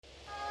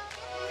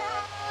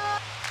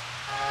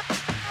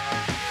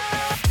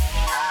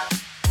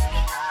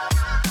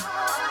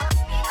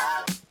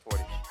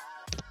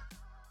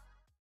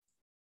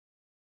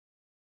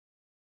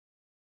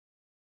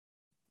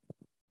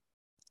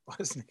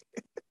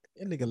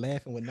That nigga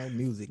laughing with no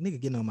music.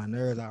 Nigga getting on my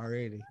nerves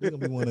already. It's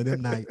gonna be one of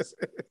them nights.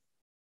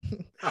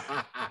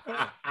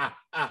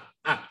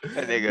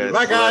 That nigga a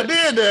like slut. I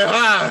did that,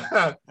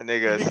 huh? That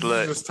nigga a Niggas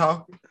slut. just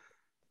talking.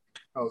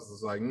 I was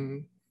just like,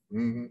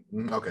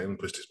 okay, let me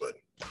push this button.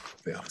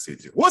 Yeah, I'll see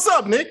you. What's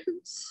up, niggas?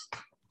 What's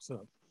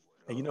up?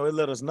 Hey, you know, it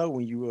let us know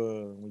when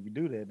you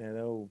do that. That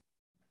old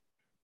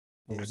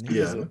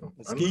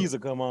skeezer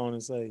come on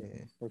and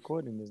say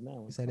recording is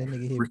now. Say that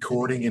nigga hit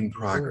Recording in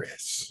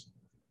progress.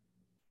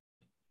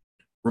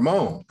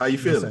 Ramon, how you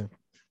feeling?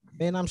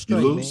 Man, I'm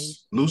straight, you man.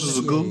 Loose as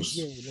a goose?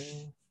 Yeah,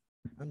 man.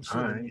 I'm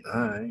straight.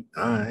 All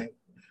right.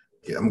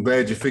 Yeah, I'm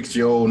glad you fixed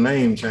your old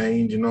name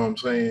change. You know what I'm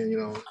saying? You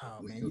know.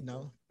 Oh man,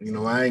 you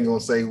know. I ain't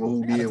gonna say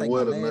who did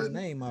what or nothing.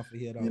 Name off of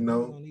here, though. You know.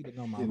 You don't need to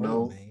know my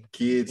whole name.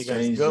 Kids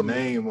change your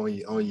name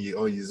on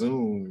your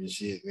Zoom and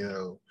shit.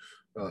 You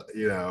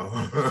know.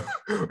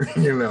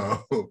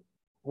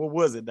 What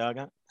was it,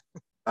 dog?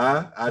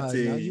 I tell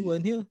you. No, you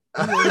wasn't here.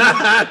 Nah,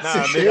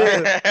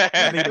 nigga.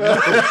 I need to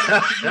know.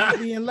 You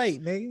being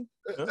late, nigga.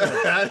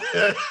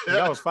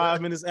 I was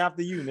 5 minutes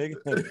after you, nigga.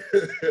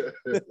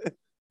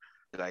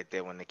 Like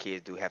that when the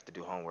kids do have to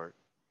do homework.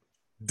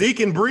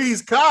 Deacon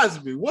Breeze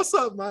Cosby, what's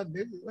up, my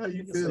nigga? How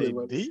you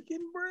feeling?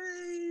 Deacon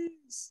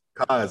Breeze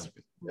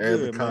Cosby,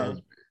 Evan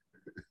Cosby.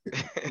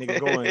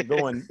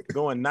 Nigga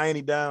going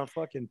 90 down,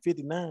 fucking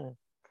 59.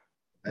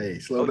 Hey,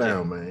 slow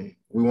down, man.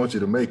 We want you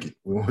to make it.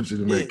 We want you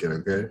to make it,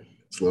 okay?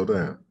 Slow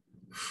down.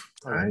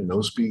 All right,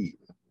 no speed.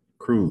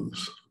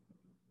 Cruise.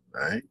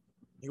 All right.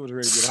 He was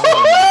ready to get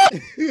home.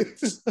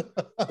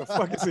 The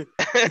fuck is it?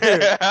 This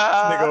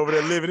nigga over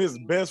there living his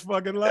best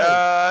fucking life.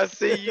 I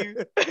see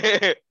you.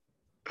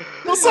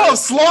 What's up,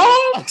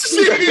 Sloan?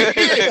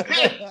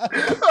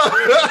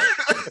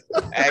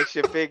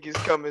 Action figures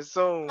coming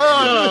soon.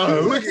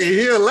 Look at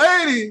here,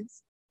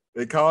 ladies.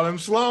 They call him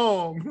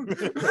Sloan.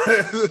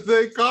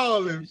 They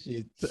call him.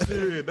 Shit,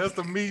 that's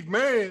the meat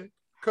man.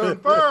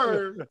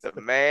 Confirmed.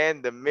 The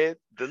man, the myth,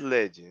 the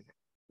legend.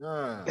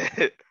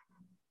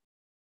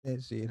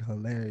 That shit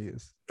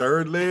hilarious.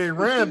 Third leg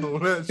Randall.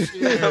 That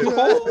shit.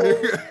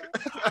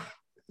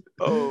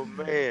 Oh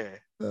man.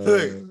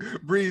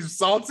 Look, Breeze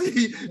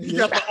salty. You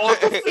got the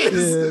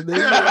artifice.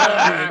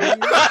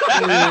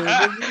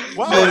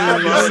 Why would I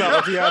be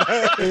salty out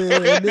there?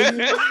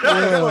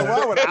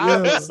 Why would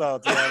I be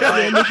salty out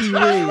there? Look, you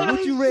red.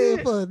 What you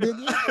red for,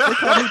 nigga? They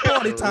call me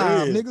party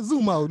time, nigga.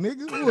 Zumo,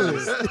 nigga. What?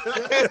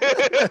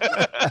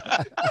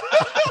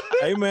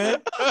 Hey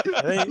man,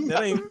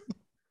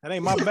 that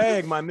ain't my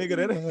bag, my nigga.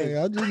 That ain't. Hey,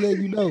 I'll just let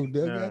you know,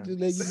 nigga. I'll just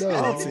let you know.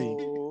 Salty.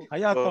 How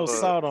y'all throw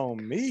salt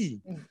on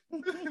me?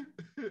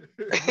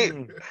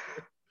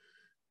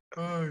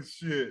 Oh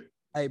shit.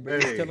 Hey, bro,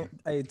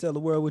 tell the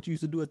world what you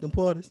used to do at them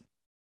parties.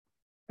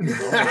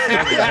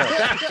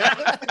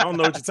 I don't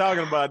know what you're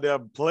talking about there,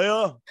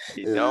 player.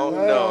 You don't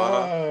know,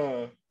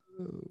 huh?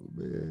 Oh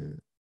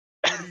man.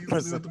 What do you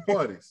used to do at the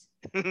parties?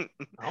 I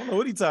don't know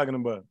what he's talking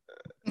about.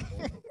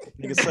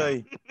 Nigga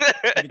say,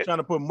 nigga trying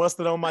to put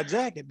mustard on my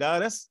jacket,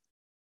 dog. That's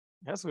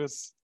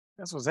what's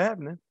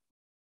happening.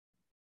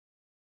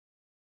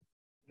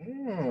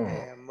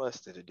 Man,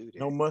 mustard to do that.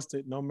 No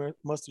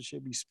mustard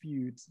should be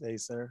spewed today,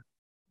 sir.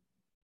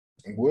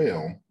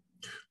 Well,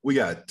 we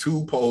got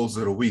 2 polls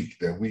of the week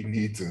that we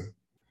need to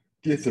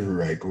get through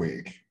right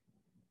quick.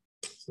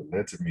 So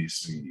let me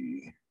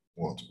see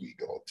what we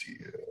got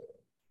here.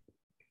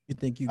 You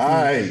think you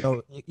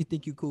cool? You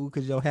think you cool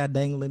because your hair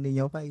dangling in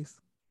your face?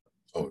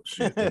 Oh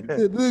shit! Look at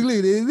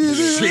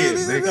this. Shit,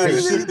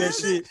 nigga. Shoot that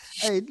shit.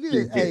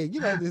 Hey, you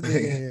know this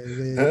nigga,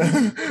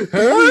 man.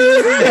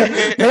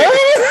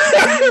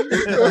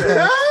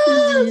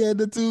 He had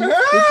the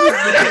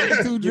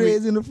two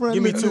dreads in the front.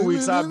 Give me 2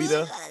 weeks, I'll be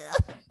there.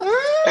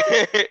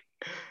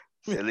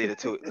 Lead the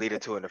two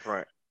in the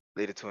front.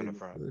 Lead the two in the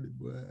front.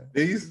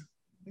 These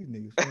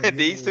niggas.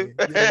 These two.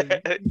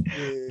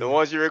 The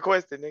ones you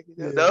requested,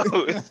 nigga.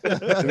 Those.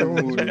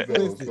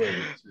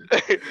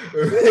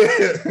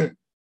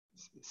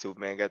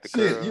 Superman got the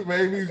curl. You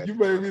made me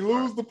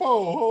lose the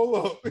poll.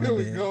 Hold up. Here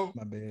we go.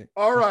 My bad.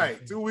 All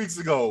right. 2 weeks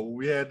ago,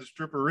 we had the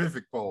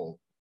stripperific poll.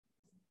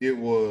 It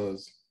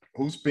was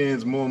who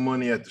spends more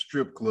money at the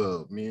strip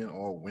club, men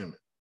or women?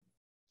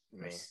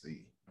 Let's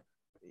see.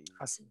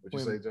 What you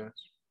say, Josh?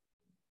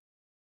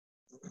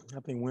 I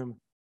think women.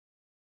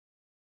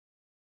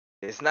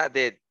 It's not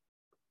that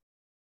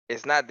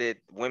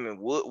women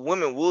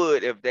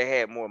would if they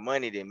had more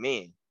money than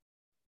men.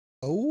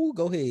 Oh,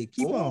 go ahead.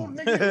 Keep on.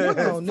 Nigga,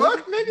 Keep on,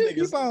 nigga.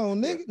 Keep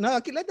on, nigga. Nah,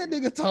 let that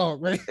nigga talk,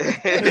 right?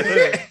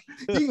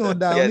 He gonna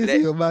die on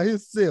this hill by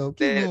himself.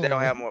 They don't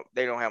have more.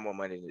 They don't have more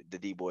money than the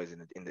D boys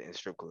in the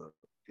strip club.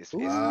 It's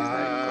not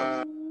even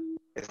close.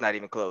 It's not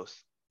even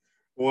close.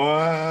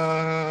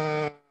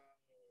 Wow.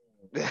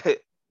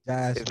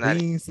 Josh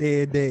Bean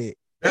said that.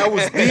 That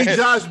was the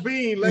Josh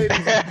Bean, ladies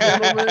and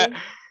gentlemen.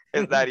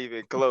 It's not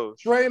even close.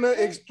 Trainer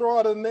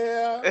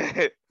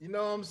extraordinaire. You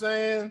know what I'm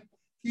saying?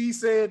 He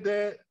said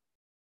that.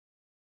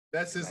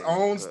 That's his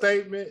own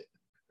statement.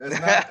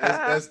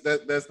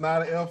 That's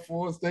not an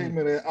F4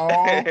 statement at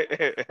all.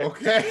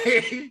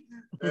 Okay,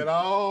 at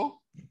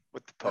all.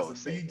 With the That's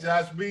post. a B.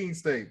 Josh Bean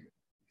statement.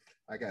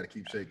 I gotta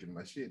keep shaking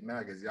my shit now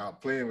because y'all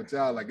playing with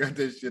y'all. I got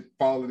this shit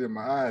falling in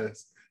my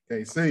eyes.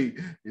 Can't see.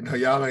 You know,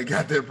 y'all ain't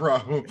got that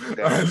problem.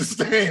 I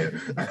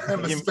understand.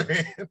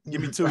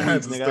 Give me 2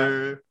 weeks,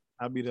 nigga.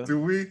 I'll be there. 2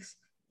 weeks.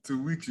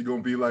 2 weeks, you're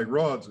gonna be like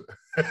Roger.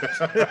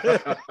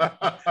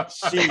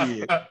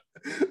 Shit.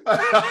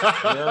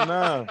 Hell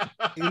no.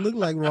 You look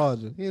like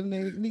Roger.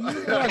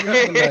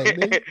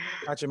 Nigga.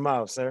 Out your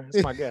mouth, sir.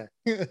 That's my guy.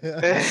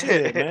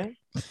 Shit, man.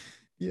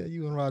 Yeah,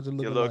 you and Roger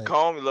look your alike.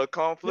 Your little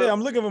comb flip. Yeah,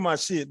 I'm looking for my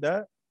shit,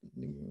 dog.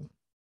 Yeah.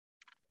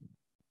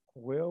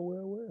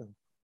 Well.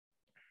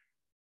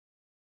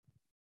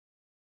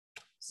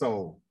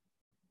 So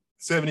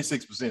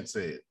 76%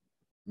 said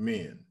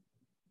men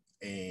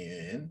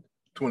and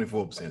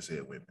 24%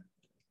 said women.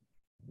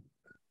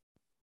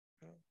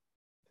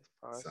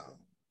 So,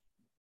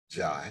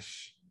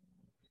 Josh.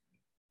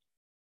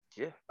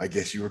 Yeah. I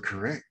guess you were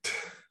correct.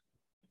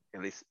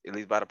 At least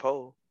by the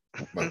poll.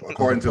 But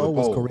according to the poll,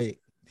 was correct.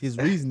 His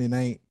reasoning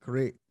ain't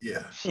correct.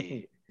 Yeah.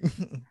 Shit.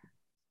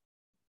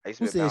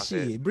 Who said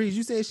shit? Breeze,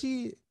 you said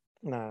shit?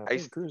 Nah. I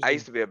used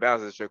to be a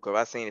bouncer at the strip club.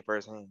 I seen it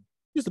firsthand.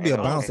 Used to be a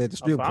bouncer at the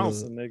strip club.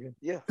 Nigga.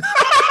 Yeah.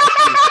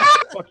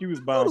 Fuck you was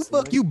bouncing. Who the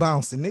fuck you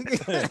bouncing,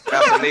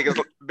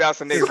 nigga?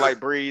 bouncing niggas like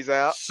Breeze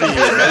out. Shit,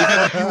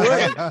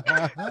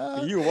 man.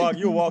 You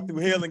walk through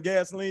hell and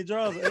gasoline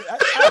jars.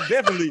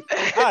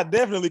 I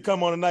definitely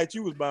come on the night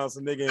you was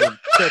bouncing, nigga, and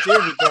catch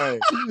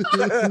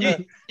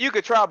everything. You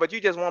could try, but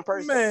you just one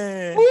person.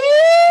 Man.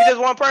 You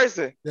just one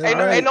person. Ain't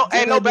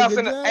no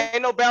bouncing.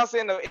 Ain't no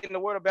bouncing in the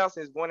world of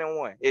bouncing is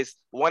 1-on-1. It's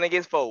 1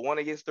 against 4, 1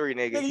 against 3,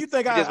 nigga. Nigga, you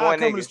think I come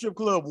to the strip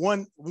club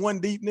one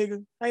deep,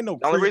 nigga? Ain't no.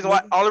 Only reason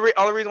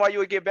why you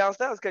would get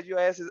bounced out is because your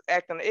ass is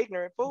acting an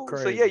ignorant fool.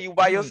 Crazy. So yeah, you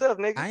by yourself,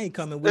 nigga. I ain't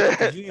coming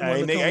with you.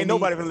 Ain't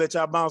nobody gonna let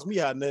y'all bounce me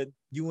out, nothing.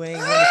 You ain't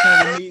want to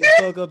come with me and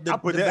fuck up the. I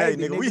put that,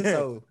 nigga. We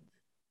had.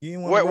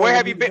 Where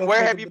have you been?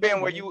 Where have you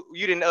been? Where you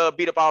didn't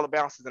beat up all the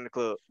bouncers in the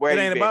club? Where it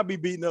ain't about me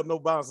beating up no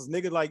bouncers,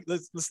 nigga. Like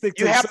let's stick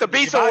to. You have to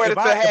be somewhere if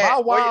I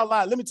wild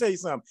out. Let me tell you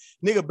something,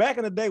 nigga. Back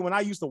in the day when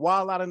I used to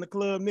wild out in the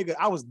club, nigga,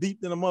 I was deep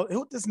in the mother.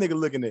 Who this nigga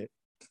looking at?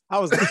 I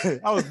was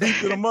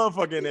deep in the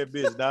motherfucker in that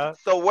bitch, dog.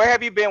 So where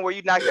have you been where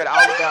you knocked out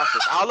all the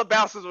bouncers? All the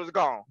bouncers was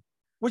gone.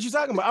 What you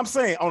talking about? I'm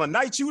saying on a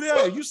night you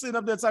there, you sitting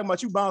up there talking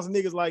about you bouncing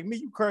niggas like me,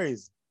 you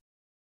crazy.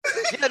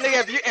 Yeah,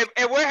 nigga,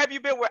 and where have you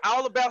been where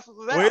all the bouncers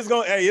was at?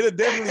 Well, it'll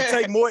definitely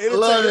take more. It'll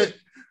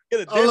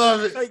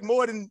definitely take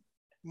more than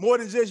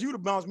just you to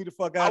bounce me the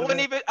fuck out. I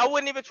wouldn't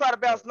even try to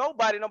bounce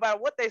nobody, no matter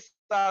what they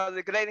style,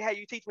 because they didn't have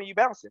you teach when you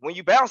bouncing. When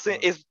you bouncing,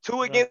 it's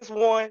 2 against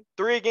 1,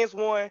 3 against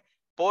 1,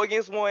 4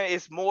 against 1.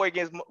 It's more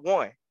against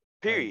 1.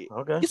 Period.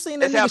 Okay. You seen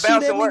that nigga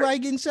shoot at me while he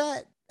getting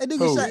shot? That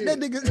nigga shot. That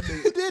nigga.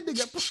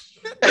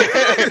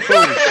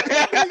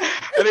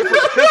 And they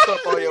put the pistol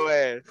up on your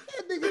ass.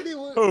 That nigga did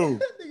what? Who?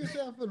 That nigga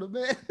shot for the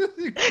man.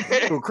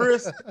 Who,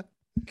 Chris?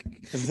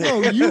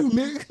 No, you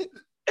nigga.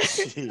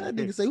 That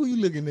nigga say, who you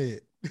looking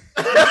at?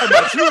 Talking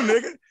about you,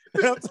 nigga.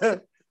 I'm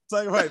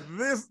talking about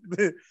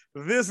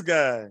this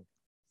guy.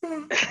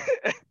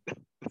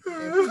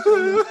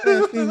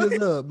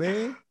 Fingers up,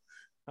 man.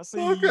 I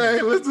see.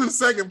 Okay, let's do the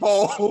second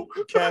poll.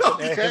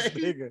 Ass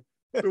nigga.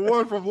 The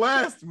one from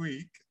last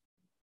week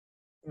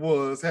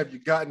was, have you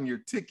gotten your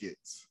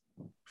tickets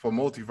for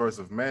Multiverse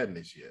of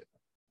Madness yet?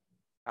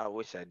 I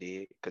wish I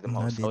did, because them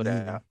hoes sold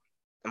out.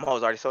 Them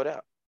hoes already sold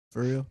out.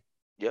 For real?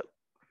 Yep.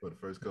 For the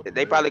first couple.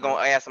 They probably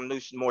gonna add some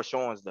more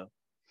showings though.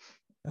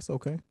 That's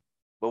okay.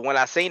 But when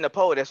I seen the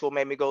poll, that's what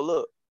made me go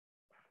look.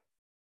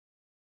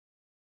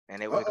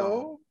 And it was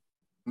gone.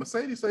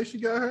 Mercedes say she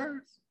got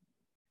hers.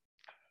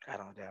 I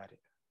don't doubt it.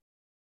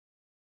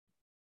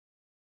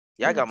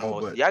 Y'all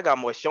got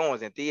more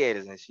showings in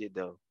theaters and shit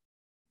though. Of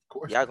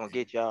course. Y'all gonna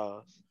get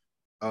y'all.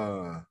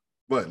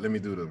 But let me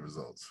do the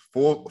results.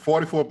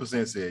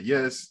 44% said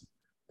yes,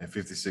 and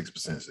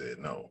 56% said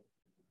no.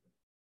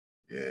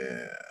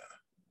 Yeah.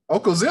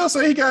 Uncle Zell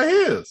said he got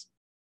his.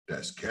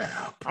 That's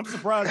cap. I'm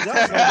surprised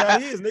Johnson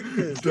got his,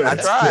 nigga. I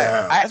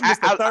tried. That's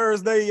Mr.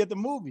 Thursday at the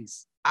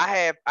movies.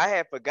 I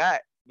had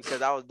forgot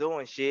because I was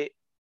doing shit.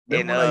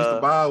 Then when I used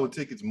to buy with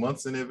tickets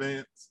months in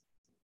advance.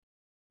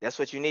 That's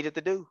what you needed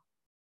to do.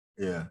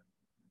 Yeah.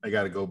 I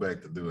got to go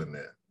back to doing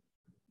that.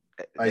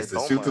 I used to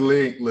shoot the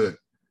link. Look,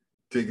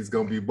 tickets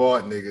gonna be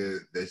bought, nigga.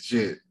 That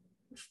shit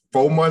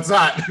 4 months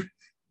out.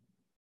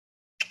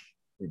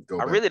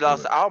 I really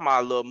lost all my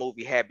little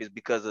movie habits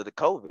because of the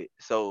COVID.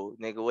 So,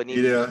 nigga, wasn't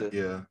even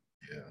Yeah.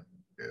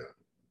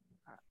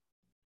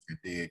 It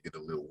did get a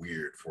little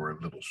weird for a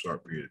little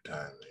short period of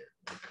time there.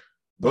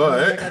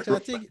 But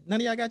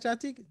none of y'all got y'all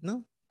ticket?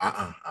 No.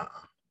 Oh,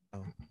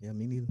 yeah,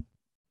 me neither.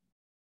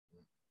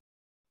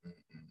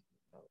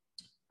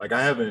 Like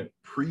I haven't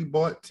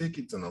pre-bought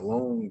tickets in a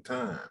long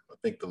time. I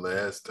think the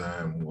last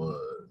time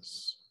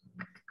was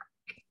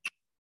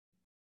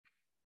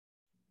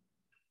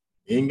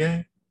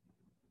Endgame.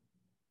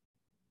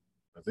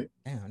 I think.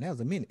 Damn, that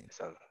was a minute. It's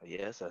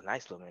a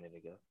nice little minute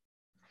ago.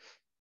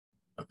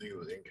 I think it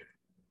was in game.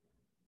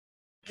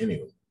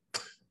 Anyway,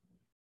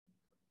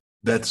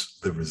 that's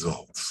the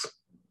results.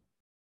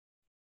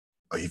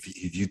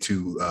 If you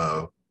two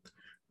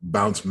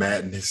bounce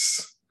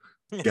madness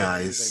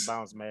guys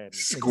bounce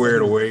madness.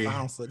 squared away,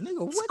 Bouncer.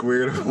 Nigga, what?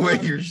 squared away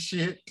your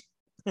shit.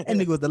 That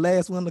nigga was the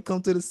last one to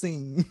come to the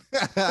scene.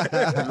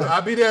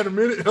 I'll be there in a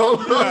minute.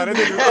 Hold on.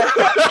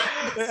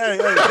 Hey,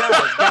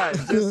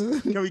 guys,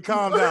 just, can we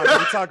calm down? Can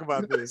we talk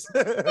about this?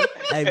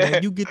 Hey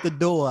man, you get the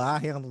door, I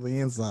handle the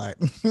inside.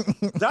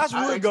 Josh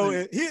would go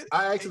in.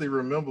 I actually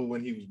remember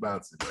when he was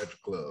bouncing at the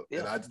club,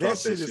 and I thought That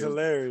shit is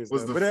hilarious.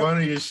 Was the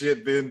funniest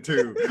shit then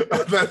too. I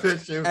thought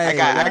that shit was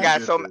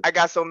I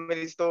got so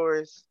many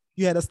stories.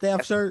 You had a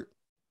staff shirt?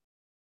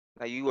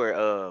 Now you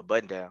wear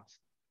button downs.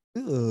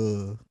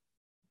 Ugh.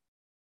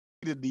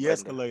 The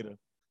de-escalator.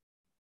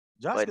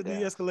 Josh could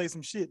de-escalate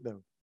some shit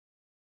though.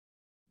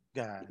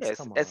 Guys,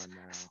 come on now.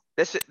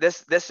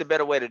 That's a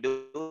better way to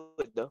do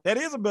it though. That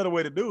is a better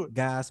way to do it.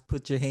 Guys,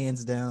 put your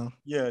hands down.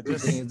 Yeah,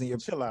 just hands in your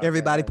chill out.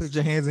 Everybody guys. put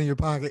your hands in your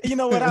pocket. You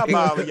know what? I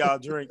buy all of y'all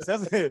drinks.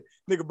 That's it.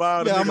 Nigga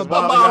buy Yeah, I'm a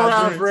buy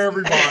around for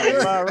everybody.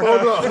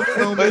 Hold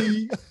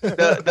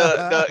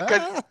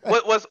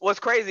on. What's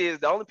crazy is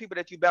the only people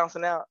that you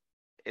bouncing out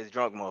is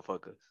drunk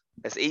motherfuckers.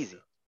 That's easy.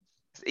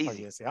 It's easy. Oh,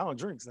 yeah, see, I don't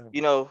drink, so.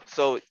 You know,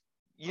 so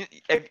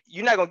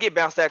you're not gonna get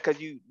bounced out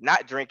because you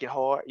not drinking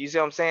hard. You see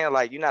what I'm saying?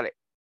 Like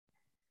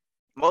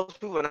most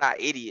people are not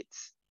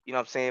idiots. You know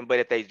what I'm saying? But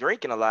if they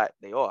drinking a lot,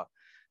 they are.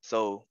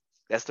 So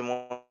that's the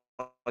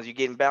ones you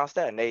getting bounced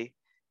out, and they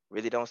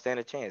really don't stand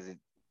a chance.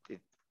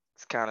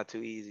 It's kind of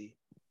too easy.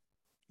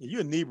 You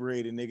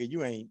inebriated, nigga.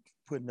 You ain't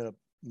putting up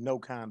no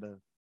kind of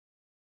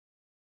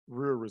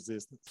real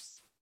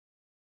resistance.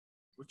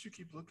 What you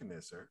keep looking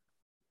at, sir?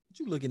 What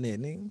you looking at,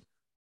 nigga?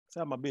 It's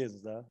out my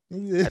business, dog.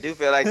 I do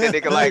feel like that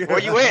nigga like, where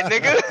you at,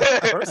 nigga?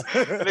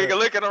 Nigga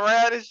looking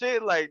around and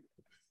shit, like.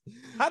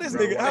 How this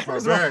nigga? How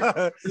this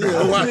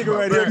nigga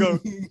right here go?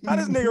 How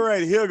this nigga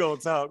right here gonna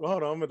talk?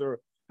 Hold on,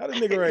 how this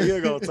nigga right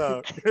here gonna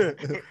talk?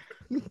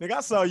 Nigga,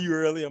 I saw you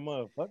earlier,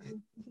 motherfucker.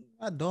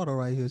 My daughter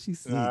right here, she's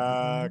sick.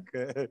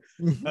 Okay.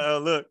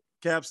 Look,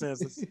 cap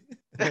sensors.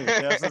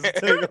 Cap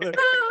sensors.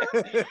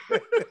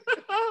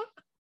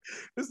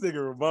 This nigga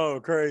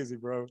Ramon crazy,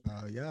 bro.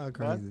 Oh, y'all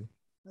crazy.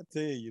 I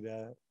tell you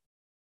that.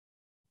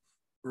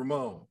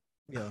 Ramon.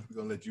 Yeah. I'm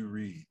gonna let you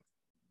read.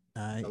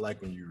 All right. I like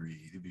when you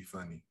read. It'd be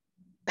funny.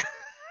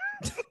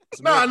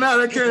 No,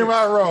 that came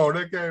out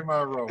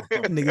wrong.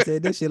 Nigga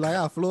said that shit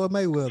like Floyd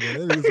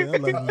Mayweather. That nigga said, I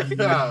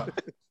like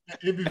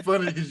it'd be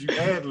funny because you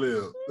ad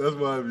lib. That's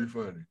why it'd be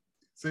funny.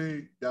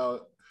 See,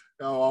 y'all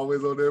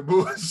always on that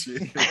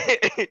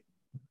bullshit.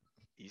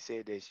 You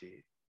said that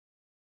shit.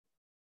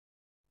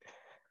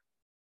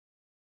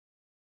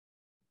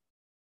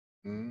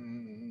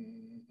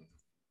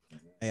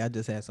 Hey, I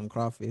just had some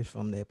crawfish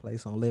from that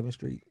place on 11th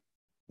Street.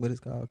 What it's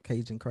called?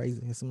 Cajun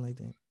Crazy or something like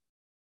that.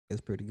 It's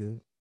pretty good.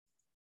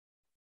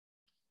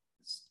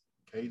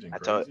 Cajun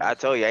I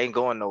told you I ain't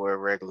going nowhere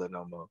regular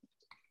no more.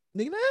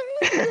 Nigga,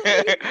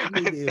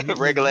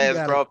 regular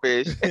ass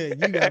crawfish. You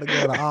gotta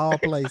go to all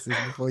places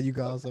before you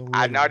go somewhere.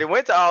 I already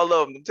went to all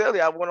of them. I'm telling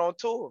you, I went on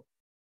tour.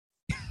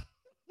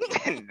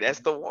 That's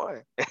the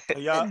one.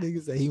 Y'all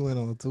nigga said he went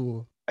on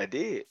tour. I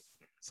did.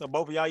 So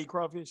both of y'all eat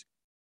crawfish?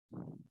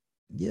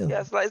 Yeah.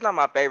 Yeah, it's not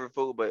my favorite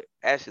food, but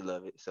Ashley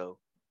love it. So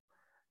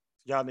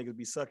y'all niggas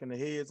be sucking the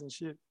heads and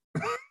shit.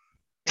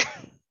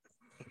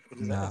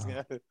 Nah.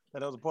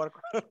 That was a part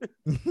of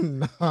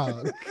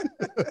Nah.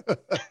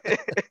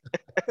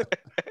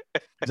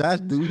 Josh,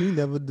 dude, he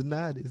never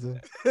denied it. So.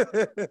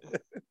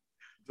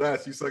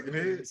 Josh, you sucking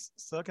heads?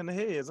 Sucking the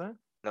heads, huh?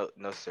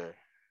 No, sir.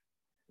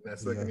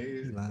 That's sucking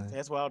heads.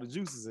 That's where all the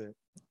juice is at.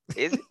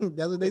 Is it?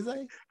 That's what they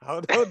say? I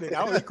don't know, nigga.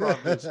 I don't eat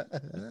crawfish.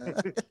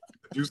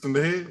 Juice in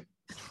the head?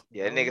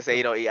 Yeah, that nigga say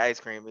he don't eat ice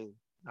cream either.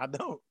 I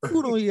don't.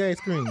 Who don't eat ice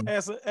cream?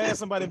 Ask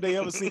somebody if they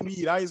ever seen me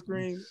eat ice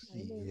cream.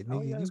 Yeah, I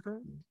don't eat nigga, ice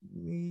cream.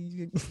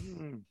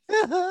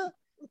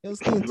 Your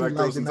skin too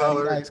light to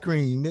not eat ice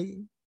cream,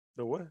 nigga.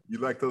 The what? You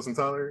lactose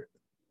intolerant?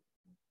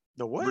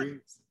 The what?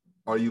 Breeds?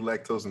 Are you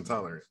lactose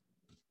intolerant?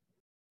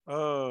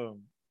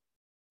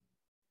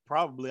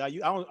 Probably. I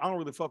don't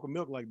really fuck with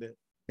milk like that.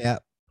 Yeah.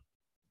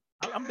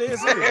 I'm dead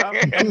serious.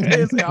 I'm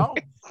dead serious.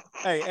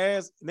 Hey,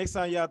 ask next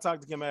time y'all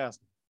talk to Kim, ask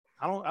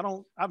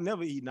her. I've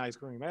never eaten ice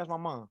cream. Ask my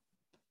mom.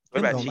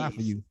 What Kim about gonna cheese? lie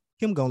for you.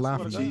 Kim gonna lie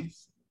for you.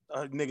 Cheese?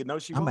 Nigga, no,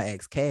 she I'm won't. gonna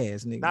ask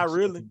Cass, nigga. Not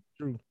really.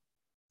 True.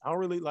 I don't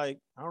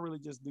really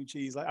just do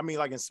cheese. Like, I mean,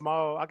 like in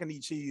small, I can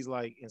eat cheese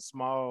like in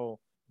small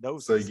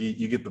doses. So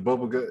you get the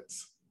bubble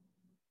guts?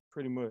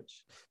 Pretty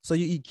much. So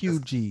you eat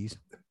cube cheese?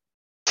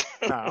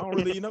 Nah, I don't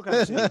really eat no kind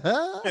of cheese.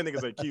 That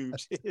niggas are cube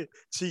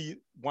cheese,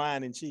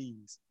 wine and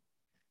cheese.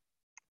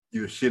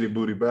 You a shitty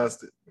booty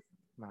bastard.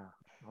 Nah,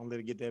 I don't let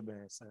it get that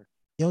bad, sir.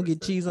 You don't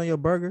get cheese on your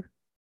burger?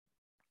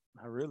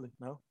 Not really,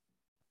 no.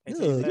 You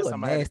a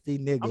nasty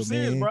nigga, I'm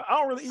serious, man. bro. I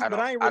don't really eat, but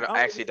I ain't really, I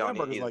actually don't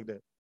hamburgers eat like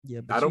that.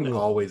 Yeah, but I don't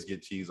always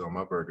get cheese on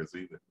my burgers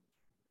either.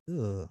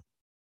 Ugh.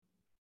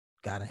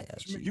 Gotta have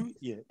cheese.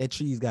 Yeah. That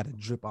cheese gotta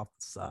drip off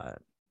the side.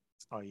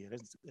 Oh yeah,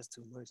 that's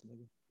too much,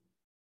 nigga.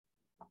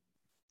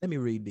 Let me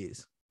read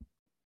this.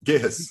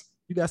 Yes.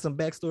 You got some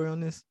backstory on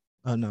this?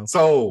 Oh no.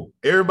 So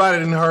everybody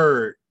done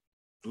heard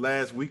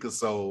last week or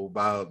so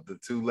about the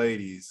two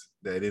ladies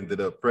that ended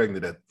up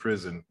pregnant at the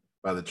prison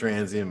by the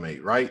trans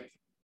inmate, right?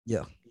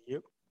 Yeah.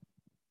 Yep.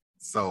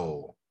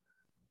 So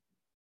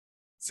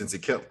since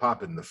it kept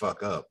popping the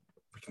fuck up,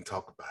 we can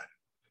talk about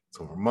it.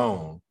 So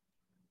Ramon,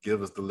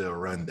 give us the little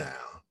rundown.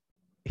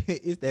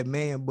 It's that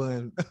man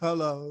bun.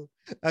 Hold on.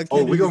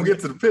 Oh, we're gonna get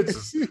to the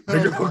pictures.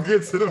 We're gonna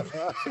get to the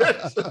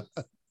pictures.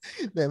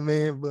 That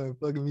man bun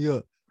fucking me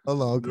up.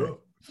 Hold on. Okay. Yep.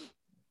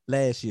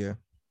 Last year,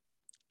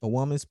 a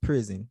woman's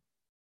prison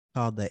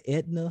called the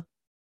Edna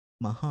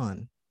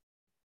Mahan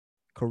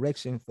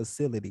Correction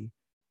Facility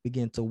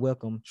began to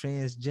welcome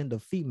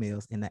transgender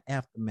females in the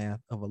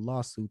aftermath of a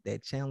lawsuit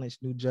that challenged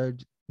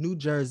New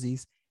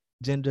Jersey's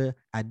gender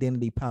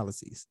identity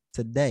policies.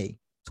 Today,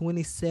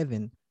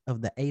 27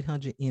 of the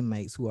 800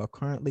 inmates who are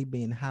currently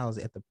being housed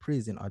at the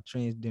prison are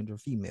transgender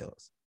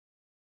females.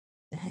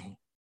 Dang.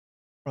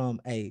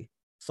 From a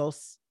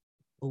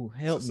Societal,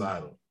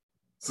 man.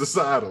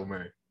 Societal.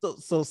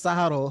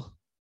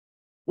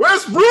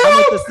 Westbrook.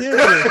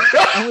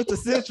 I went to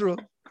Central.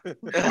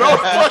 No,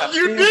 fuck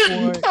you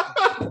didn't.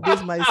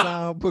 This may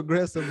sound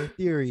progressive in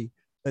theory,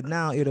 but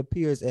now it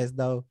appears as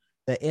though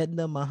the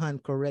Edna Mahan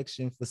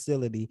Correction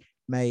Facility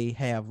may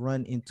have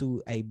run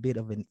into a bit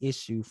of an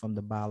issue from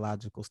the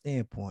biological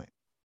standpoint.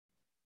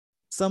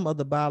 Some of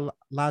the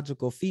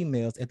biological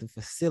females at the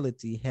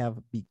facility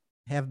have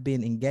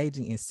been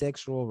engaging in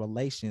sexual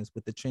relations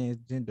with the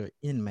transgender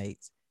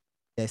inmates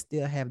that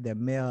still have their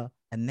male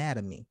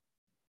anatomy.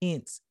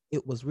 Hence,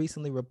 it was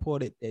recently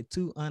reported that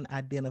 2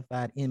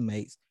 unidentified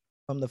inmates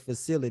from the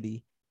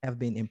facility have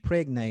been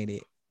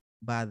impregnated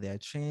by their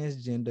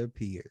transgender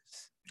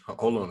peers.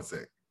 Hold on a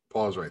sec.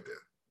 Pause right there.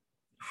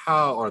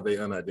 How are they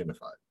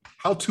unidentified?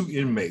 How 2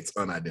 inmates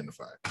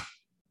unidentified?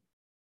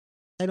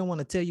 They don't want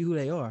to tell you who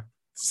they are.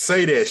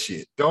 Say that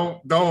shit.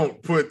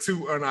 Don't put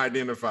 2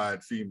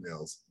 unidentified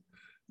females.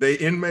 They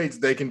inmates,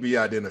 they can be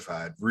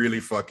identified really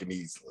fucking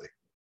easily.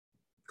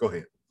 Go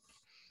ahead.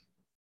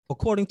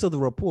 According to the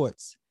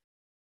reports,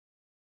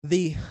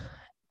 the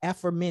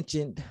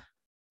aforementioned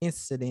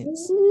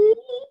incidents.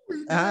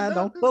 I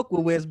don't fuck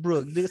with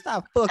Westbrook.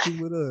 Stop fucking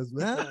with us,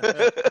 man.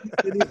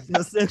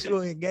 The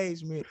sexual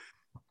engagement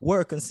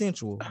were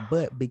consensual,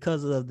 but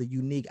because of the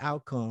unique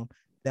outcome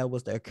that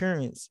was the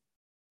occurrence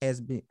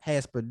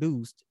has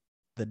produced,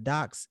 the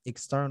DOC's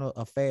External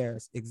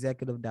Affairs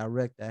Executive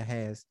Director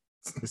has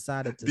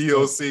decided to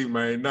DOC,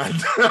 man. Not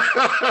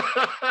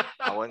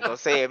I wasn't gonna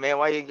say it, man.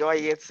 Why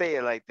you say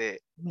it like that?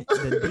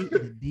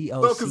 The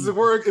DOC. No, because the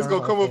word is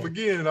gonna come up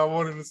again, and I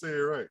wanted to say it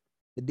right.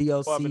 The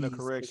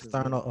DOC's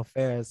External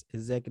Affairs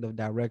Executive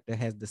Director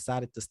has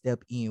decided to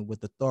step in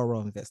with a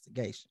thorough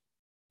investigation.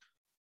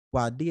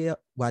 While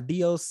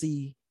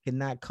DOC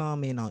cannot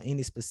comment on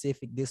any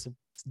specific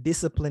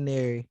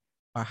disciplinary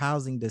or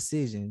housing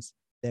decisions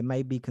that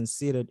may be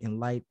considered in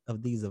light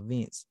of these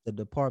events, the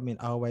department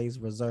always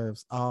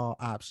reserves all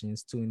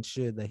options to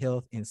ensure the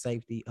health and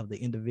safety of the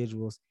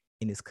individuals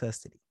in its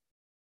custody,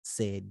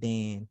 said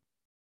Dan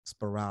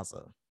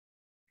Sparazza.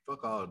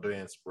 Fuck all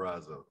Dan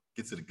Sparazza.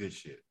 Get to the good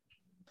shit.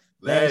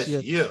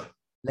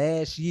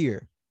 Last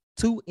year,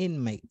 2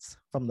 inmates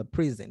from the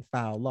prison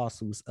filed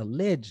lawsuits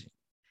alleging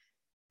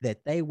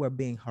that they were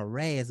being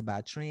harassed by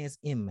trans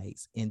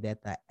inmates and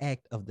that the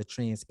act of the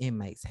trans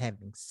inmates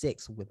having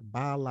sex with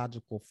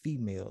biological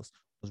females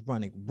was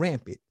running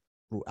rampant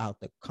throughout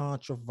the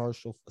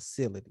controversial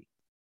facility.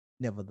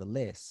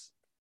 Nevertheless,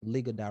 the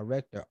legal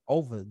director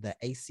over the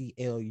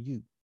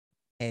ACLU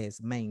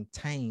has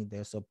maintained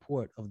their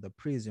support of the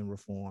prison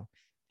reform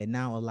that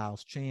now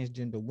allows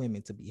transgender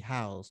women to be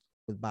housed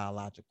with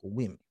biological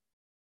women.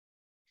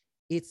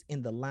 It's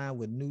in the line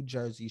with New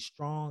Jersey's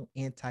strong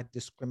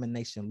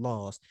anti-discrimination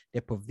laws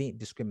that prevent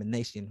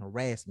discrimination and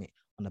harassment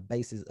on the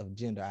basis of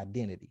gender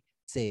identity,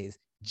 says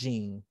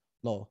Jean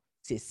Lo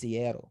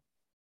Cicero.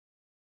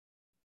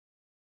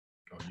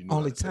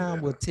 Only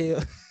time will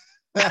tell.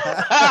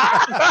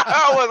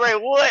 I was like,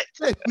 what?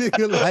 That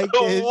nigga like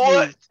that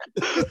what?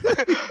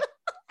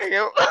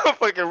 I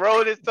fucking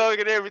rolled his tongue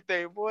and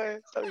everything, boy.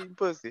 Stop eating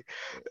pussy.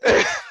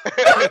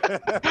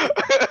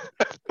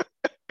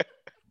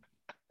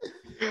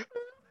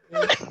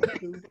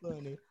 Too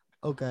funny.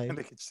 Okay.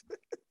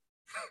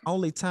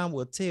 Only time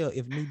will tell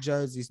if New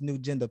Jersey's new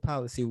gender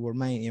policy will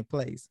remain in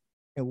place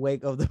in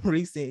wake of the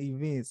recent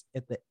events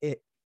at the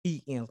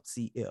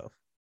EMCF.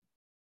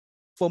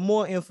 For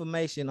more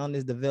information on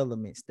this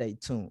development, stay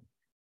tuned.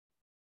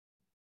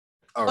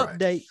 All right.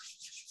 Update.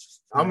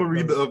 I'm gonna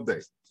read the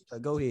update.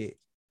 Go ahead.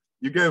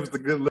 You gave us the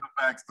good little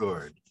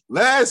backstory.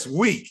 Last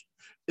week,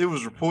 it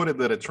was reported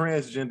that a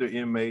transgender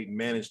inmate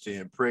managed to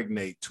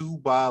impregnate 2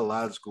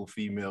 biological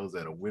females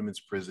at a women's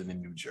prison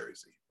in New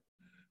Jersey.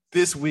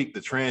 This week,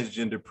 the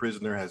transgender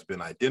prisoner has been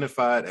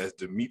identified as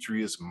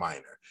Demetrius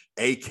Minor,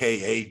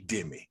 aka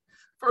Demi.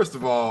 First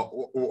of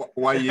all,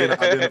 why you ain't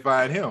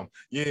identified him?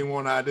 You didn't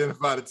want to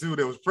identify the 2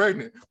 that was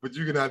pregnant, but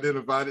you can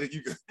identify that.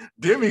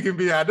 Demi can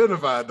be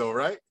identified though,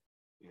 right?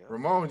 Yeah.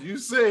 Ramon, you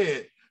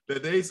said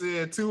that they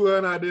said 2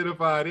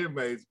 unidentified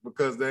inmates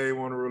because they ain't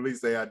want to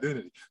release their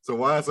identity. So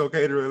why it's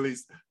okay to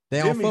release They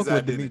don't Jimmy's fuck with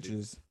identity?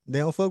 Demetrius. They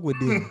don't fuck with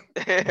Demi.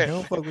 They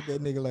don't fuck with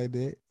that nigga like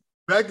that.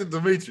 Back to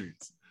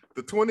Demetrius.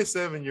 The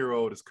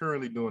 27-year-old is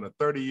currently doing a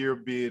 30-year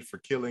bid for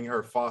killing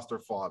her foster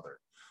father.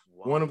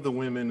 Wow. One of the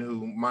women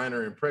who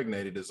Minor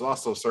impregnated is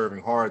also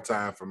serving hard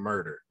time for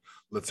murder.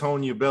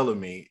 Latonia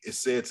Bellamy is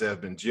said to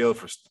have been jailed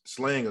for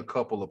slaying a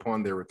couple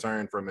upon their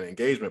return from an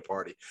engagement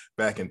party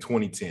back in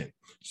 2010.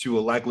 She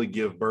will likely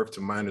give birth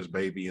to Minor's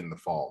baby in the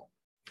fall.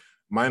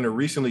 Minor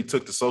recently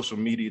took to social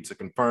media to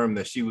confirm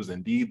that she was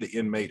indeed the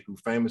inmate who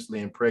famously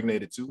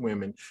impregnated 2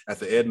 women at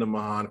the Edna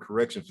Mahan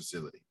Correction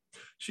Facility.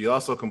 She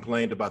also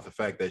complained about the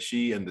fact that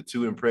she and the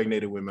 2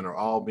 impregnated women are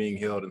all being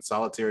held in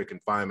solitary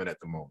confinement at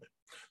the moment.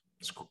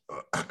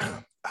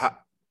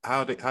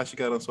 How she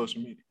got on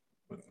social media?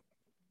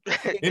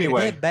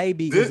 Anyway, that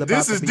baby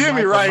this is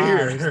Demi right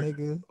here.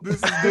 Nigga. This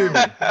is Demi.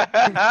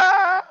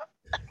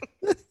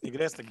 Nigga,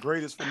 that's the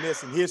greatest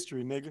finesse in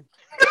history, nigga.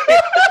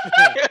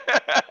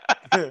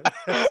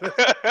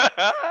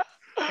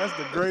 That's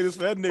the greatest.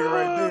 That nigga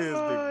right there is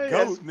the GOAT,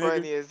 that's nigga.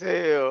 funny as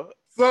hell.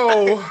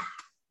 So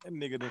that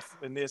nigga done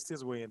finessed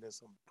his way into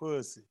some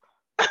pussy.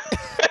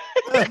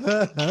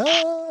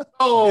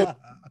 Oh,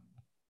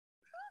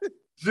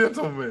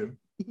 gentlemen.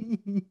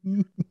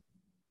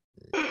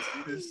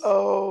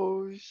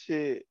 Oh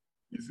shit.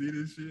 You see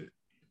this shit?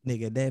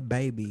 Nigga, that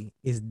baby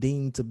is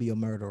deemed to be a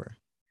murderer.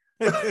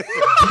 Deemed,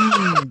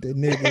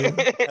 nigga.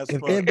 That's If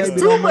fucked that baby up.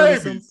 It's 2 don't murder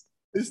babies.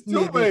 It's 2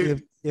 nigga,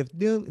 babies. if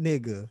them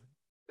nigga,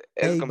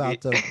 It's they gonna about be-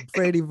 to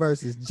Freddy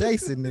versus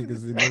Jason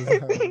niggas in this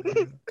house.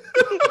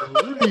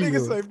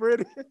 Nigga say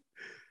Freddy.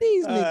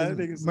 These Nigga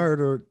niggas say-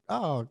 murdered,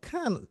 all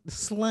kind of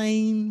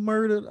slain,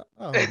 murdered.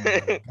 Oh my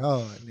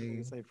god, Nigga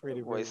nigga. say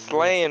Freddy Boy, versus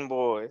slaying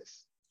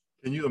boys.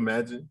 Can you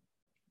imagine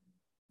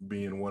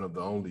being one of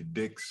the only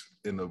dicks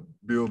in a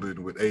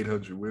building with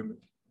 800 women?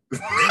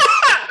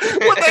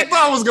 What they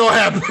thought was gonna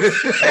happen?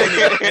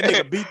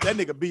 that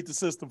nigga beat the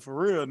system for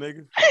real,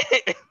 nigga.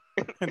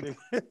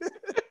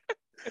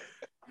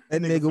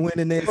 That nigga went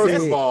in there and First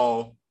of said,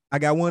 all, I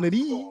got one of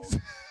these.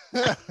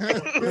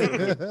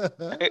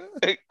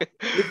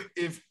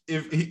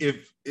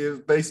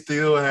 if they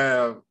still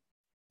have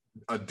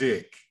a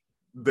dick,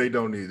 they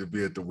don't need to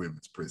be at the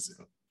women's prison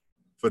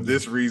for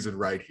this reason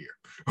right here.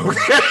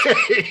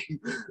 Okay,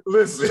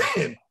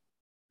 listen.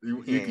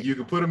 You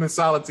can put them in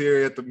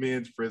solitary at the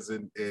men's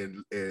prison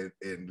and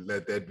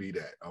let that be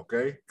that,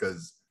 okay?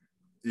 Because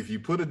if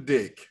you put a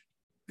dick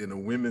in a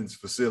women's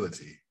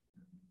facility,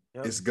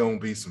 it's gonna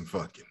be some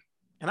fucking.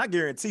 And I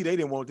guarantee they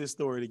didn't want this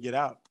story to get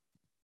out.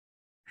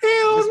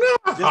 Hell no!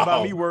 Just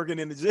by me working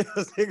in the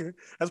jails, nigga.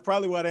 That's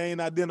probably why they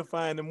ain't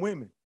identifying them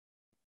women.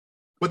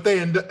 But they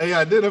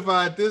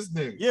identified this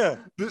nigga. Yeah,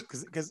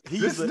 because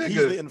he's the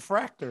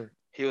infractor.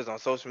 He was on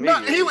social media.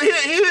 No, he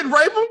didn't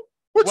rape him.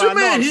 What you mean?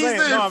 I'm He's saying,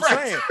 the I'm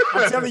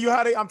infractor.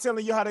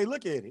 telling you how they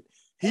look at it.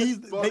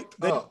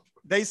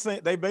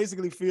 They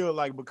basically feel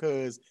like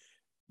because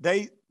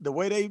the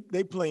way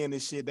they playing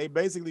this shit, they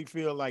basically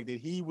feel like that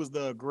he was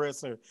the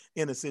aggressor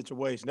in a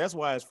situation. That's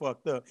why it's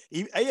fucked up.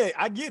 Yeah,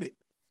 I get it,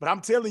 but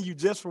I'm telling you,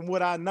 just from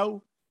what I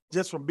know,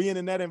 just from being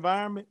in that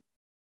environment,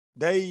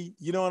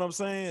 you know what I'm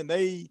saying?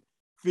 They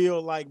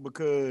feel like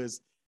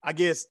because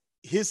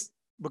he's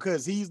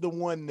the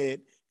one that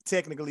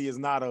technically is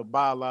not a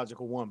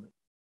biological woman.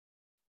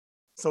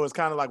 So it's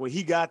kind of like when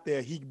he got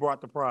there, he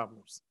brought the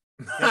problems.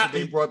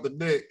 He brought the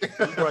dick.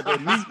 He brought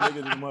that meat nigga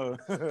to the mud.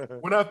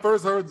 When I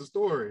first heard the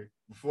story,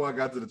 before I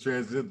got to the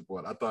transgender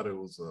part, I thought it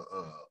was a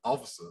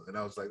officer, and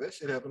I was like, that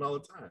shit happen all the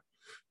time.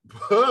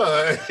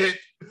 But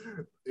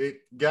it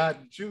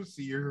got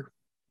juicier.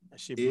 That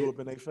shit blew up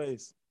in their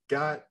face.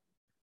 Got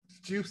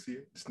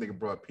juicier. This nigga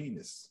brought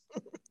penis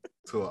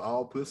to an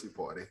all pussy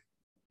party,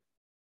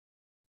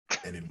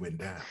 and it went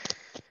down.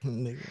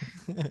 Nigga.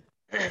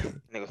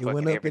 Nigga He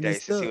went fucking up every and day he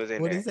since he stuck. was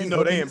in What there. he say? You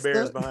know they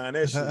embarrassed behind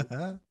that shit.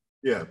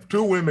 Yeah,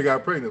 2 women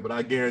got pregnant, but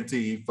I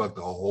guarantee he fucked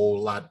a whole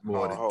lot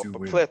more than 2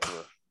 women.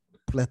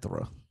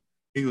 Plethora.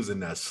 He was in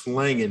there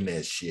slanging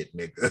that shit,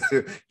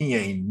 nigga. He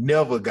ain't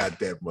never got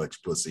that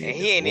much pussy. And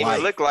he ain't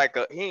even look like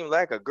a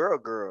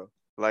girl.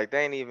 Like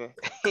they ain't even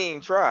he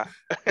ain't try.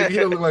 He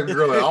don't look like a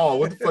girl at all.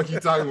 What the fuck you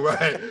talking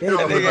about? He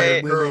don't look like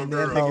a girl. What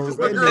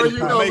girl you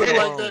know look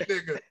like that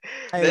nigga?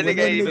 Hey, That when nigga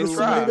that ain't even nigga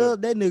try. suited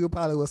up, that nigga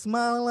probably was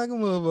smiling like a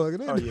motherfucker.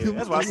 That Oh yeah, nigga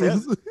that's why I said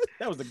was-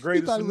 that was the he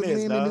greatest probably was finesse,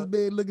 laying in his dog.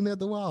 bed looking at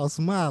the wall,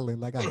 smiling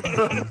like I Got these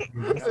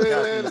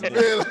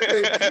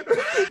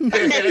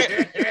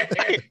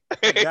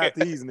niggas. got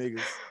these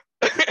niggas,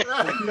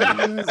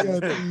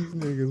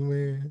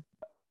 man.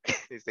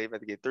 They say you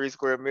about to get 3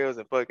 square meals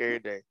and fuck every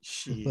day.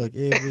 Shit. Fuck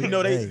every You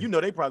know day.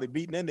 they probably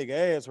beating that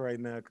nigga ass right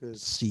now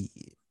because Shit.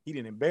 he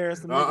didn't embarrass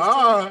them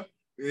niggas.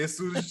 It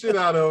sued the shit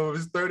out of him.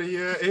 It's 30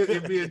 years.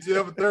 He'll be in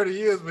jail for 30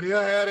 years, but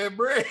he'll have that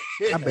bread.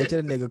 I bet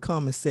you that nigga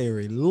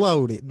commissary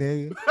loaded,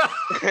 nigga.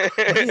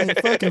 He ain't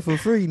fucking for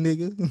free,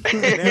 nigga.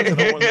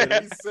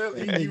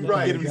 You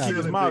right. Get him He's to keep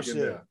his selling mouth dick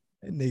in shut. there.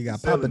 That nigga got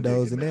Selling Papa dick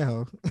Do's in in that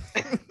hoe.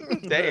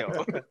 Damn.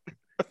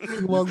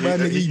 Nigga walk by,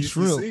 nigga eat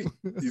shrimp.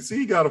 You see,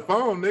 he got a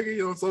phone, nigga.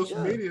 He on social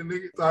media,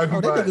 nigga.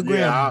 Talking that about,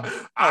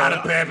 nigga out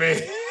of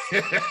Pepe.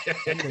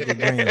 That nigga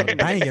Graham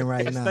banging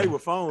right now. Stay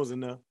with phones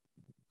enough.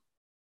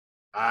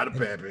 Out of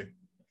Pepe.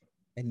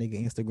 That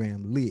nigga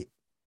Instagram lit.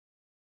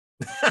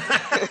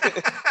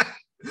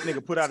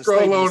 Nigga put out a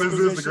Scroll on his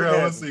statement.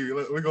 Instagram. Let's see.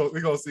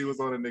 We gonna see what's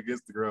on that nigga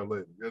Instagram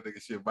later. That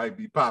nigga shit might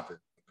be popping.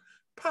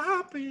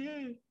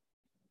 Popping.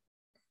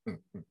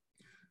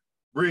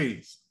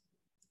 Breeze.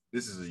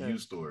 This is a you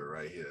story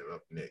right here.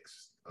 Up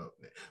next.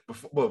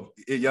 Before,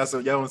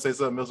 y'all want to say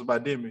something else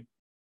about Demi?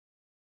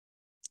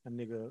 That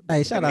nigga.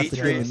 Hey, shout out to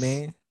Demi,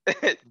 man.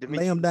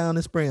 Lay him down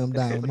and spray him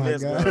down, my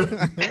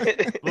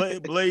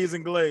God. Blaze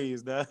and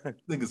glaze, dog.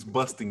 Nigga's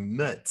busting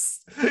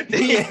nuts.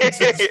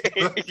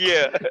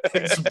 Yeah.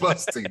 He's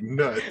busting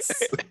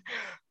nuts.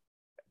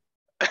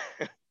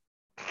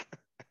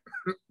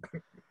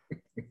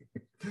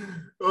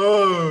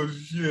 Oh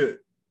shit.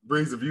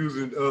 Briggs, if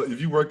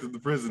you worked at the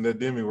prison that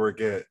Demi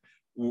worked at,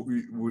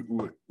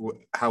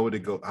 how would it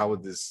go? How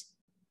would this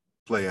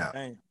play out?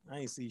 I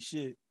ain't see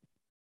shit.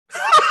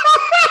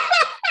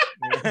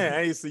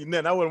 I ain't see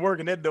nothing. I wasn't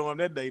working that dorm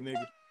that day,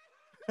 nigga.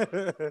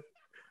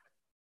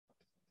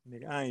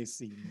 Nigga, I ain't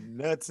see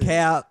nothing.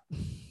 Cap.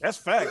 That's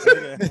facts,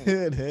 nigga.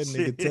 That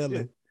nigga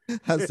telling.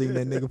 I seen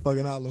that nigga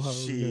fucking all them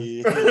hoes.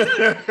 Shit.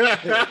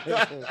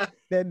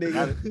 That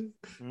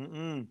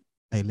nigga.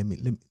 Hey,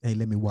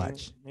 let me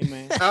watch. Hey,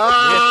 man.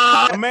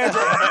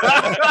 Imagine.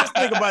 Just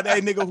think about that,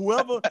 hey, nigga.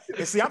 Whoever.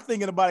 And see, I'm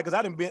thinking about it because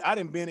I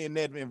didn't been in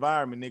that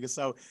environment, nigga.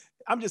 So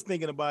I'm just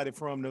thinking about it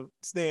from the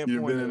standpoint.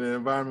 You've been in an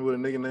environment with a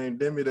nigga named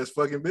Demi that's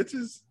fucking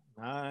bitches.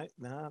 Nah.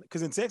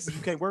 Because in Texas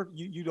you can't work.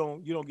 You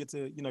don't get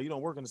to. You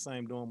don't work in the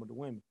same dorm with the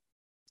women,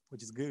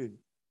 which is good.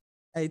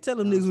 Hey, tell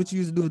them niggas what you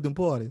used to do with them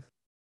parties.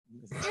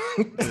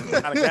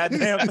 Not a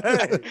goddamn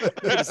thing.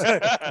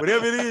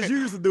 Whatever it is you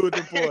used to do with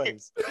them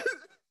parties.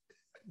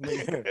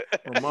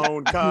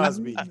 Ramon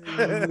Cosby.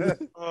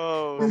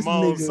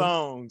 Ramon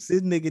songs.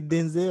 This nigga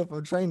Denzel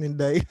from Training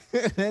Day.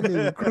 That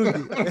nigga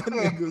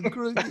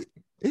crooked.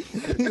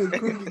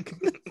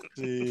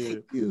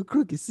 He was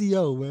crooked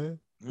CO, man.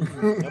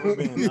 Never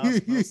been.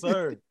 No,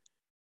 sir.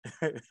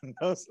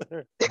 No,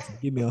 sir.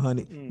 Give me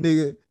 100.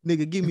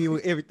 Nigga, give me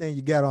everything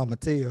you got on my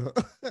tail.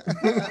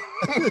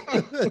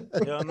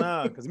 Hell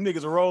nah, because them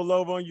niggas will roll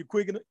over on you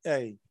quick.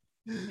 Hey,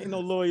 ain't no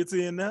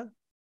loyalty in that.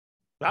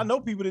 But I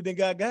know people that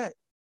didn't got.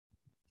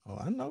 Oh,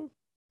 I know.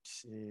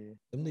 Shit.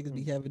 Them niggas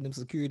be having them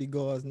security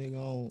guards, nigga,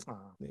 on.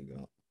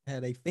 Nigga,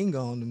 had a finger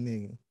on them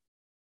niggas.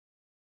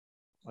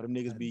 Or them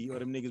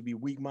niggas be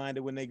weak-minded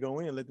when they go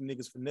in. Let them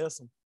niggas finesse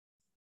them.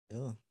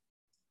 Yeah.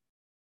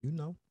 You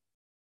know.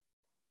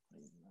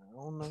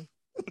 I don't know.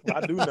 Well,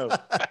 I do know.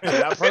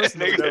 Not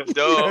personally.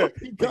 Dog.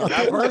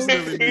 Not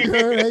personally. He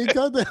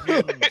got that.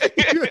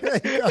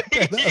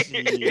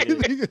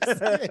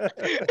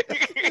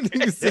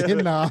 Nigga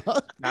said nah.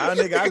 Nah,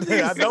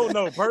 nigga, I don't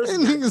know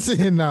personally. Nigga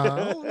said nah.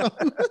 I don't know.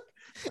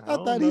 I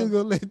thought he was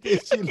gonna let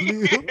that shit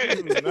live.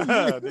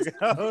 Nah,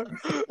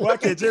 nigga. Why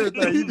can't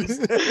everything you be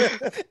saying?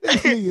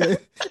 That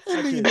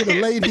nigga did a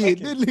late hit.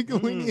 That nigga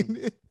went in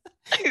there.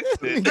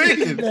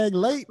 Back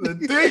late. The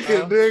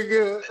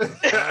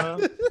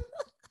nigga.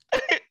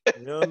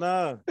 Hell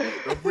nah.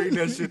 Don't bring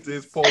that shit to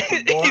his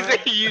pulpit, boy.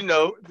 You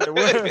know.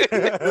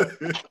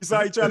 You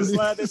saw he trying to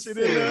slide that shit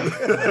in there?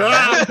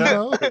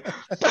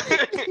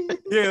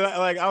 Yeah,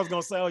 like I was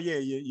gonna say, oh yeah,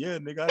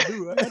 nigga, I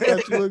do. I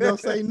thought you were gonna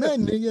say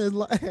nothing, nigga. It's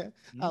like,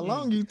 how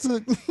long you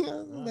took? I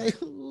was like,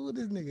 who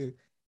this nigga?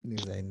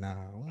 Nigga say, nah.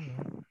 I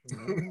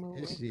don't know.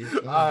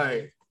 Shit, all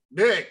right,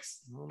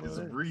 next is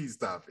a Breeze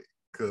topic,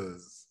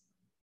 because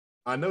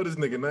I know this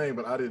nigga name,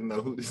 but I didn't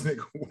know who this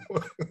nigga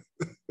was.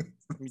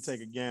 Let me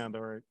take a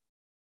gander, right?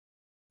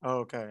 Oh,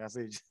 okay, I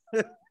see.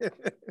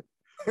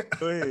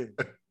 Go ahead.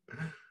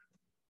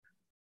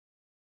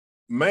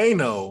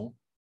 Mano,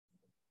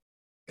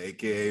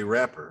 aka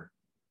rapper,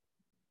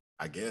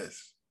 I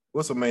guess.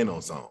 What's a Mano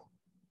song?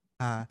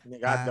 I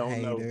don't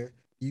hate know. her.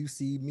 You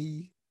see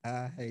me,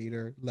 I hate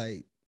her.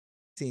 Like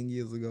 10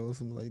 years ago or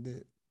something like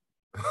that.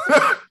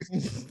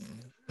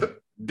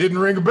 Didn't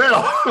ring a bell.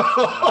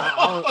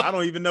 I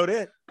don't even know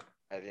that.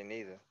 I didn't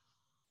either.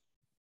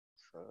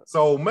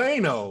 So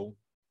Mano,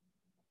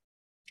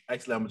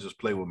 actually, I'm gonna just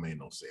play what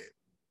Mano said.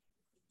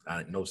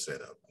 I ain't no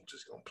setup. I'm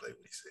just gonna play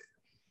what he said.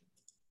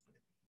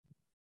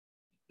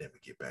 Let me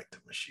get back to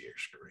my share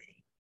screen.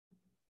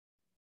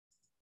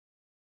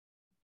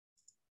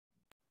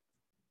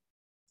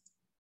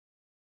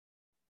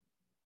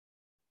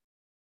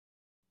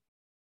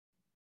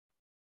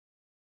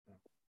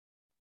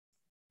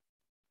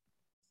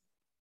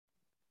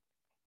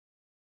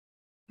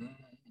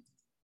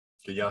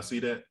 Can y'all see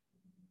that?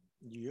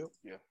 Yep.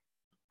 Yeah.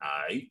 All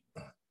right.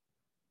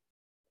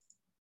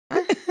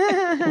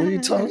 What are you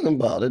talking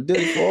about? It did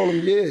it for all them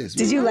years.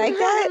 Did you like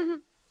that?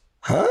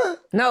 Huh?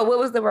 No, what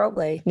was the role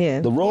play? Yeah.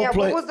 The role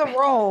play. What was the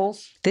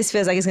roles? This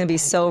feels like it's gonna be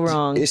so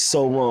wrong. It's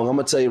so wrong. I'm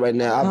gonna tell you right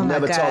now. I've Oh my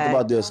never talked God.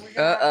 about this.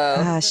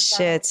 Ah,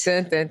 shit.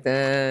 Dun, dun,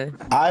 dun.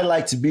 I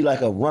like to be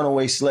like a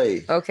runaway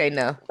slave. Okay,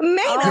 no. Man,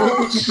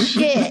 oh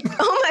shit.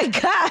 Oh my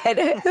God.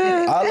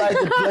 I like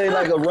to play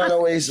like a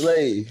runaway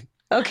slave.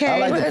 Okay. I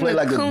like to What play in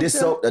the like a,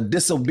 kunta? a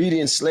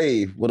disobedient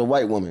slave with a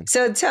white woman.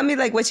 So tell me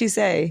like what you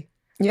say.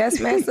 Yes,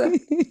 master.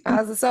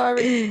 I was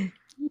sorry.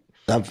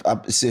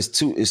 It's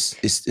two.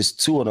 It's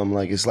two of them.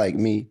 Like it's like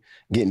me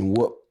getting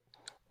whooped,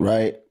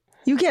 right?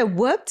 You get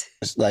whooped?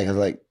 It's like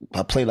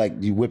I play like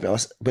you whipping,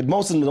 but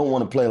most of them don't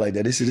want to play like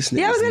that. This nigga's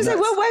Yeah, I was gonna say,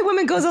 nuts. what white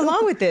woman goes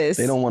along with this?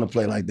 They don't want to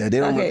play like that. They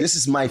don't. Okay. This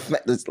is my.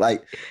 It's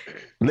like,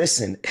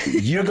 listen,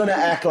 you're gonna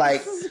act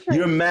like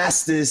your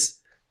master's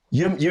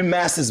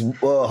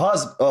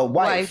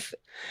wife.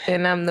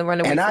 And I'm the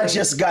runaway. And I slave.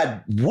 just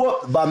got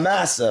whooped by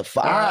Massa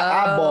for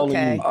eyeballing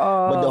okay. me.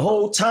 But the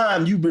whole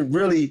time you've been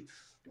really,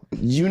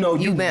 you like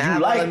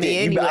eyeballing it.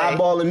 me You've been anyway.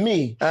 eyeballing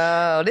me.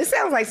 Oh, this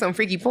sounds like some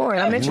freaky porn.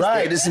 I'm interested.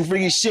 Right, this is some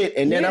freaky shit.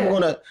 And then I'm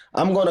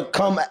gonna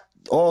come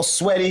all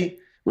sweaty,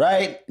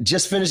 right?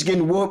 Just finished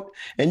getting whooped.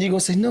 And you're gonna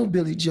say, no,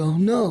 Billy Joe,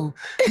 no,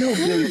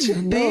 Billy Joe,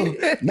 no.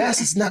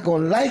 Master's not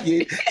gonna like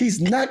it. He's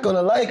not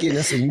gonna like it.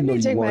 That's what you know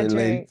you Drink my want it,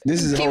 lady. drink.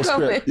 This is his Keep own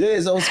script. going. Yeah,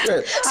 his own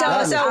script. So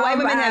white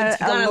women have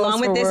gone along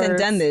with this and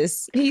done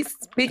this. He's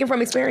speaking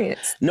from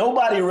experience.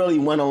 Nobody really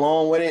went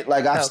along with it.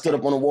 Like I stood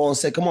up on the wall and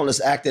said, come on,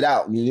 let's act it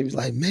out. And he was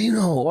like,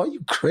 Mano, are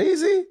you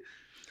crazy?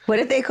 What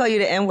if they call you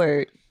the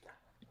N-word?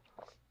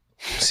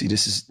 See,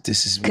 this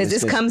is 'Cause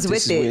this comes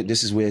with it.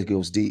 This is where it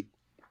goes deep.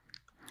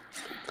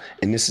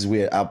 And this is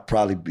where I'll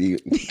probably be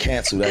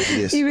canceled after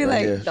this. You be right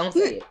like, here. Don't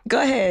say it.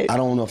 Go ahead. I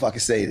don't know if I can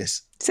say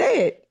this.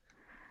 Say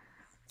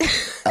it.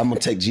 I'm gonna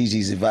take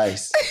Gigi's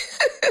advice.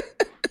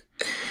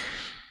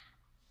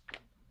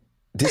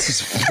 This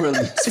is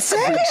really Say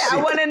it. I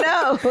want to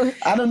know.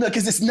 I don't know,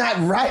 because it's not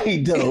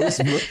right though.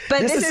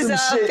 But this is some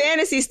shit.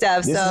 fantasy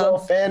stuff. This so is all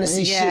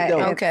fantasy shit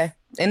though. Okay.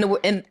 In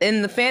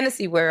the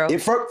fantasy world.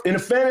 In the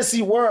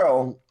fantasy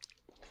world,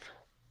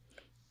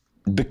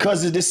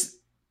 because of this,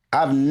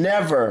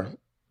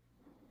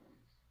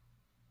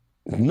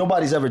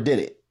 nobody's ever did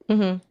it.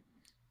 Mm-hmm.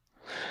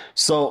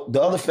 So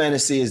the other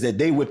fantasy is that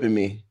they whipping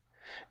me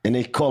and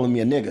they calling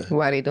me a nigga.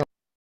 Why they doing?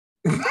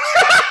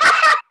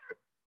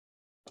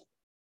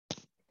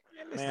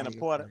 Man,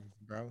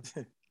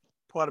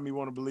 part of me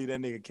want to believe that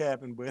nigga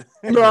capping, but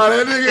No,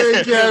 that nigga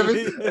ain't capping.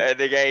 That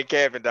nigga ain't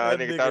capping, dog. That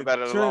That nigga thought about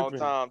it a long tripping.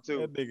 time too.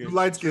 That nigga You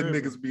light skinned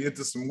tripping. niggas be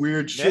into some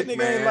weird That shit, nigga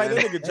man. ain't like that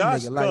nigga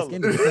Josh That nigga light color.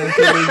 skinned, the same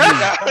color as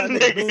That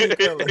nigga bean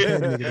color.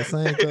 That nigga the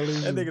same color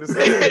as That you. nigga the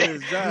same color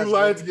as Josh. You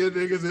light skinned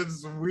niggas into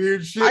some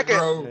weird shit, I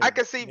bro.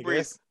 can see Nigga,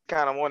 Breeze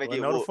kind of want to Well,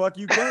 get no, the whooped. fuck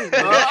you can't.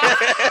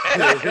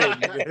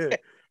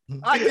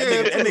 I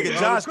can't. That nigga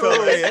Josh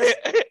color. Hey,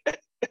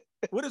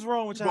 what is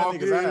wrong with y'all Bald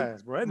niggas' head.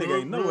 eyes, bro? That nigga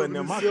ain't nowhere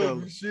near my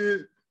color.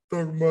 Shit.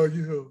 Talking about,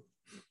 yeah.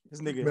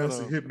 This nigga,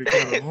 Master hold on. hit me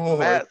kind of hard.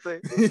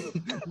 Master.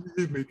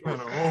 Hit me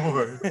kind of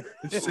hard.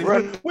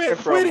 Run Where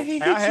from did him. he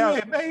hit I have-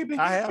 you at, baby?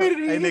 I have, Where did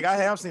he hey hit nigga, I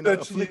have seen a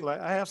That flick shit. like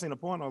I have seen a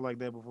porno like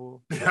that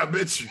before. I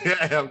bet you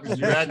have, because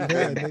you Yeah,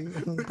 acted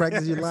nigga.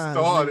 Practice your lines.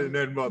 started nigga.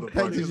 that motherfucker.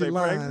 Practice your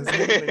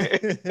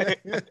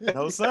Practice. lines.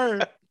 No sir.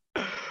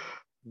 That's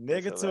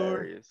Negatory.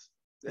 hilarious.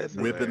 That's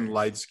Whipping hilarious.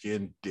 light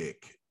skinned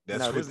dick. That's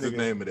No, what this the nigga-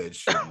 name of that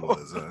shit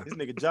was, huh? This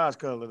nigga Josh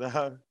color.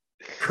 Dog.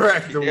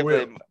 Crack He the whip.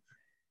 definitely,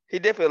 he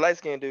definitely a light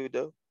skinned dude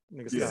though.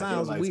 Nigga Yeah. It stop.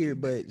 sounds light weird,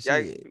 skinned. but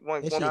Yeah, shit.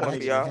 one That point shit for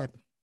actually y'all. happen.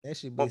 That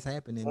shit One- was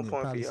happening one in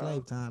point for probably y'all.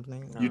 slave times,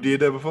 nigga. You did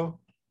that before?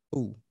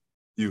 Ooh,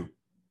 You.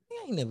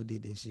 I ain't never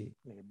did that shit.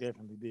 Nigga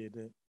definitely did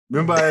that.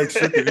 Remember I asked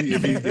Shook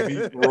if he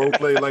role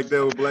played like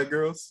that with black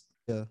girls?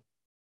 Yeah.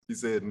 He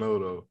said no,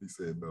 though. He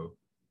said no.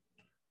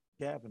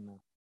 Capping now.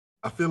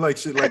 I feel like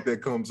shit like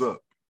that comes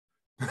up.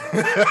 We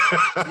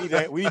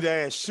need to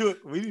ask Shook.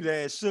 We need to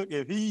ask Shook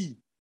if he.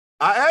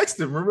 I asked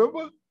him,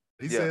 remember?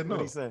 He Yeah. said no.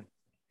 What he say?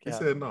 He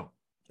said no.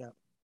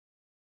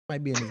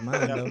 Might be in his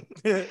mind though.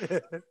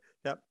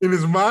 In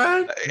his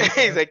mind?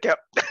 He's like, Cap.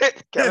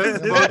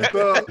 That's fucked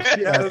up.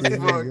 That's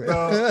Fuck fucked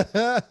up.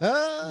 Yeah.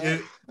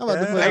 I'm about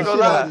to put I ain't some gonna shit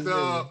lie. out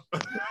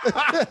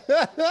Fucked this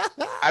up.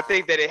 I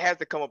think that it has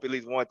to come up at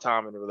least one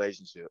time in the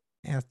relationship.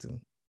 nigga. Have to.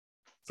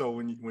 So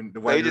when the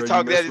you white just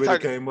girl talk- you they messed just with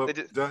talk- came up, they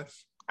just-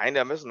 Josh? I ain't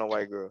never missing no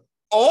white girl.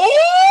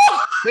 Oh!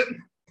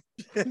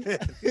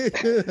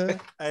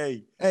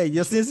 Hey, Hey,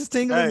 your senses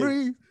tingling, Hey.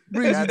 breathe.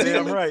 Breathe, you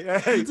goddamn tingling? right.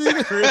 Hey, You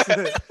tingling? Chris,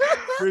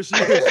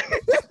 you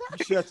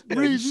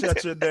Breeze, you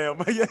shut your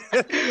damn. I'm, Hell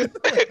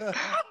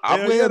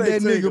Where yeah, that they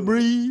nigga tingling.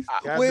 breathe?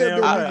 Goddamn Where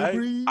that right. nigga Hey,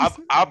 breathe?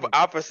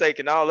 I'm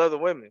forsaking all other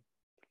women.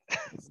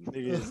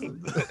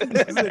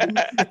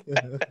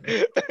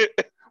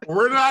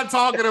 We're not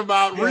talking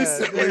about Yeah,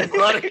 recently, yeah.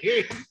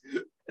 buddy.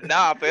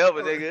 Nah,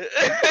 forever, nigga.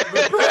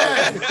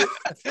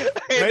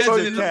 Ain't Major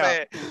nothing in the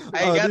cap. past. I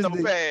ain't Oh, got this no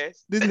nigga-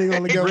 past. This nigga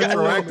only got one woman.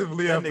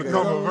 Retroactively, I've nigga-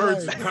 become a Oh,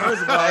 virgin. right.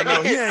 First of all,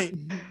 no, he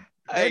ain't.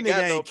 I That ain't got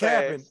nigga no ain't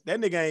capping. past. That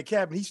nigga ain't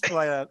capping. He's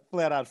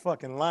flat out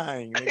fucking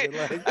lying.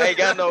 Nigga. Like, I ain't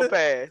got no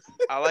past.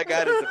 All I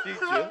got is the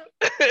future.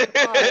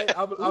 right,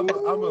 I'm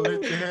gonna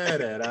let you have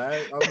that. All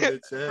right, I'm gonna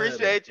let you have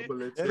Appreciate that. you. I'm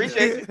gonna let you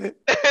Appreciate have you.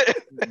 that.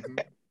 Mhm.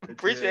 Let you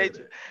Appreciate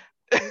have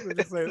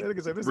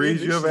you. that.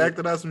 Breeze, you ever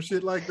acted out some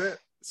shit like that?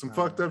 Some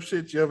fucked up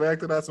shit? You ever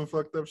acted out some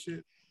fucked up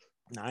shit?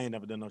 Nah, I ain't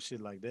never done no shit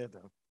like that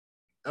though.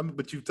 I mean,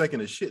 but you've taken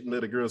a shit and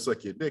let a girl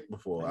suck your dick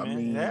before. Hey, I man,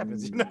 mean, it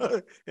happens. You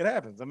know, it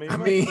happens. I mean, I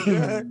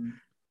man,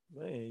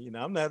 mean, you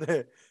know, I'm not.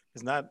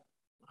 It's not.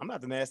 I'm not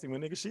the nasty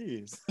one, nigga. She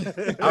is.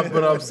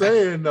 but I'm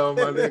saying though,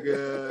 my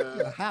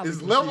nigga, Highly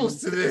there's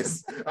levels to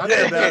confused. this. I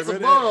think that's But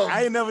above.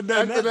 I ain't never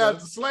done that. Acting out Though.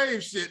 the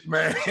slave shit,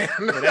 man.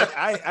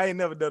 I ain't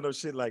never done no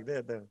shit like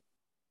that though.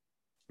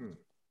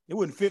 It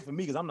wouldn't fit for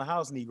me because I'm the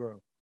house Negro.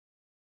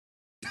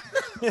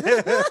 The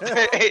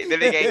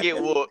nigga ain't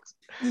get whooped.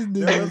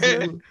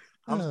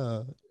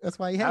 That's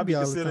why he happy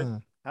all the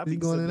time. I'll be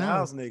going considered in the the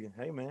house nigga.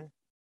 Hey man.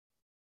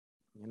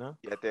 You know?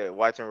 You got that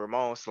watching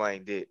Ramon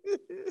slang dick.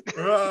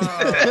 Nigga,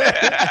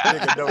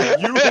 don't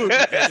you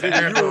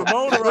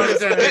Ramon around this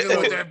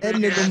that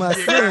nigga my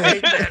son. Hey,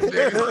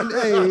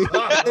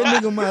 that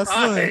nigga my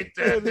son. Hey,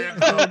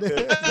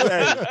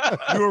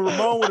 you and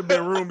Ramon would have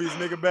been roomies,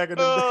 nigga, back in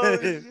the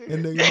day. That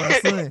nigga my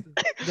son.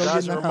 Go Josh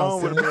get in the and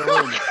house, Ramon would son. have been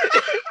roomies.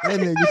 That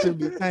nigga should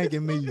be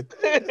thanking me.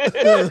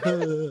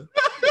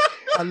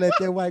 I let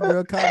that white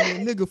girl call me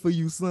a nigga for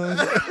you, son.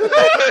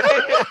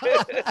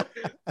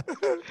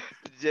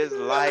 Just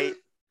light.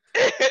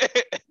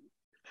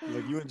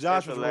 Look, you and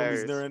Josh was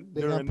roomies during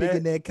Nigga, I'm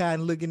picking that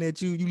cotton, looking at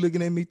you. You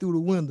looking at me through the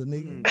window,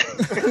 nigga.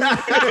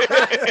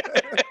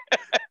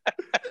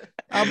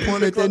 I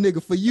pointed at that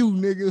nigga for you,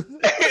 nigga.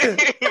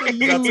 For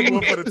you. I took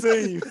one for the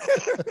team.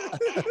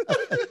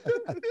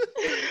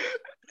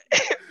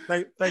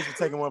 Thanks for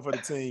taking one for the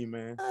team,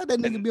 man. That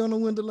nigga be on the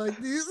window like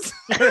this.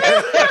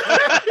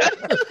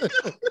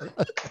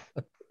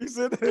 He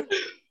said that.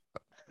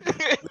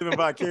 Living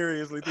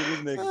vicariously through this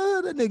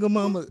nigga. That nigga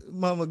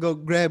mama go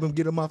grab him,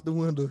 get him off the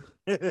window.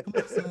 Come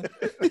on, son.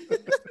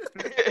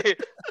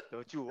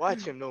 Don't you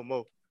watch him no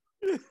more.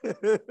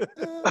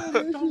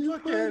 Don't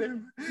look at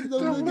him.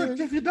 Don't look.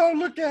 If you don't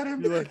look at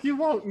him, you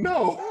won't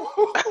know.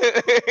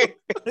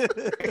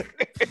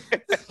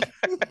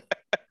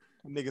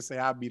 Nigga say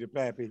I'll be the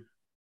pappy.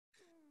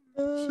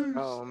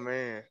 Oh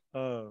man.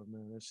 Oh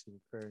man, that shit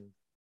crazy.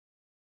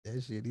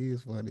 That shit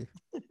is funny.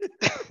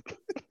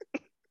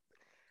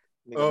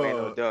 Nigga man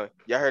no done.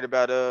 Y'all heard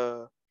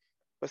about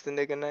what's the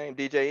nigga name?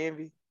 DJ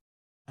Envy?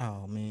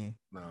 Oh man.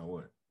 Nah,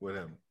 what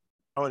happened?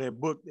 Oh, that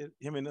book,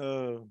 him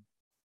and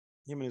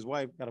his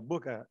wife got a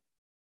book out.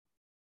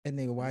 That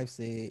nigga wife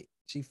said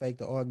she faked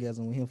the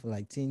orgasm with him for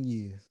like 10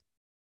 years.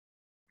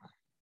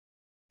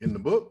 In the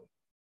book?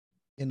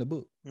 In the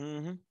book.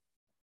 Mm-hmm.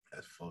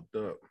 That's fucked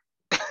up.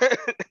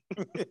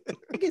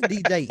 I guess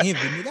DJ Envy,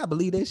 nigga. I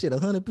believe that shit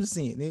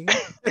 100%,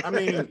 nigga. I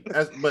mean,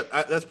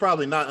 that's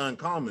probably not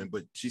uncommon,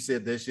 but she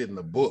said that shit in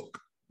the book.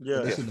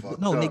 Yeah.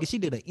 No, nigga, she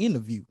did an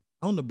interview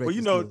on the Breakfast Well,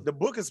 you know, Club. the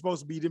book is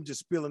supposed to be them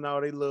just spilling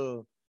all they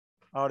little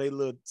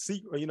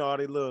secret, you know, all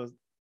they little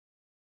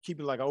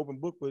keeping like an open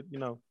book with, you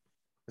know,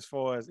 as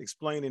far as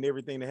explaining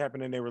everything that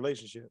happened in their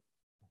relationship.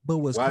 But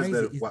what's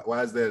crazy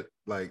why is that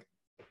like,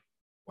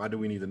 why do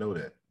we need to know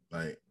that?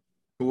 Like,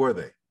 who are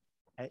they?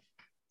 Hey,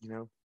 you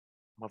know,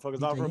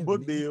 motherfuckers offering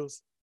book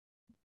deals.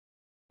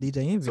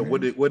 DJ Envy. So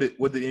what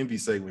did Envy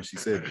say when she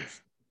said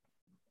this?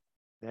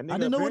 I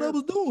didn't know what I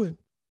was doing.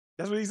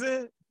 That's what he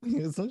said?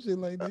 Yeah, some shit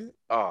like that.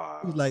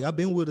 He was like, I've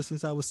been with her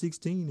since I was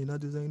 16 and I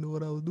just ain't know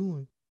what I was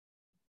doing.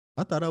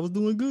 I thought I was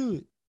doing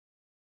good.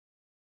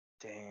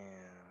 Damn.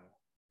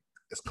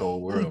 It's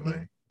cold world,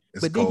 man.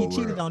 It's but then he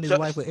cheated on his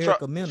wife with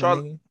Erica Mena.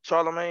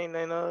 Charlemagne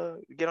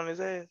and get on his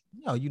ass.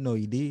 No, you know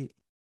he did.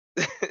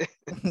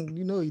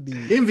 You know he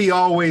did. Envy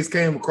always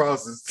came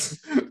across as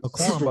a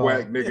super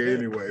whack nigga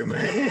anyway,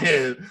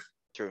 man.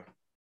 True.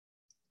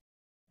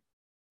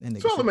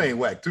 Charlemagne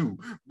whack too,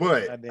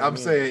 but I'm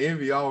saying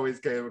Envy always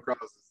came across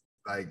as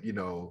like, you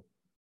know,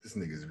 this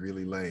nigga's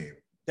really lame.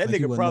 That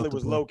like nigga probably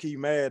was low key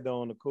mad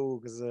though on the cool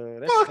because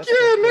fuck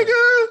yeah,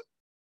 nigga.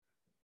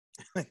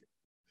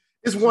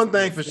 It's one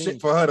thing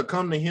for her to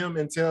come to him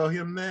and tell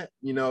him that,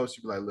 you know,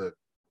 she'd be like, look,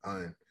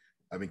 I've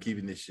been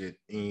keeping this shit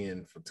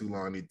in for too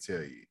long. I need to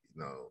tell you,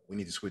 you know, we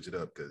need to switch it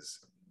up because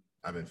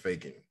I've been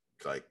faking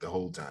like the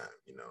whole time.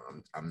 You know,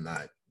 I'm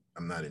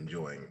not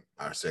enjoying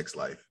our sex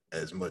life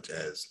as much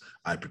as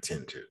I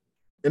pretend to.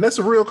 And that's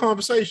a real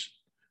conversation.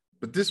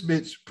 But this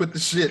bitch put the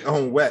shit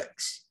on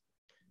wax.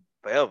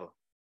 Forever.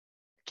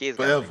 Kids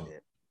forever.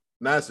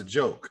 Now it's a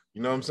joke.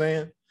 You know what I'm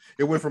saying?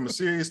 It went from a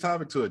serious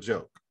topic to a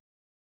joke.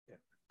 Yeah.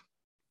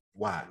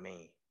 Why? I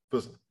mean,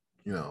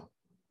 you know,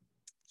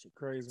 shit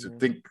crazy. To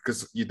think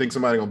because you think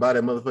somebody gonna buy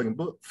that motherfucking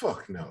book?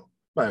 Fuck no.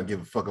 I don't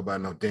give a fuck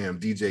about no damn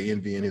DJ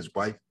Envy and his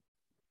wife.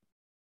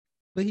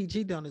 But he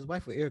cheated on his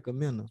wife with Erica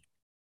Mena.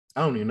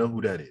 I don't even know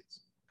who that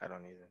is. I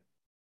don't either.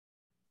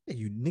 Hey,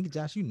 you nigga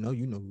Josh, you know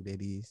who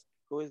that is.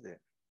 Who is that?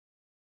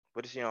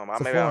 What is she on?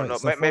 Maybe I don't know.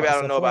 Maybe I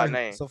don't know about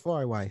name.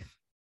 Safari wife.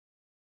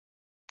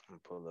 I'm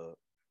gonna pull up.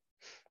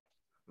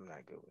 I'm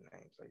not good with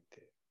names like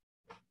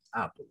that.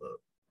 I'll pull up.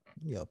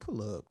 Yeah,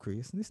 pull up,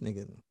 Chris. This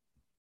nigga.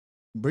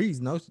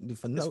 Breeze, no, for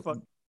It's no.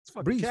 fucking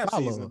Breeze cap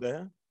follow season her.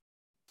 there.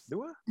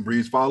 Do I?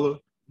 Breeze follow.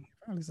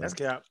 Probably so. That's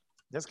cap.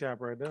 That's cap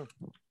right there.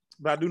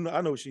 But I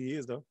know who she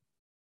is though.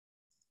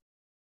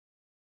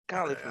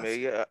 Kind of Okay, I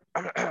familiar.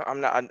 I'm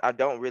not. I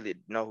don't really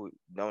don't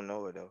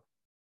know her though.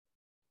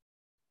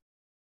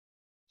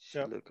 She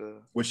Yep. look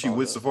Was she balled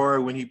with up.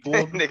 Safari when he pulled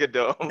her? Nigga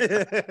dumb.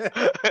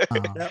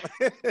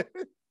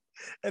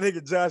 That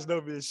nigga Josh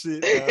don't be a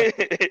shit.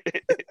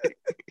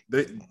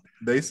 Dog.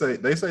 They say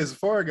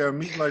Safari got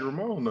meat like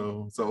Ramon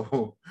though.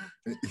 So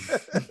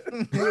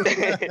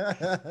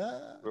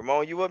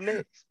Ramon, you up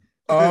next?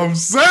 I'm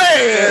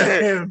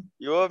saying.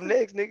 You up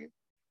next, nigga?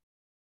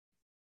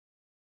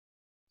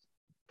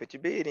 Put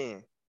your bid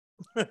in.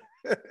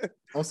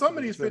 On some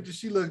of these pictures,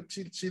 she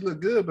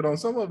look good, but on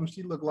some of them,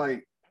 she look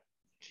like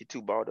She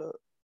too balled up.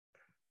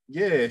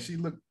 she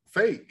look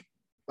fake.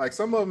 Like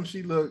some of them,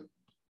 she look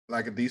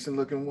like a decent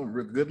looking woman,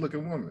 real good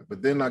looking woman.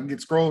 But then I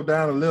get scrolled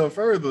down a little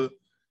further,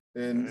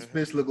 and this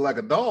bitch look like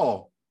a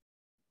doll.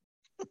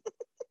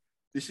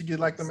 Did she get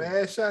like them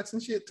ass shots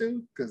and shit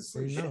too? Because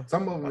You know.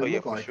 some of them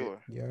look for like sure.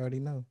 it. You already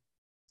know.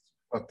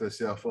 Fucked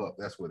herself up.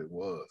 That's what it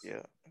was.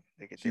 Yeah.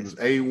 Look at She this.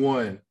 was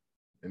A1,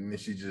 and then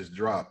she just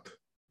dropped.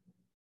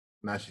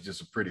 Now she's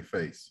just a pretty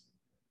face.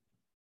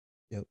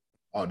 Yep.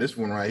 Oh, this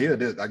one right here.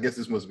 I guess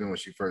this must have been when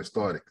she first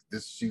started.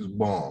 She was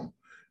bomb.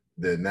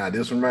 Then now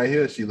this one right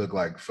here, she looked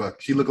like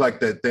fuck. She looked like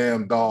that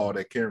damn doll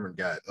that Cameron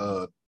got.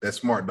 That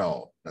smart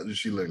doll. That's what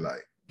she looked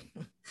like.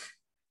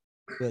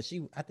 But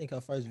I think her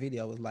first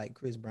video was like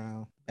Chris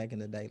Brown back in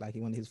the day, like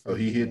he one of his first. So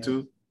he hit videos.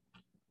 too.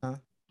 Huh? I'm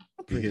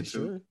He pretty hit too?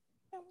 sure.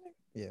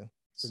 Yeah.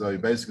 So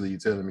basically, you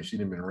telling me she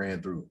didn't been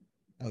ran through.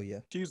 Oh yeah.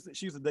 She used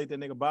to date that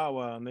nigga Bow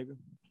Wow, nigga.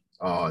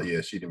 Oh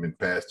yeah, she didn't been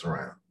passed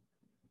around.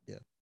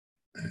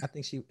 I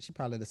think she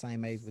probably the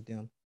same age with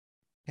them.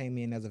 Came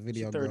in as a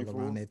video girl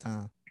 34. around that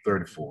time.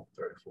 34.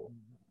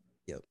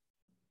 Yep.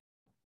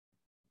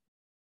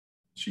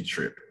 She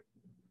tripping.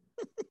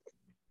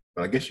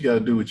 But I guess you got to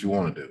do what you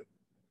want to do.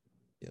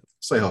 Yep.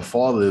 Say her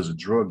father is a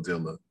drug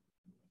dealer.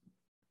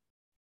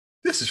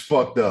 This is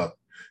fucked up.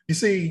 You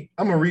see,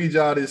 I'm going to read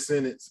y'all this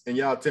sentence and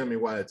y'all tell me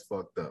why it's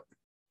fucked up.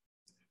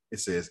 It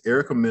says,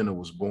 Erica Mena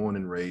was born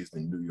and raised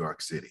in New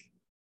York City.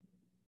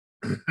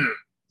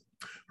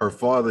 Her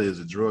father is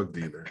a drug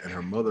dealer and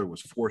her mother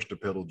was forced to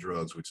peddle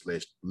drugs, which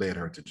led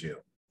her to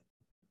jail.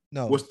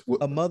 No,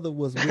 a mother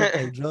was with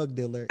a drug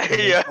dealer. And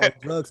they Yeah. sold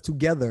drugs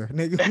together,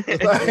 nigga.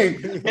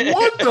 Like,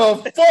 what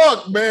the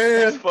fuck, man?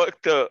 That's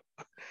fucked up.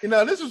 You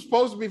know, this was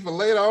supposed to be for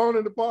later on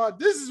in the pod.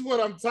 This is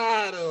what I'm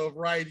tired of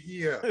right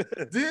here.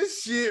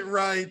 This shit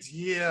right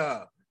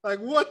here. Like,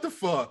 what the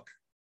fuck?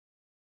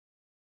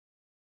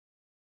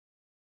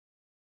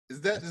 Is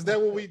that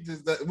what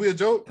we a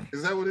joke?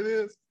 Is that what it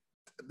is?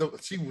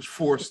 She was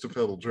forced to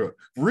peddle drugs.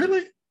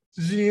 Really?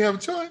 She didn't have a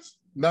choice?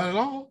 Not at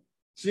all.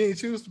 She ain't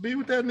choose to be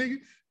with that nigga.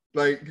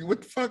 Like,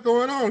 what the fuck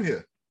going on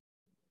here?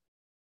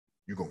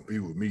 You gonna be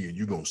with me and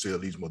you gonna sell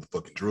these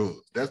motherfucking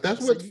drugs. That's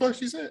what the fuck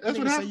she said. That's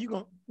what happened.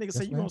 Nigga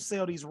say you gonna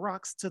sell these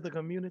rocks to the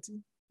community.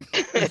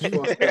 That's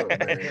fucked up,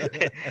 man.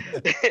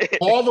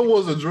 Father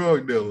was a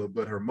drug dealer,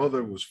 but her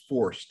mother was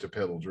forced to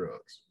peddle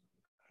drugs.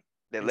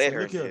 That led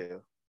her Look in here.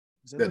 jail.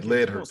 That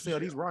led her You gonna to sell jail.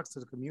 these rocks to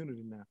the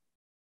community now.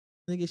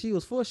 Nigga, she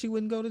was forced, she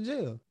wouldn't go to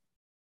jail.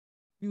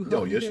 You No,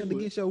 hold yes, them she would.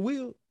 against your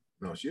will.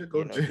 No, she'll go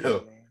You to know,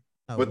 jail. yeah, man.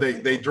 Oh, But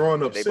they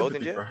drawing up They both in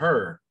sympathy jail? for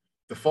her.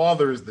 The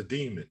father is the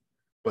demon,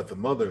 but the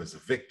mother is a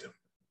victim.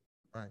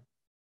 right.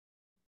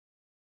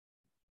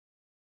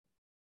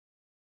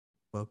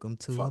 Welcome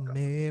to Fuck 'em.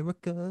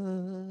 America.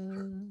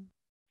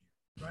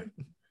 Right.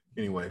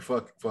 Anyway,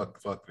 fuck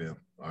them.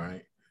 All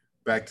right.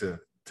 Back to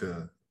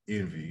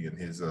Envy and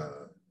his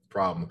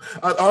problem.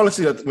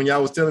 Honestly, when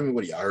y'all was telling me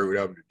what y'all heard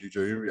happened to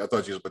DJ Envy, I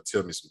thought you was about to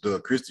tell me some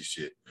Doug Christie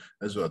shit.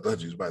 That's what I thought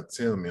you was about to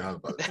tell me. I was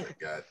about to say,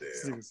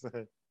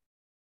 goddamn.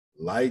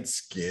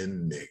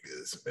 Light-skinned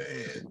niggas,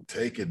 man,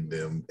 taking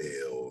them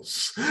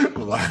L's.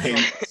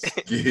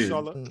 Light-skinned.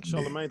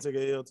 Charlamagne took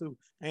a L too,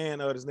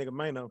 and this nigga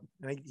Mano,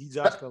 and he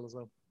Josh color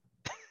so.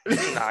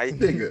 Nah,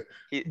 Nigga.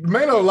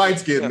 Mano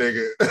light-skinned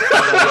nigga.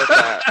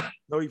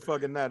 No, he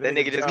fucking not. That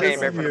nigga just came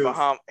back from the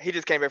Bahamas. He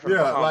just came back from the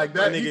Yeah, Bahamas. like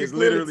that. That He nigga can is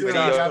clearly literally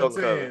tell he got a Josh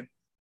color. 10.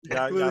 He can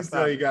Y'all clearly stop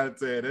tell he it. got a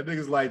 10. That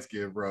nigga's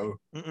light-skinned, bro.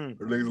 Mm-mm.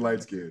 That nigga's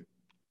light-skinned.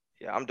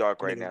 Yeah, I'm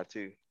dark right Nigga. now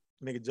too.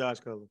 Nigga Josh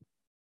color.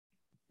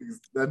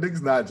 That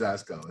nigga's not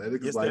Josh Cole. That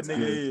nigga's Yes, that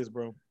light-skinned. nigga is,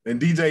 bro.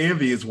 And DJ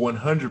Envy is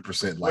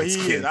 100% Well, he is.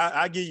 light-skinned.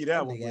 I give you that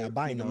That one. nigga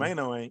But nigga albino.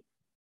 Mano ain't.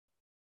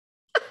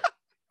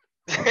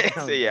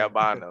 So yeah,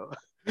 albino.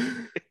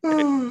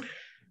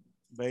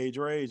 Beige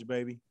rage,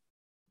 baby.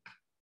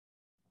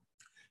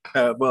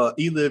 Well,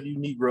 either of you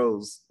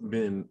Negroes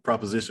been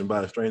propositioned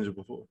by a stranger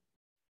before?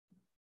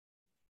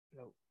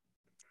 No.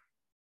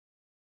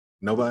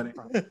 Nobody?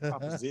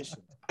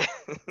 Proposition.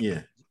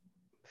 Yeah.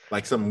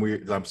 Like something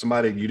weird, like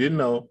somebody you didn't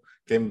know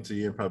came to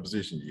you and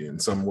propositioned you in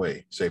some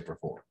way, shape, or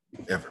form,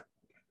 ever.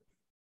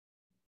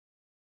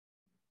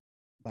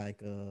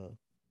 Like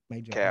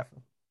major Cap.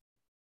 offer.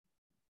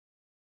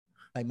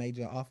 Like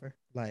major offer.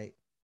 Like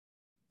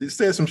It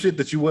said some shit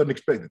that you wasn't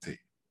expected to.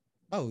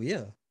 Oh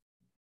yeah.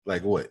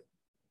 Like what?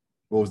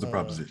 What was the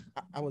proposition?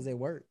 I was at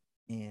work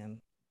and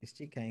this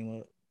chick came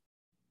up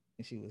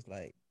and she was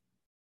like,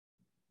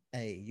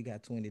 "Hey, you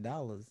got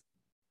 $20?"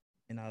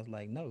 And I was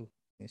like, "No."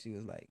 And she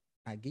was like,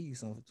 "I give you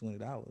something for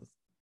 $20."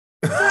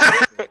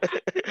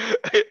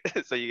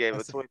 So you gave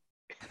her 20.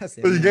 I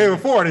said, So you gave her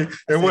 40,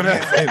 and what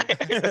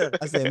happened?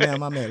 I said,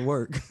 "Ma'am, I'm at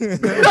work."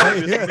 That's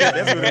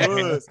what it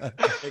was.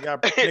 They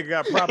got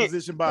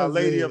propositioned by a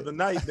lady of the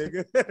night,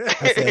 nigga.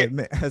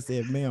 I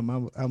said, "Ma'am,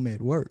 I'm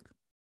at work."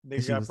 They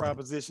got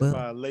propositioned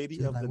by a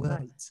lady of the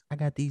night. I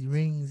got these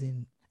rings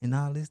and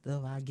all this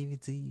stuff. I'll give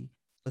it to you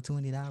for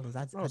 $20.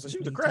 So she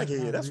was a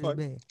crackhead. That's what.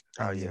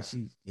 Oh yeah,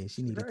 she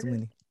needed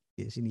 20.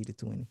 Yeah, she needed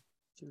 20.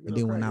 And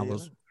then when I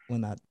was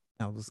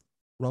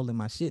rolling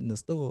my shit in the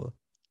store,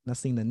 and I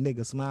seen a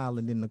nigga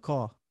smiling in the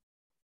car.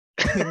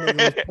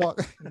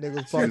 Nigga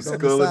was parked on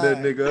the side. That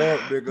nigga up,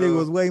 Nigga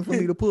was waiting for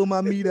me to pull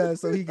my meat out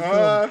so he could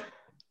come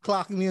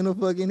clock me in the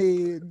fucking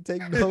head and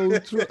take the whole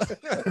truck.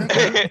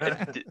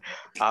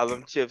 All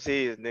them chips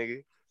his,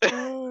 nigga.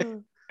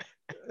 Trying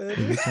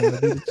to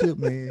be the chip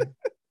man.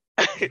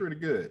 That's pretty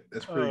good.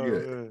 That's pretty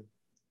good.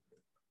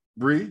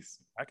 Breeze?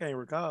 I can't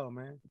recall,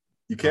 man.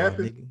 You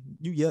capping?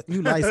 You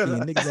light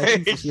skinned niggas ask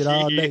you for shit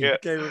all day. Yeah.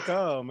 Can't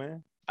recall,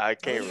 man. I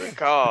can't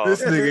recall.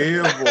 This nigga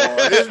here, boy.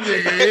 This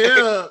nigga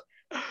here.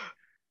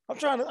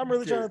 I'm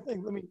really trying to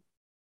think.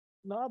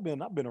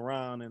 I've been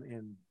around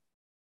and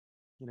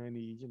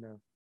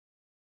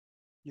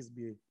used to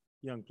be a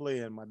young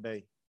player in my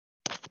day.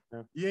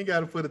 You ain't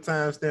got to put a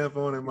timestamp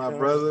on it, my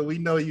brother. We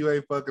know you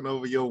ain't fucking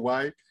over your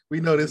wife.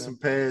 We know this some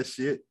past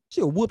shit.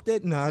 She'll whoop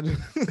that. Nah.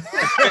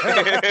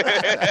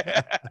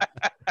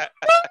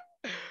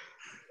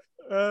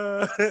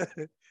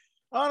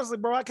 Honestly,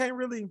 bro, I can't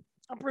really.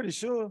 I'm pretty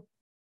sure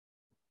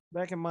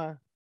back in my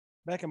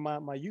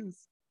youth.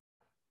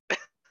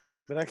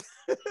 But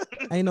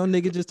ain't no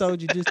nigga just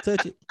told you just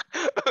touch it.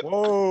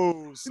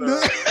 Whoa,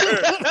 sir.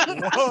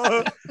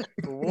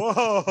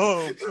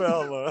 Whoa,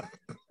 fella.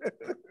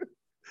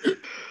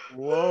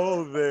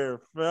 Whoa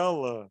there,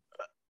 fella.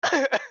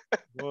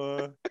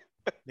 Boy,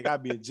 they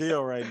gotta be in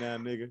jail right now,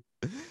 nigga.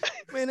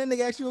 Man, that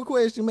nigga asked you a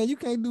question, man. You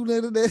can't do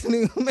that to that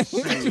nigga, man.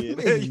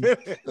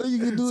 So you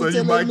can do so it.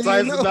 You Mike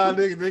Tyson now,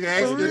 nigga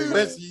ask you the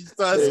question, you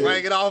start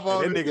swinging off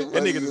on that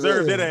nigga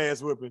deserved that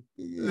ass whipping.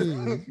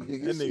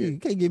 That nigga. You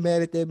can't get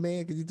mad at that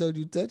man because he told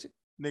you to touch it.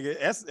 Nigga,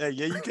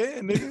 yeah, you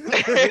can, nigga.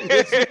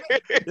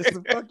 It's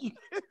the fuck you.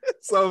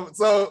 So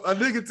a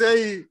nigga tell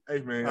you, hey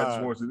man, I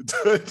just want you to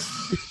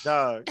touch.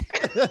 Dog.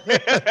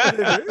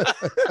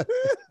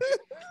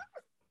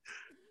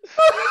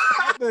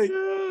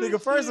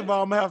 Nigga, first of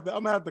all, I'm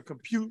gonna have to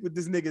compute with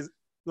this nigga's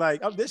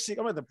like this shit.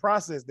 I'm gonna have to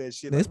process that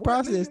shit. This like,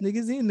 process,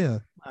 nigga's in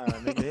there.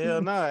 Nigga,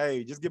 hell nah.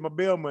 Hey, just get my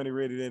bail money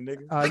ready then,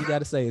 nigga. All you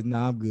gotta say is,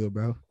 "Nah, I'm good,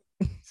 bro."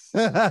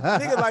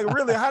 Nigga, like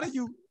really, how do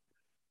you?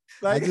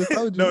 Like, I just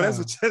told you. No, that's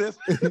what you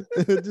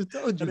just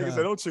told you. Nigga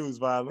said, "Don't choose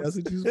violence." That's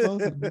what you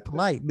supposed to be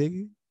polite,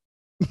 nigga.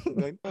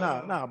 Like,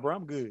 nah, bro,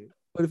 I'm good.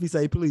 What if he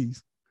say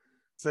please?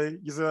 Say,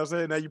 you see what I'm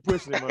saying? Now you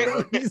pushing him. Now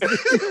you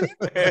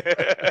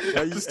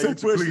pushing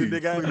please,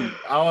 nigga. Please.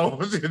 All I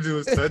want you to do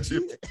is touch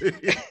it.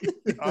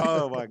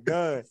 Oh my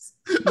God.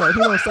 No, he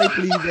don't say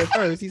please at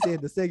first. He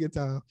said the second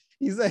time.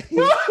 He say,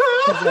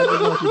 I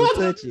just want you to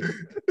touch it.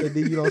 And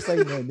then you don't say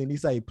nothing. Then he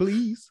say,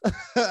 please.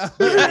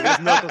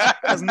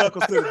 That's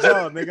knuckles to the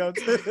jaw, nigga.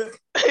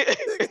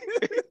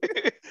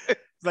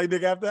 It's like,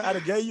 nigga, after I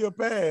gave you a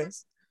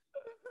pass.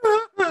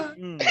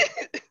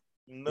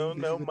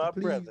 No, my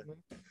brother.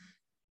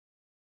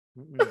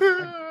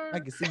 I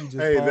can see you just.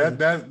 Hey,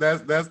 that's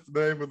the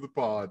name of the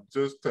pod.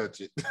 Just touch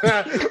it.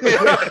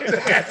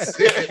 That's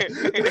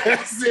it.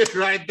 That's it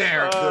right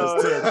there.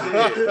 Just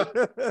touch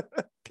it.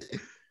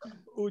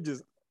 Who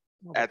just?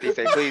 After he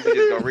say please, he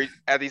just gonna reach.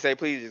 After he say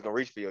please, he's just gonna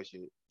reach for your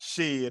shit.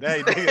 Shit,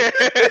 hey, nigga.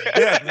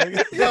 Yeah,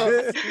 nigga.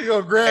 You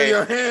gonna grab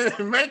your hand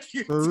and make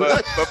you.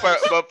 But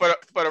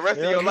for the rest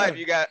of your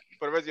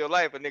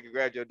life, a nigga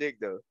grab your dick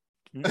though.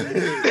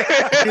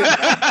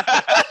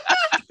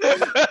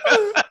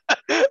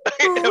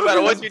 No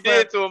matter what you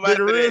did to him,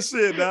 nigga, real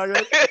shit, dog.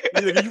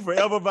 Nigga, you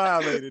forever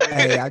violated. Nigga.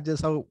 Hey, I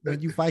just hope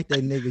when you fight that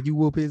nigga, you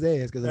whoop his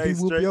ass. Because if he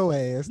whoop your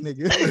ass, nigga,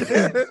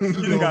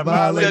 you got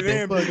violated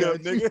and beat up,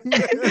 nigga.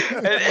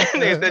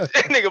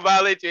 That nigga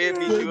violate you and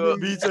beat you up.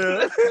 Beat you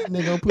up.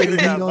 Nigga gonna put his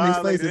heat on his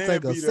face and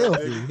take a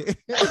selfie.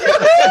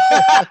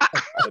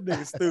 That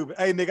nigga stupid.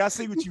 Hey, nigga, I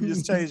see what you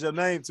just changed your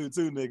name to,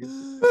 too, nigga.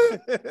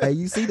 Hey,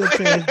 you see the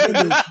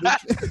transgender?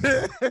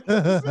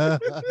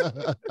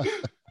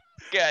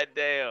 God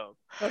damn.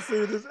 I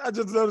see this. I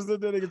just noticed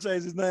that nigga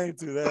changed his name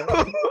to that.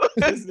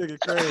 This nigga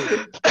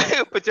crazy.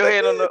 Put your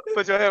hand on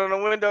the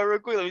window real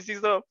quick. Let me see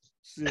something.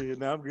 Shit,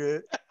 now I'm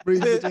good.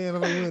 Breathe, put your hand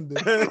on the window.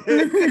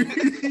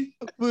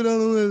 Put on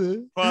the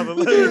window. Father,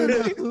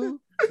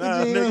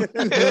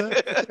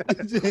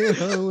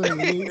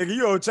 nigga,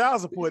 you owe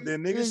child support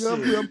then, nigga.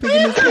 I'm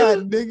picking this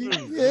cotton, nigga.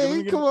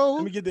 Yeah, come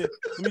on. Let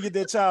me get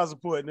that child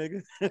support,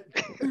 nigga.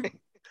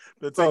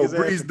 So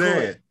Breeze's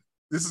dad.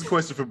 This is a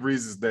question for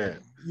Breeze's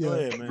dad.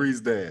 Yeah,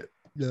 Breeze's dad.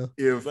 Yeah.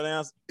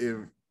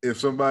 If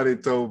somebody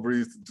told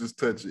Breeze to just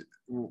touch it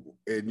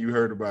and you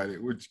heard about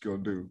it, what you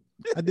gonna do?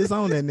 I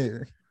disown that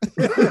nigga.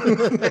 That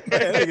nigga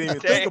didn't even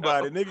think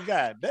about it, nigga.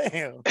 God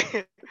damn.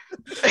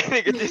 That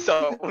nigga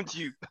disowned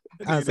you.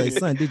 I say,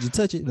 son, did you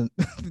touch it? Did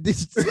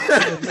you touch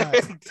it or not?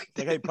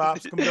 Like, hey,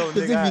 Pops, come over,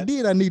 Because nigga. if you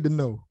did, I need to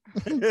know.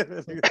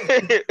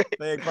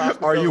 Hey, Pops,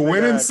 come Are you over,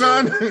 winning, nigga.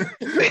 son?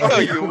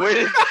 Are you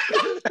winning?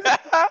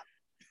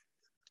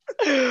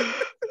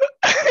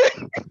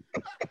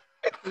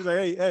 He's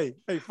like,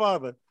 hey,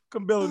 father,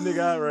 come bail a nigga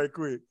out right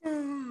quick.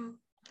 You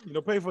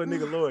know, pay for a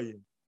nigga lawyer.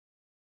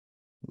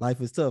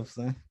 Life is tough,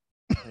 son.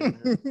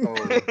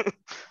 Oh.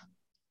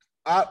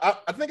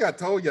 I think I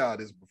told y'all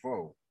this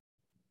before,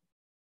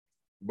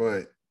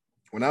 but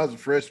when I was a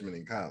freshman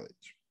in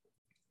college,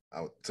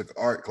 I took an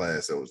art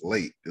class that was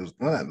late. It was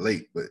not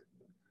late, but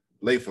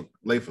late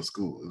for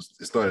school.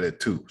 It started at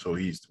 2, so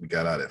we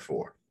got out at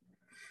 4.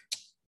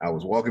 I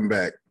was walking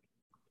back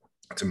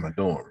to my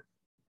dorm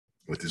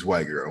with this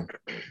white girl.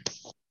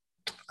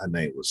 Her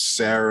name was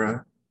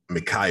Sarah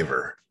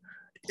McIver.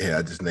 Yeah,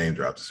 I just name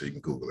dropped her so you can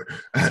Google her.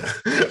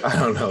 I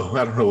don't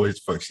know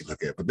which fuck she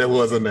look at, but that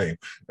was her name.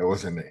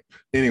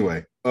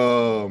 Anyway,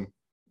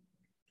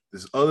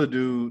 this other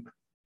dude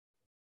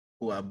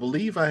who I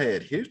believe I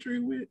had history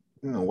with,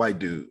 white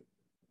dude.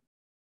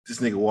 This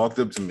nigga walked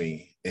up to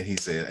me and he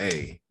said,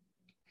 "Hey,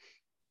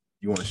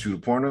 you want to shoot a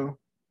porno?"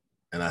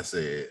 And I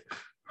said,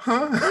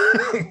 "Huh?"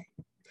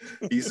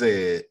 He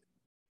said,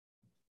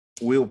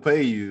 "We'll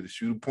pay you to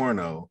shoot a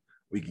porno.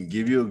 We can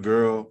give you a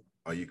girl,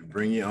 or you can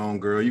bring your own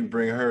girl. You can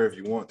bring her if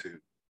you want to.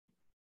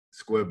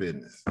 Square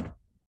business."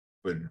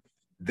 But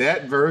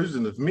that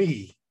version of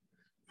me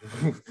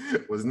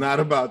was not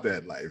about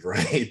that life,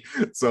 right?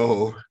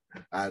 So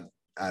I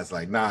was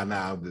like, nah,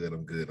 I'm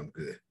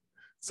good.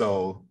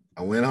 So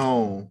I went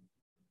home.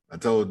 I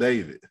told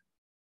David.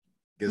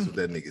 Guess what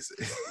that nigga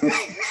said?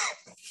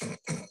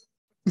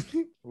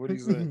 What do you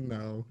say?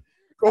 No.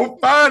 Go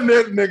find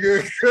that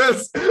nigga,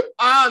 because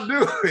I'll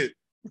do it.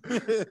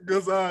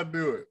 Because I'll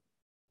do it.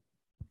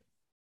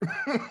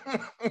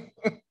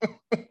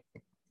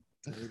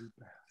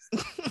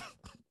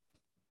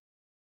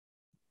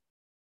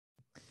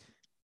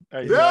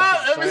 Hey,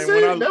 Yeah, let me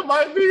see. That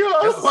might be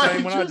that's the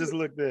same one I just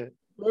looked at.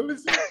 Let me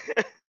see.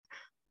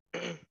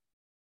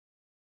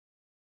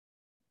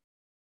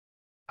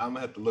 I'm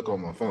gonna have to look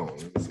on my phone.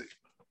 Let me see.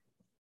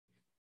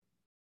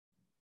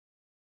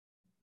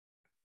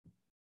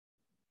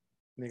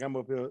 Nigga, I'm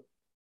up here.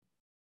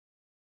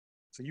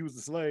 So you was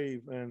the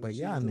slave, and But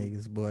she y'all was the-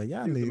 niggas, boy,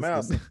 y'all she was the niggas,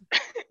 mouse.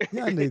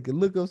 y'all niggas can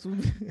look up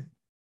some.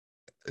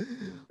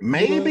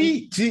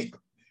 Maybe she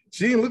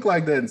didn't look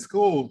like that in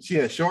school. She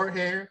had short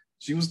hair.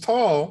 She was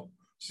tall.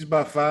 She's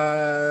about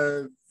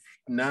 5'9",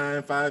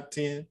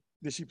 5'10".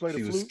 Did she play the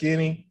She was flute?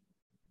 skinny.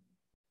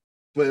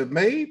 But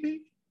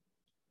maybe.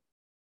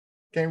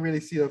 Can't really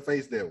see her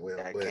face that well.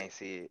 I but can't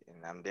see it,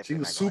 and I'm definitely. she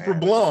was not gonna super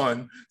have it.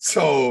 blonde.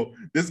 So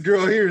this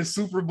girl here is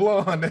super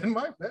blonde. That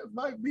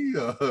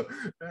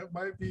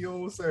might be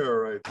old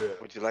Sarah right there.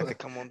 Would you like to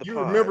come on the You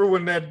pod? remember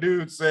when that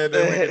dude said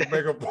that we could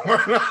make a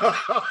porno?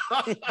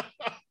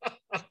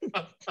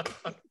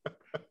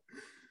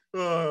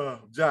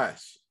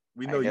 Josh,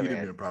 we know you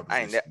didn't been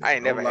proposition. I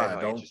ain't never had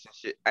no Don't interest in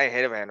shit. I ain't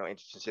never had no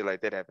interest in shit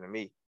like that happen to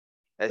me.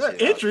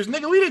 that interest,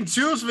 nigga. We didn't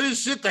choose for this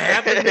shit to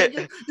happen,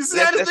 nigga. You see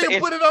how this nigga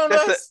put it on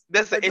us?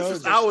 That's an That was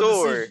interesting our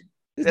story. decision.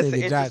 This That's nigga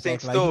an Josh interesting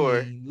act like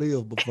story. he ain't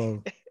lived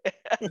before.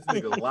 This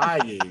nigga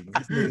lying.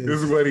 nigga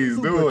This is what he's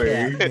super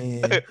doing. cap,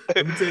 man.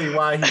 Let me tell you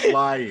why he's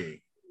lying.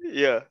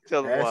 Yeah,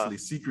 tell them Ashley why.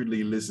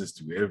 secretly listens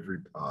to every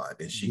pod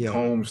and she Yeah.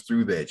 combs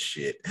through that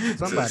shit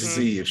Somebody- to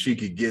see if she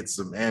could get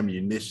some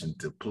ammunition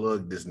to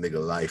plug this nigga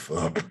life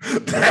up.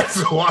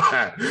 That's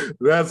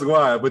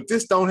why. But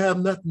this don't have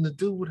nothing to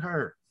do with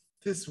her.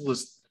 This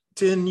was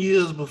 10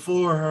 years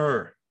before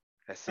her.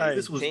 That's Hey,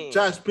 This was 18.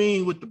 Josh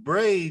Bean with the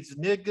braids,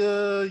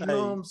 nigga. You know Hey.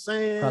 what I'm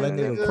saying? Call that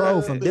nigga nigga?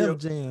 Crow from Clear- Def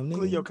Jam,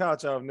 Clear your nigga.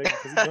 couch off,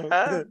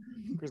 nigga.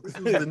 'Cause he This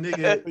was the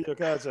nigga. Clear your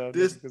couch off,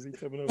 This- because he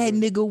coming over. Hey,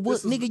 there. nigga, what?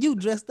 This was- Nigga, you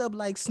dressed up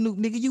like Snoop.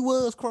 Nigga, you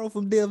was Crow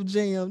from Def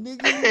Jam,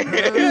 nigga.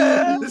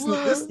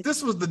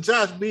 This was the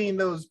Josh Bean,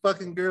 those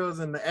fucking girls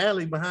in the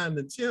alley behind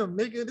the gym,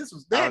 nigga. This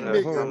was I that don't know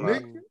what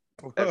nigga, you're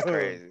talking nigga. That's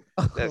crazy.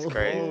 That's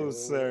crazy. Oh,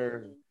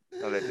 sir.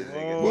 Don't let this Boy,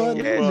 nigga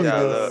this cash fuck y'all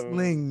nigga up. up.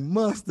 sling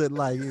mustard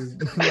like no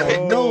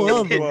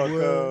Oh, other, fuck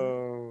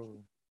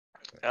boy.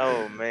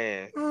 Oh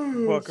man.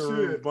 Oh,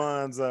 Buckaroo shit.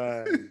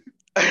 Bonsai.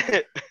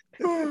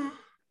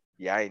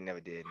 Yeah, I ain't never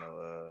did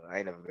no. I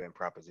ain't never been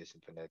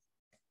propositioned for that.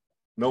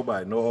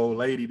 Nobody, no old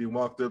lady that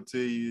walked up to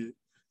you,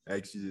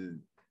 actually,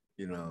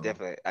 you know,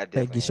 Definitely, I Take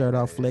definitely. your shirt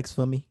ain't off, had flex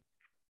for me.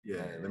 yeah,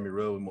 let me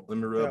rub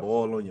Yeah.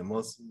 oil on your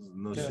muscles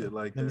and no Yeah. shit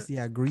like Let me that. see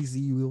how greasy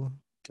you are.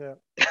 Cap.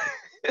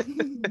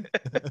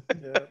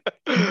 that.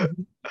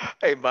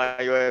 Hey,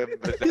 man, you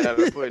ain't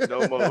never put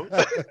no more.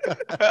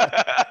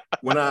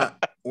 When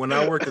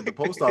I worked at the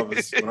post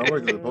office,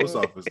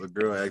 a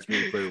girl asked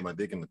me to play with my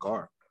dick in the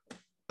car.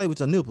 Play with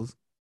your nipples.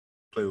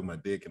 Play with my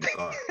dick in the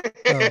car.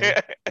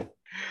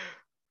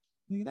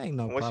 Nigga, that ain't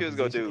no What she was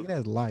gonna proposition, do? nigga,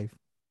 that's life.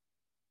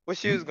 What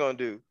she was gonna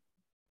do?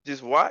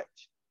 Just watch?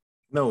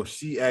 No,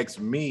 she asked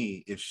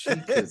me if she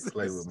could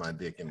play with my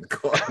dick in the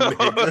car.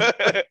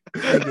 Nigga.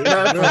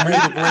 Not for me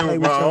to play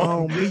with my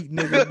own meat,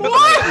 nigga.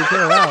 What? It's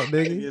her out,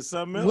 nigga. It's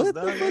something else. What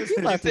the fuck you You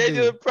about to said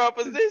you a do?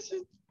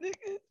 proposition,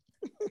 nigga.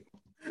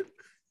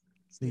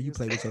 See, you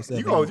play with yourself.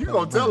 You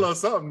gonna tell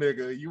us something,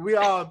 nigga. We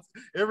all,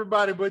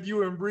 everybody but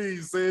you and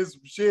Breeze says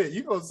some shit.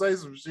 You gonna say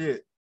some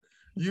shit.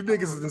 You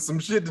niggas is some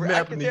shit that I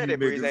happened can to tell you that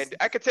Breeze niggas. ain't.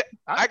 I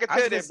can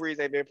tell that Breeze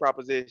ain't been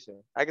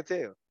proposition. I can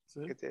tell.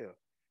 See? I can tell.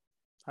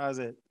 How's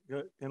that?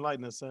 Good.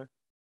 Enlighten us, sir.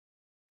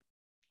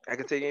 I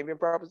can tell you ain't been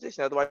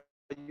proposition. Otherwise,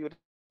 you would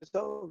have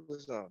told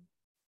us something.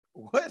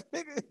 What,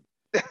 nigga?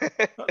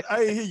 I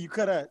didn't hear you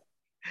cut out.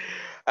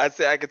 I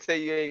said I could tell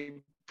you ain't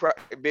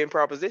been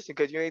proposition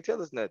because you ain't tell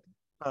us nothing.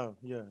 Oh,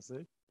 yeah,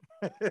 see?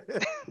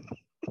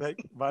 Like,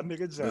 my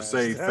nigga Josh. The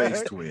same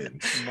face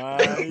twins. My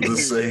The nigga.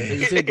 same.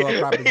 They should go a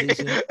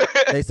proposition.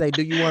 They say,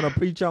 do you want to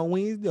preach on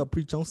Wednesday or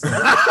preach on Sunday?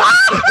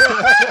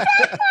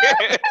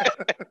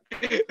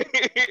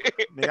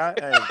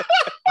 Nigga,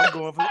 I'm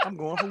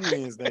going for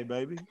Wednesday,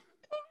 baby.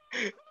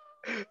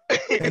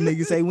 That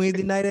nigga say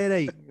Wednesday night at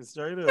 8.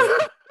 Straight up.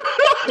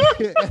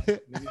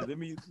 Nigga, let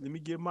me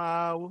get my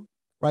hour.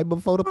 Right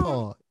before the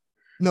pod.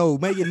 No,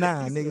 make it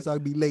 9, nigga, so I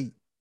can be late.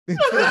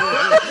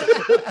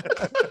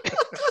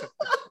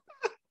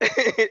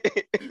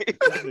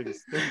 Nigga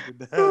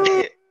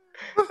stupid.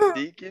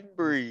 Deacon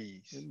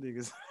Breeze.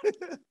 Niggas.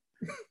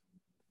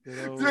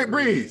 Dick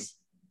Breeze.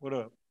 What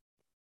up?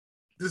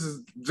 This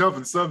is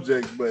jumping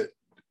subject, but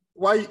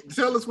why?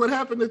 Tell us what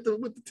happened with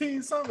the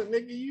teen summit,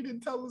 nigga. You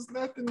didn't tell us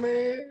nothing,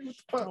 man. What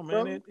the fuck, Oh,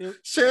 bro? man,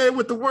 Share it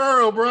with the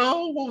world,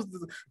 bro.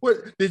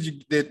 What did you?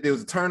 Did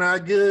was the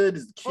turnout good?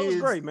 Did the Oh, it was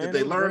kids? great, man. Did they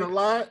It was learn great. a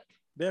lot?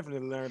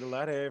 Definitely learned a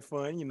lot. Had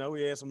fun. You know,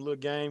 we had some little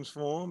games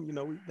for them. You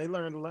know, they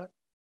learned a lot.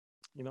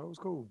 You know, it was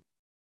cool.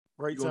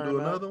 Great You gonna turnout.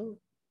 do another one?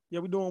 Yeah,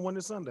 we're doing one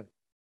this Sunday.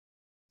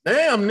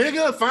 Damn,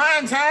 nigga,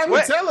 find time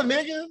What? to tell a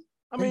nigga.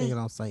 I That mean, nigga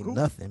don't say who-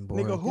 nothing,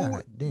 boy. nigga, who-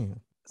 God damn.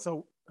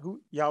 so who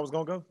y'all was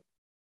gonna go?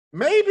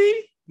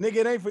 Maybe.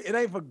 Nigga, it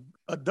ain't for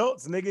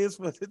adults, nigga. It's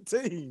for the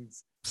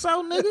teens.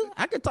 So, nigga,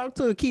 I could talk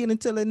to a kid and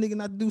tell that nigga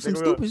not to do some Nigga,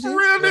 stupid For shit.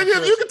 real, nigga. If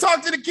yeah. you can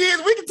talk to the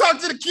kids, we can talk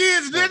to the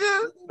kids,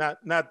 nigga.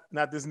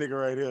 Not this nigga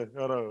right here.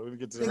 Hold on, let me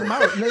get to Nigga, that. my,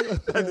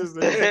 nigga, Not this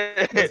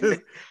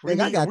nigga.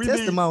 nigga, I got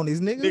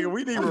testimonies, nigga. nigga,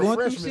 we need I'm going through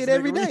refreshments, shit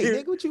every nigga. day, We need-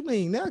 nigga. What you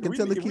mean? Now I can we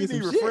tell the need, kids we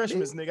need some shit,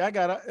 refreshments, nigga.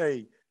 nigga.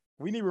 Hey,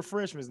 we need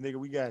refreshments, nigga.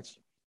 We got you.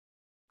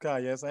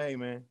 God, yeah, say, hey,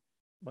 man.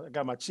 I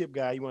got my chip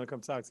guy. You want to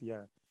come talk to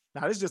y'all?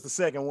 Now, this is just the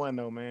second one,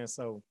 though, man.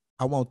 So,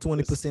 I want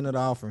 20% of the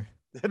offering.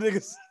 that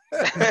nigga's.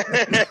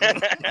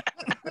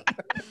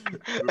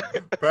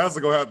 Pastor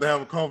gonna have to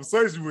have a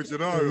conversation with you,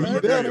 though. You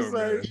Look better at him,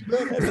 man. say,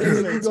 that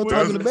nigga say You gonna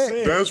talk in the back?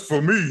 20%. That's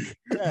for me.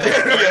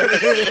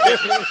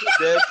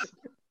 That's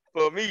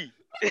for me.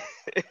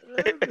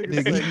 That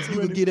Nigga, say you 20.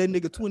 could get that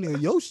nigga 20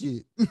 of your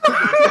shit. He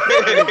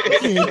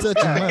ain't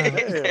touching mine.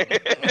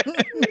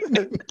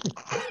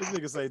 This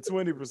nigga say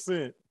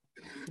 20%.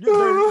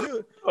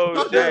 You're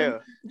Oh damn! a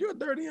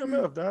dirty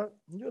MF, dog.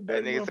 You're a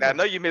That dirty nigga said, "I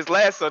know you missed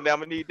last Sunday. I'm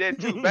gonna need that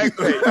too. Back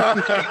pay. I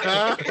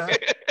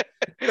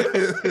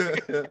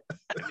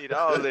need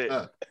all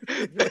that."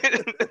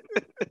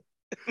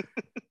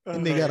 That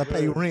nigga gotta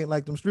pay rent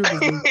like them strippers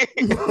do.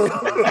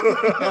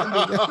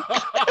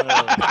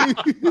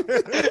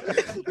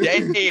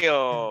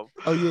 Damn.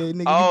 Oh yeah,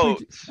 nigga. Oh. You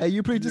preach, hey,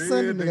 you preach a Yeah,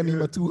 Sunday, nigga. I need nigga.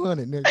 my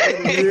 200, nigga. Yeah,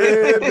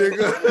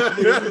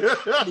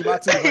 nigga. I need my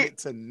 200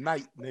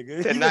 tonight,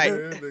 nigga. Tonight. Yeah,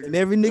 nigga. And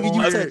every nigga Go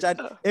you ahead. touch,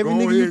 every Go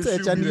nigga ahead you and touch,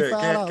 shoot I me need that.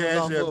 $5 Cash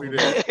off app of me them.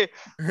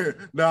 that.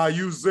 Now I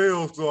use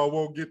Zelle so I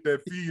won't get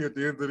that fee at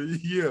the end of the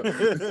year.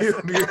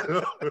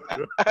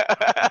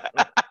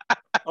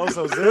 Oh,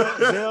 so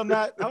Zell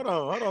not. Hold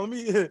on. Let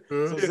me.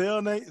 So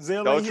Zell ain't.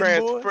 Don't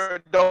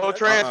transfer. Don't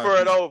transfer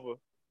it over.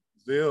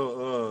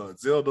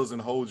 Zelle doesn't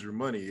hold your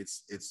money.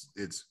 It's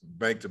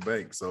bank to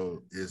bank,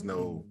 so there's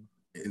no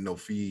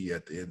fee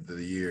at the end of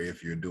the year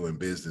if you're doing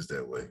business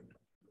that way.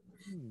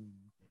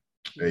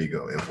 There you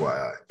go,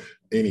 FYI.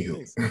 Anywho,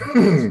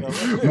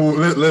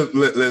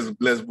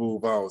 let's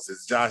move on.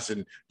 Since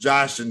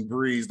Josh and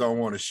Breeze don't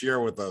want to share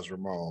with us,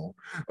 Ramon,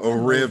 I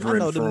Reverend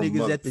know them from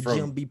niggas at the from-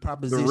 gym be the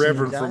propositioning.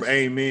 Reverend from Josh.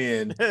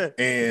 Amen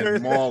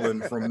and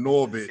Marlon from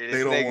Norbit. Yeah, They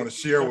this don't nigga- want to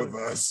share with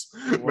us.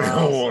 They Wow,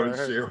 don't want to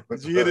sir. share with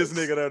Did you hear this us.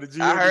 nigga though? Did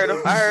you? I heard him.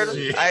 this I heard him.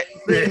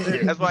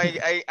 Shit. That's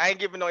why I ain't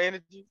giving no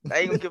energy. I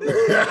ain't gonna give no.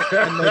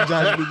 I know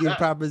Josh be getting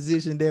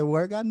propositioned at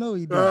work. I know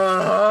he do.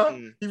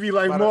 Mm. He be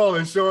like By the-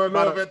 Marlon showing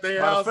by up the- at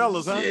their by the house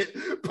fellas, and huh? shit,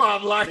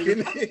 pop locking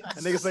it.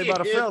 That nigga say by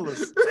the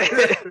fellas.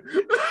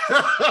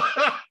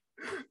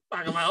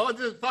 Talking about, oh,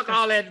 just fuck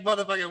all that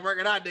motherfucking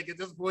working out, nigga.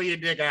 Just pull your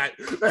dick out.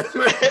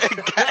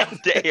 God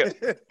damn.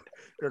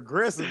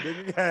 Aggressive,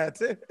 nigga. God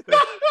damn.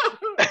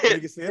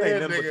 Nigga said it ain't Yeah,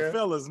 nothing but the nigga.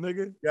 fellas,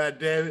 nigga. God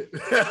damn it.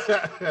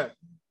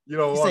 You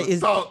don't You want say, to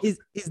talk. is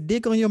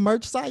dick on your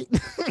merch site? How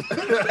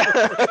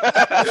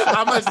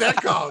much that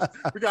cost?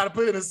 We got to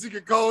put in a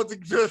secret code to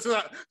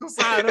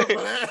sign up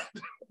for that.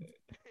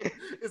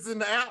 It's in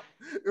the app.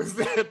 It's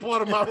that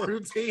part of my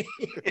routine.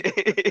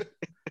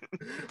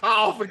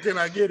 How often can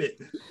I get it?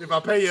 If I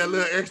pay you a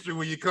little extra,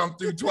 will you come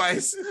through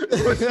twice?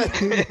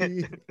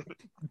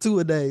 2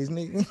 a days,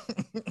 nigga.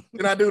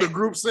 Can I do the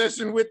group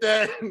session with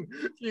that?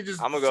 You just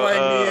I'm swing gonna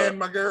go, me and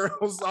my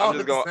girls all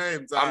at the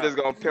same time. I'm just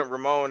gonna pimp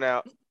Ramon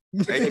out.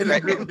 Pay,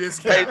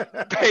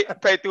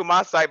 pay through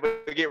my site,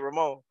 but get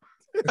Ramon.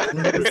 That's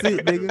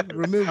it, nigga.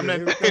 Remember, I'm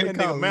that everything nigga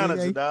costs,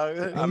 manager, nigga. dog.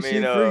 I Ain't mean,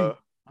 shit free.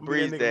 I'm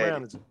Breeze that nigga Daddy.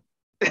 manager.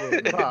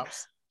 Yeah,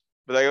 props.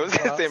 But like I was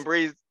Props. saying,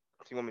 Breeze.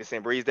 You want me to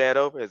send Breeze Dad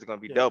over? Or is it gonna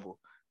be double?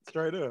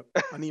 Straight up.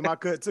 I need my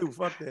cut too.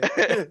 Fuck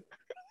that.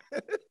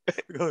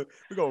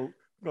 we gonna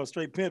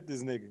straight pimp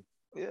this nigga.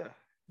 Yeah.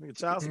 Nigga,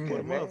 child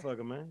support, man.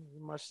 motherfucker, man.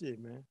 My shit,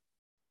 man.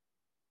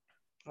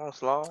 On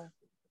Sloan.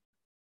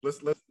 Let's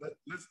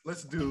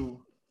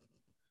do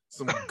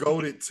some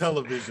goated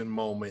television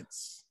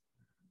moments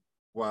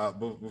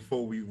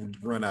before we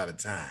run out of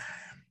time.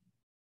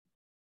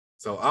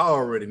 So I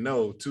already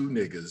know 2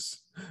 niggas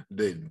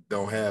that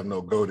don't have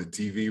no goated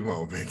TV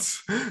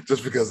moments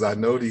just because I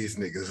know these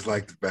niggas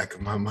like the back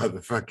of my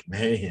motherfucking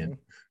hand.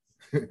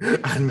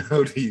 I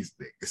know these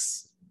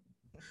niggas.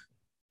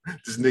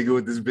 This nigga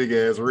with this big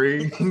ass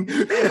ring.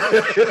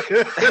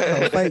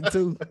 Fake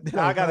too.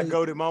 I gotta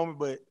go to moment,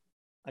 but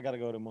I gotta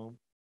go to moment.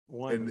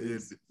 One. And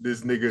this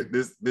nigga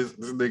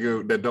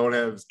that don't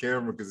have his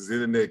camera because his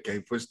internet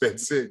can't push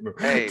that signal.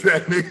 Hey.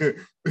 That nigga.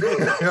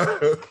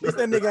 This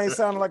that nigga ain't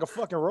sounding like a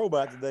fucking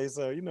robot today,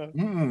 so you know.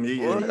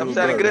 I'm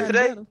sounding good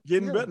today.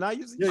 Getting better. Now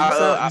you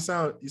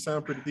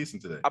sound pretty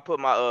decent today. I put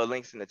my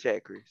links in the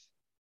chat, Chris.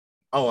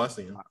 Oh, I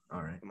see him.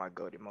 All right. My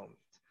goated moments.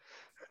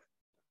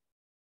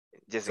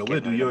 Just So we'll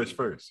do yours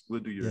first.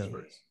 We'll do yours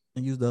first.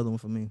 And use the other one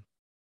for me.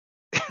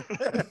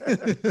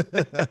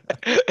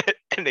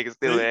 That nigga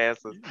still an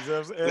answer.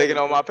 Nigga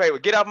on my paper.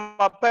 Get off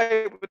my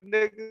paper,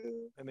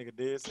 nigga. That nigga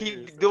dead.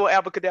 Keep doing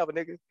abracadabra,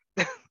 nigga.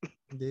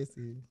 This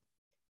is.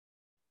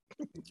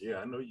 Yeah,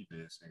 I know you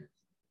did. Serious.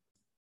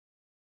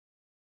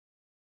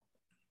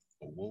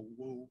 Whoa.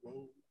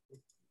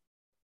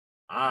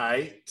 All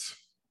right.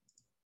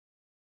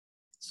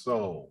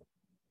 So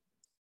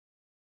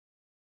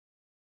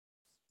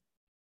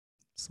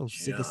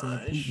sick of seeing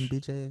Putin,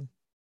 bitch ass.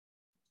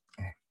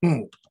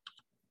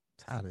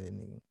 Tired of that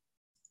nigga.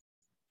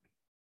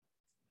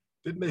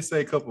 Didn't they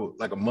say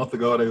a month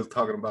ago they was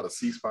talking about a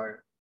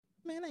ceasefire?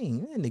 Man, that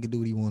nigga do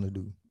what he want to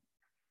do.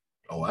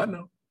 Oh, I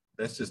know.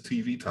 That's just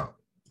TV talk.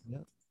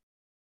 Yep.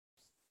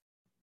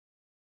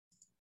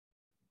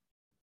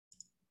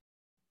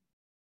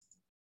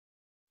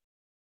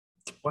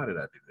 Why did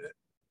I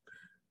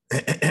do that?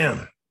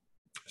 I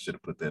should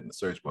have put that in the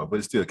search bar, but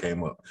it still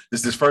came up.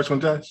 Is this first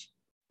one, Josh?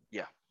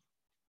 Yeah.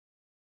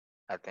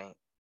 I think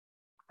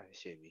it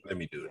should be. Let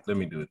me do it. Let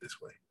me do it this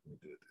way.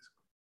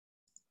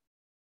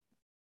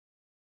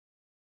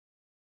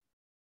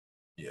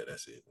 Yeah,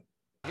 that's it.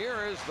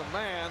 Here is the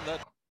man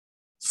that.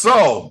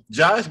 So,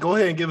 Josh, go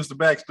ahead and give us the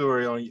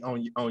backstory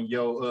on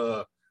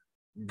your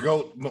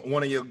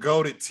one of your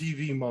goated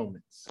TV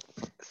moments.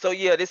 So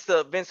yeah, this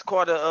Vince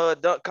Carter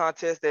dunk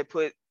contest that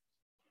put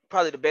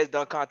probably the best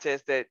dunk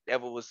contest that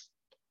ever was.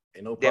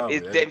 Ain't no problem.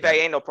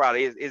 Ain't no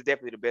problem. It's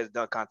definitely the best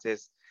dunk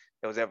contest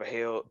that was ever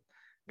held.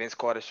 Vince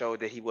Carter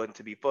showed that he wasn't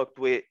to be fucked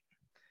with,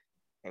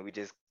 and we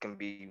just can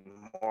be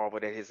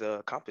marveled at his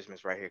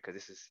accomplishments right here because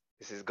this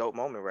is his GOAT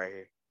moment right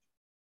here.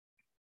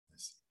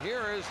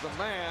 Here is the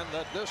man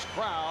that this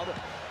crowd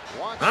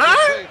wants to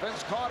see.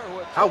 Vince Carter,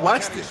 who I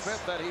watched this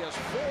that he has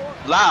 4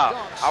 live.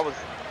 dunks.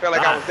 Felt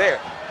like I was there.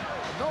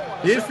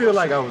 Did feel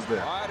like I was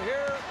there. Right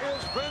here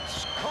is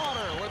Vince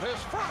Carter with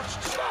his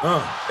first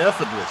shot.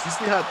 Effortless. You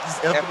see how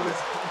this effortless?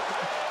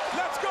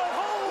 Let's go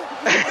home.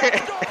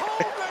 Let's go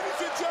home,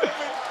 ladies and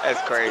gentlemen.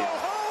 That's crazy.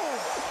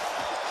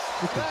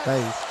 Look at his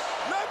face.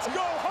 Let's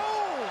go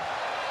home.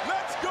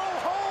 Let's go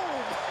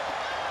home.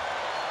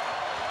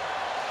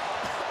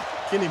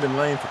 Kenny been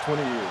lame for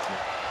 20 years. Man.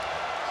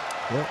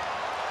 Yep.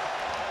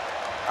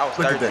 I was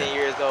Look at 13 that.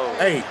 years old.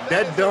 Hey,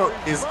 that dunk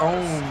is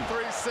on.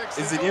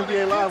 Is it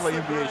NBA Live or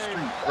NBA Street?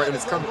 Right, and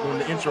it's coming when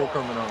the intro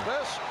coming on.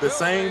 The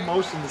same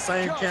motion, the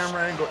same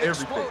camera angle,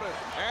 everything.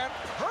 And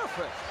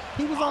perfect.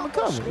 He was on the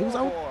cover. It was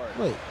on.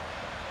 Wait.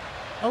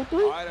 Oh,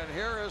 3? All right, and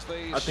here is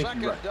the I think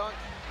second you're right. dunk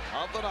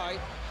of the night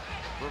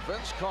for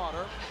Vince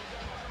Carter.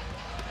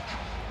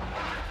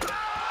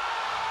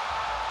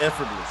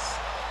 Effortless.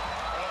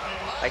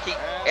 Like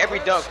every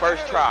dunk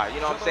first try. You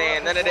know what I'm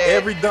saying? None of that.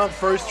 Every dunk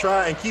first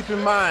try, and keep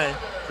in mind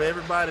for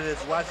everybody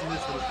that's watching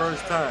this for the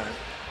first time,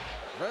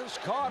 Vince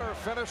Carter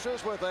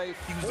finishes with a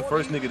he was the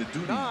first nigga to do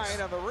these. 49,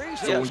 and the reason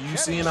So is when you Kenny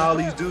seeing all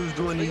these Smith dudes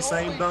doing is these the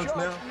same only dunks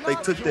now, judge they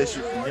not took to that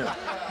shit from him.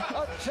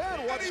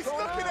 attend what's He's going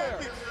looking on at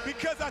me there.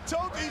 because I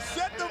told you he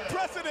set the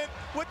precedent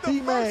with the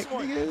T-Mac, first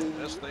one. nigga.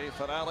 This the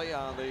finale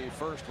on the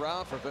first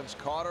round for Vince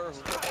Carter.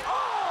 That's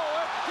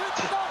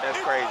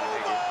crazy,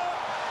 nigga.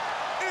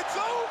 It's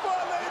over,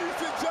 ladies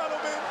and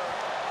gentlemen.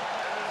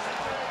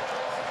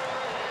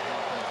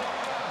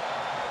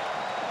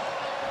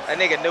 That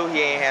nigga knew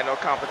he ain't had no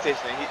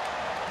competition.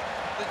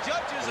 The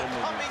judges are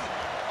coming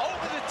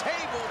over the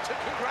table to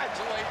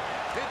congratulate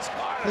Vince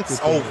Carter. Look at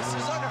It's over. This is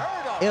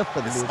unheard of.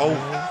 Effortless. It's over.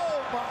 man. Oh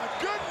my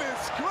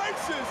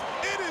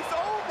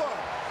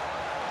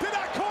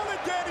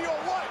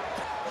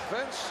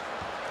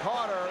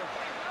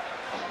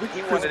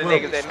He one of the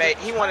niggas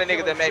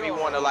that made me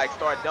want to like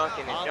start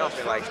dunking and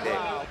jumping like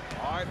that.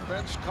 All right,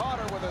 Vince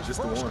Carter with his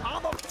first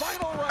on the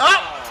final round.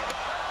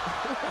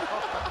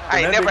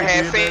 I ain't never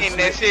had seen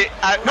that shit.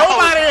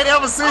 Nobody had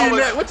ever seen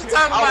that. What you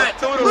talking about?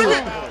 Look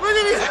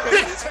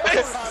at his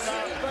face.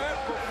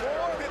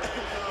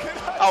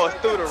 I was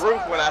through the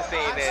roof when I seen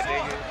that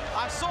nigga.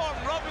 I saw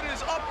him rubbing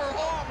his upper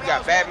arm. You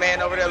got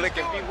Batman over there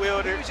looking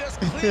bewildered. He was just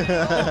cleaning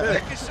it off,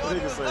 making sure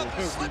there was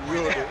nothing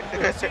slippery there.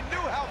 Because he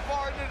knew how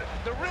far into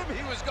the rim he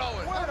was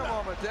going. Wait a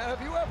moment, Dan.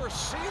 Have you ever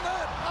seen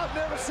that? I've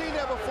never seen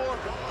that before.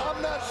 I'm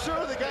not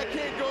sure the guy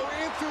can't go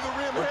into the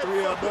rim. What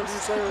 3LW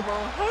say,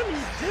 Ramon?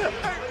 Honey dip.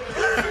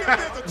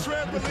 There's a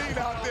trampoline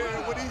out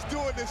there when he's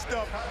doing this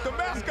stuff. The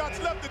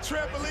mascots left the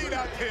trampoline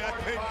out there, I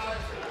think.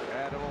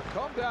 And it will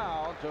come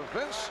down to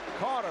Vince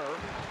Carter,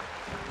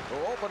 who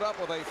opened up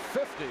with a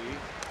 50.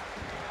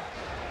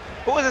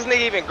 Who is this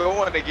nigga even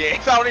going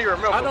against? I don't even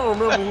remember. I don't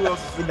remember who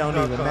else. It don't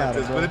even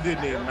matter, but it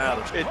didn't even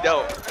matter. It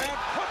don't.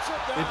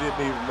 It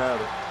didn't even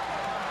matter.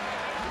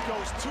 He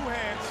goes 2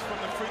 hands from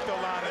the free throw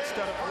line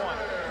instead of 1.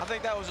 I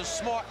think that was a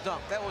smart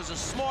dunk. That was a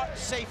smart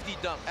safety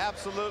dunk.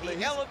 Absolutely.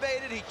 He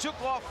elevated, he took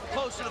off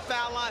close to the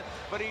foul line,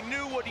 but he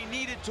knew what he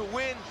needed to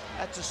win.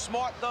 That's a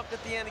smart dunk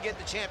at the end to get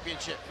the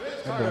championship.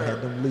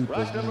 Had them leapers,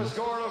 man.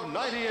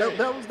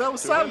 That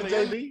was solid,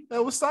 JB.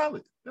 That was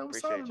solid. That was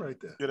solid right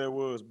there. Yeah, that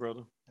was,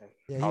 brother.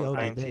 Yeah, he owed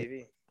us that.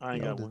 TV. I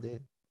ain't He got owed us one.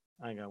 that.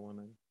 I ain't got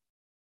one.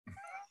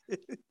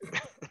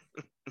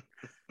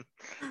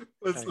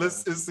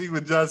 Let's see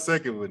what Josh's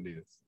second one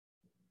is.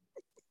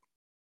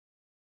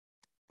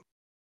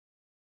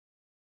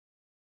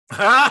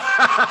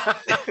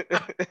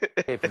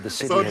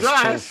 So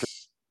Josh,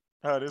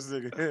 oh, this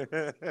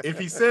nigga. if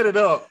he set it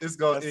up, it's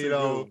gonna, That's you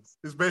know,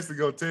 it's basically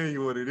gonna tell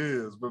you what it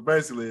is. But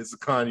basically, it's a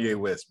Kanye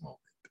West moment.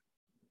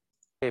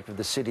 The shape of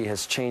the city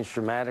has changed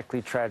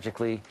dramatically,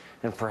 tragically,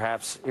 and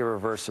perhaps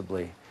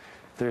irreversibly.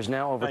 There's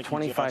now over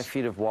 25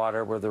 feet of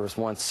water where there was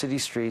once city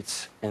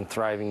streets and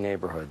thriving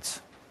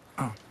neighborhoods.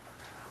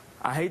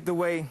 I hate the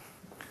way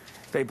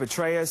they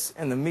portray us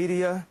in the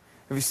media.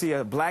 If you see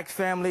a black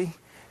family,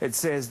 it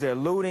says they're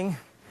looting.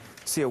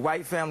 See a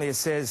white family, it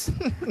says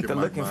they're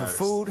looking for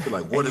food.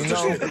 Like, what is this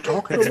nigga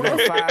talking it's about?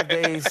 been 5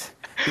 days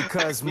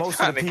because most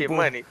of the people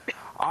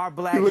are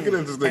black. You're looking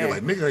at this nigga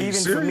like, nigga, are you even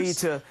serious? for me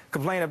to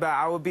complain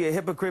about, I would be a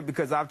hypocrite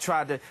because I've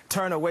tried to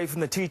turn away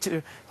from the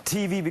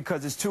TV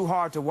because it's too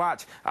hard to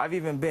watch. I've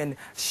even been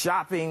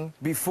shopping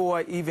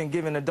before even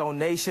giving a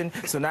donation.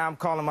 So now I'm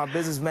calling my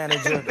business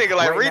manager nigga,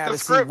 like, right read now the to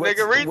script, see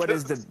nigga, read what the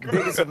is the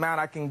biggest amount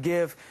I can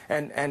give,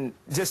 and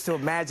just to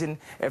imagine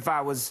if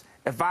I was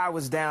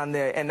down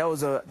there, and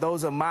those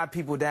are my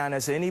people down there.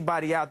 So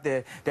anybody out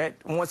there that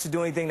wants to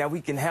do anything that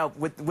we can help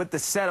with the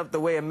setup, the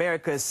way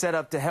America is set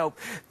up to help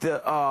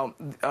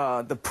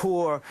the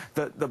poor,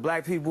 the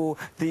black people,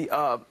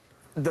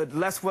 the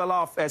less well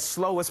off as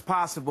slow as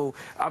possible.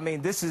 I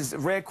mean, this is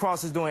Red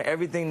Cross is doing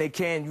everything they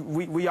can.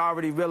 We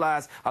already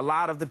realize a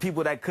lot of the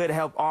people that could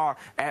help are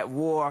at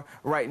war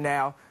right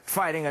now,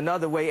 fighting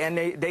another way, and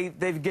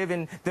they've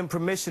given them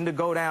permission to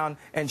go down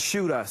and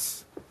shoot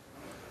us.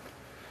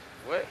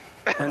 What?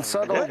 And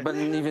subtle, but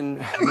in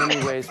even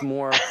many ways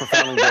more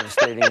profoundly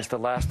devastating, is the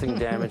lasting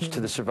damage to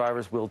the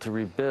survivors' will to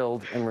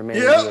rebuild and remain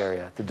in the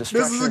area. The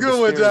destruction of the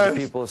spirit of the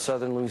people of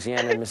southern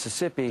Louisiana and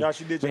Mississippi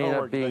may end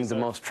up being the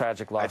most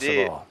tragic loss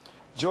of all.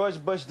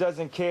 George Bush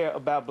doesn't care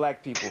about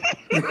black people.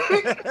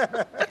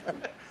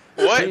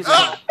 What?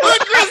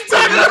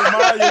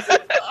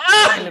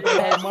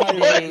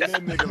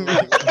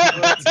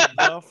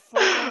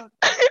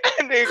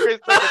 Nigga, Chris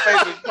Tucker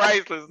face is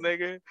priceless,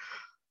 nigga.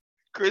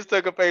 Chris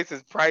Tucker face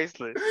is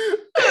priceless.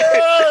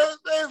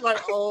 It's like,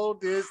 oh,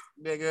 this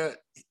nigga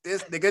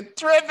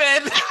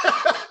tripping.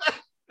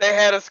 They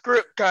had a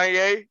script,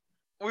 Kanye.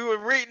 We were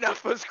reading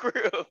off a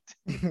script.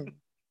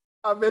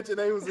 I mentioned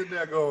they was in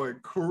there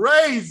going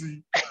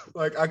crazy.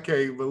 Like, I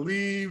can't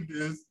believe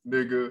this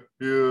nigga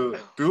here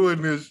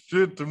doing this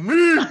shit to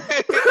me.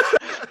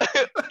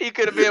 He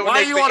could have been.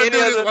 Why you want to do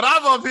this when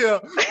I'm up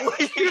here?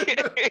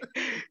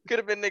 Could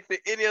have been next to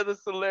any other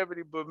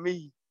celebrity but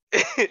me.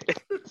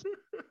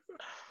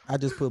 I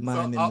just put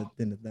mine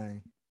in the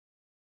thing.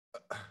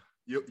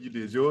 You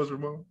did yours,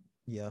 Ramon?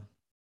 Yeah.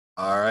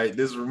 All right,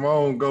 this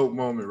Ramon GOAT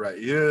moment right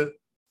here.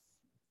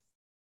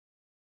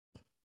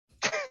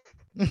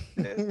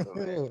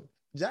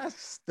 Josh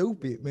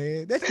stupid,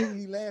 man. That should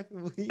be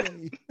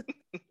laughing.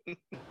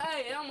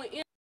 Hey, I'm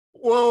a.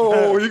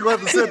 Whoa, you got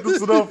to set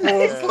this one up for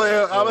us,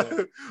 Slayer. I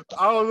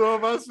don't know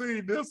if I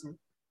seen this one.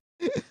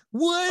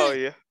 What? Oh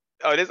yeah.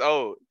 Oh, this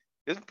old.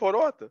 This is Port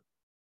Arthur.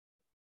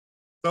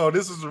 So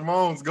this is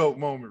Ramon's GOAT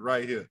moment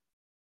right here.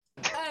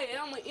 Hey,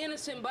 I'm an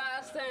innocent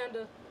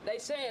bystander. They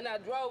saying I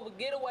drove a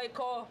getaway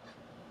car,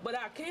 but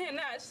I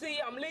cannot see.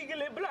 I'm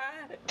legally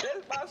blind.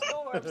 That's my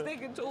story. I'm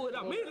sticking to it.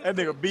 I'm innocent. That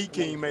nigga B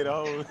King made a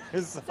whole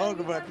song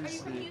about this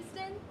shit.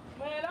 Houston?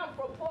 Man, I'm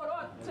from Port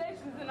Arthur,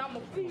 Texas, and I'm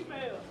a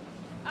female.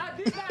 I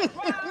did not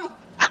drive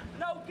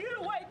no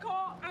getaway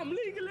car. I'm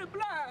legally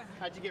blind.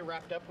 How'd you you get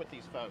wrapped up with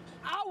these folks?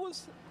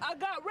 I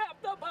got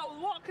wrapped up. I was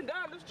walking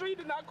down the street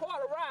and I caught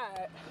a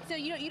ride. So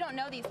you don't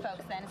know these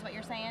folks then, is what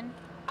you're saying?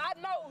 I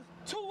know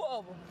 2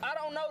 of them. I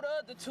don't know the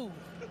other 2.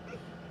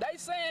 They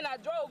saying I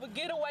drove a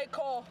getaway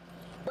car,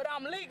 but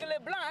I'm legally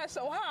blind,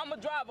 so how I'm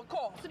gonna drive a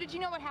car? So did you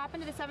know what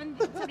happened to the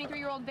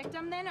 73-year-old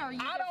victim then, or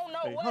I don't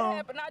know what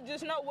happened. I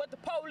just know what the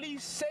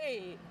police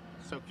said.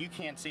 So you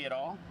can't see at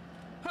all?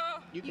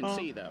 Huh? You can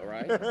see though,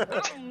 right?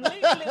 I'm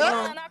legally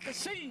blind. I can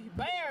see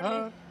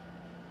barely.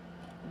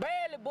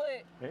 Barely,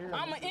 but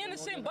I'm an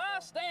innocent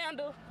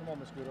bystander. Come on,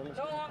 Miss Guido. Know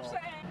what I'm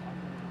saying?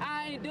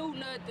 I ain't do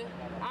nothing.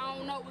 I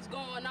don't know what's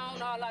going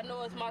on. All I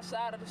know is my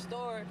side of the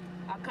story.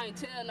 I can't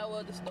tell no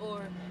other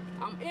story.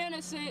 I'm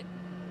innocent,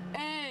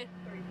 and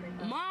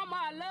Mama,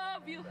 I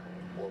love you.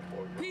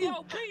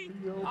 P.O.P.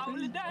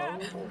 Only die.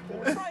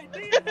 Right,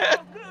 these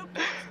are good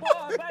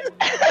boy, baby.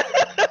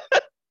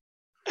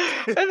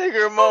 That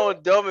nigga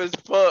Ramon dumb as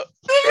fuck.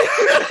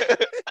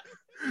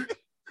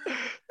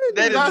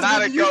 That is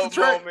not a GOAT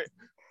moment.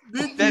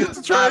 That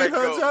is not a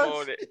GOAT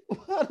moment.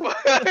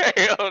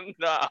 Hell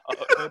no.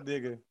 That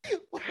nigga.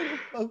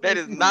 That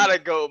is not a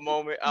GOAT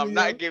moment. I'm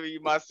not giving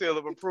you my seal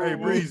of approval. Hey,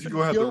 Breeze, you're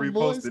going to have to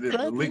repost it if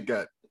the link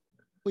got...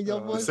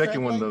 the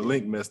second one, the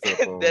link messed up.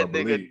 That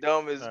nigga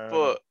dumb as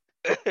fuck.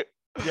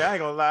 Yeah, I ain't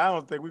gonna lie. I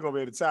don't think we're gonna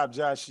be able to top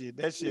Josh shit.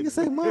 That shit. You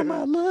say,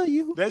 "Mama, I love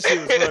you." That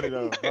shit was funny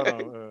though. Hold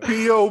on.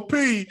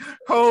 P.O.P.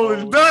 Hold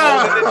it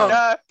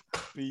down.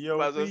 P.O.P. I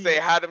was gonna say,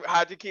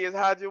 hide your kids,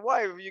 hide your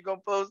wife. If you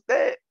gonna post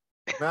that?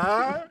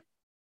 Nah.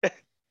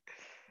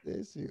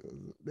 That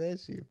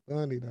shit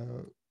funny,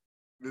 dog.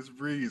 This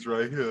Breeze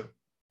right here.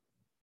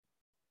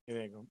 It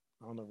ain't gonna.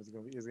 I don't know if it's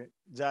gonna be. Is it?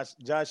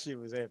 Josh shit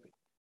was epic.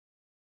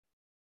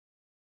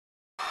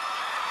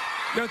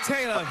 Yo,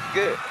 Taylor.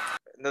 Good.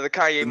 Another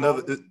Kanye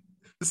moment.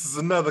 This is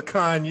another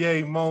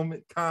Kanye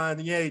moment.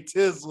 Kanye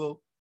Tizzle.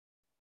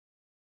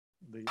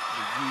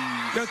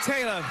 Yo,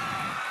 Taylor.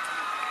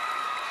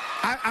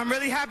 I'm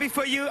really happy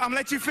for you. I'm gonna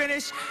let you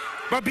finish.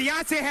 But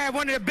Beyonce had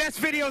one of the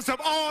best videos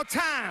of all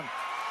time.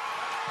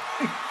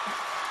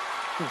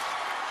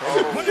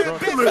 One of the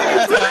best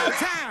videos of all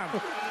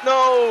time.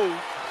 No.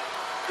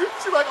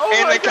 She's like, oh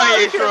and my the God,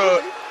 Kanye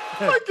shrug.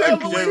 I can't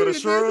believe with a he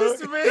did shrug.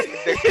 this to me.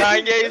 The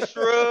Kanye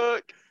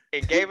shrug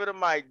and gave her the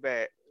mic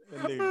back.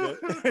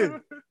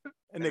 That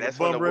And nigga that's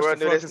when the bum rushed world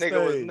the knew this fucking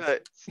nigga was stage.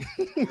 nuts.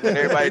 And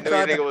everybody knew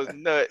this nigga was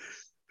nuts.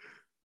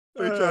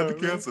 They tried to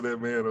cancel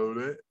that man over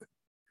that.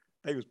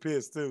 He was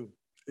pissed too.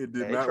 It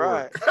did They not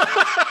tried. work.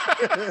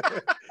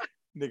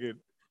 Nigga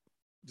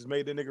just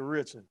made that nigga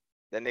richer.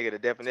 That nigga, the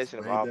definition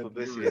of Made all that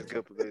publicity nigga is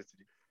good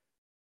publicity.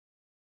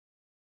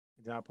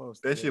 John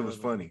posted That shit was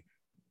funny.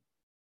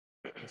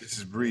 This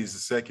is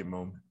Breeze's second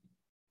moment.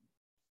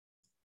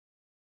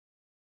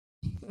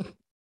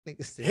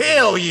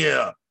 Hell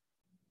yeah!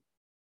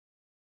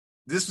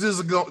 This is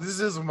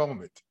a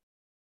moment.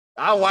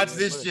 I watched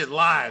this shit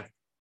live.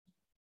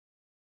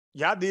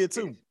 Y'all did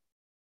too.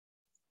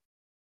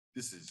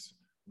 This is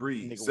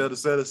Breeze. Set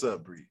us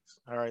up, Breeze.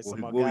 All right, so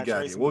What we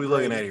got here? What we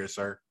looking at here,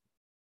 sir?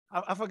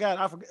 I forgot.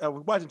 I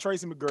was watching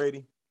Tracy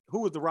McGrady.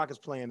 Who was the Rockets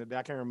playing today?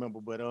 I can't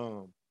remember, but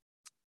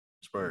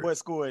Spurs. What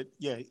scored?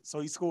 Yeah, so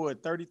he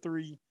scored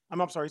 33.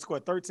 I'm sorry, he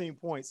scored 13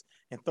 points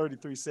in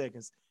 33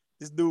 seconds.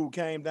 This dude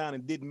came down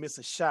and didn't miss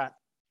a shot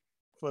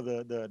for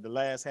the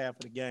last half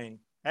of the game.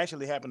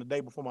 Actually happened the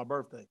day before my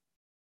birthday.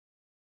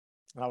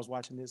 And I was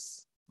watching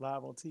this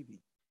live on TV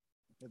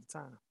at the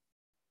time.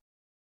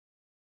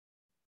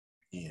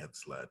 You have to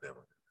slide that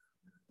one.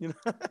 You know?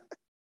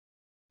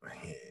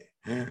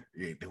 Yeah.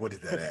 What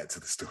did that add to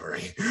the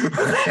story?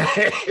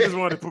 Just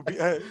wanted to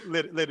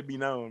let it be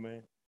known,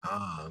 man.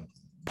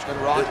 The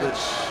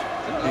Rockets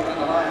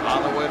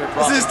on the way to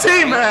drop. This is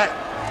T-Mac.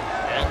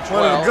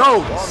 One of the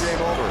goats. Ball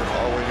game over.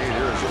 All we need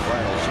here is the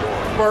final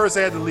score. Spurs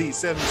had the lead,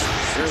 76.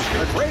 Here's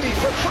McGrady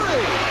for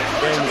three.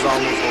 Game is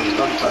almost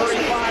over.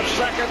 35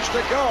 seconds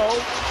to go.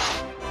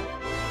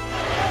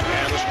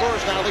 And the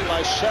Spurs now lead by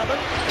 7.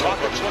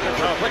 Rockets looking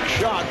for a quick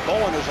shot.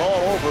 Bowen is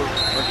all over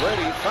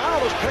McGrady.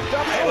 Foul is picked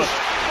up. A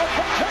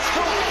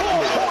potential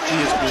 4-point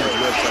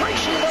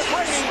Tracy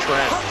McGrady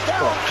comes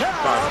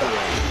downtown.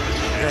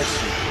 That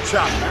shit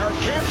chopped. Barrett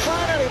can't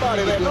find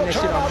anybody. There's no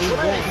timeouts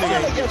remaining.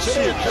 Finally gets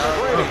it in to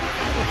McGrady.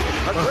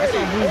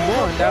 McGrady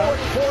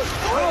for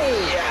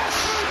three. Yes.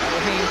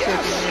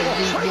 Yes.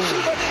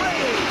 Tracy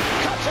McGrady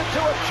cuts it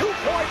to a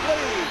 2-point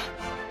lead.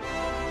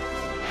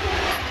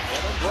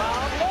 Kevin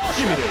Brown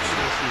lost Give me it. that shit.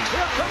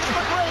 Here comes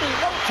McGrady.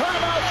 No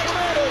timeouts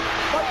remaining.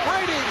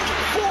 McGrady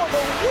for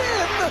the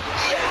win.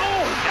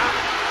 Oh,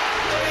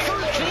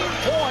 13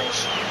 points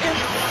in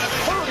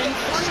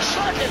 33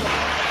 seconds.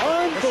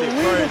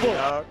 Unbelievable.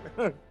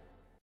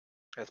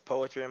 That's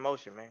poetry in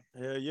motion, man.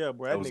 Hell yeah,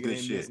 bro. That nigga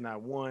didn't miss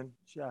not one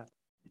shot.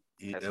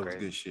 Yeah, that was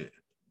good shit.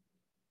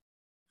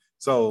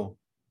 So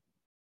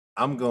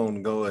I'm going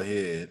to go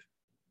ahead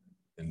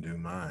and do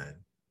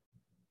mine.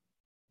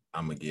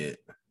 I'm going to get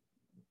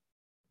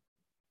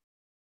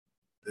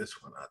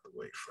this one out the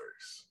way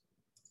first.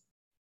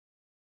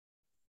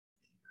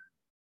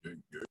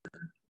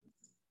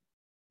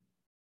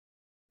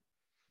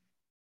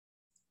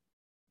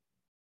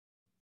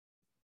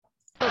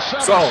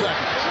 7 So- seconds.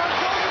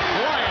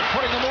 Bryant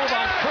putting the move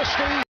on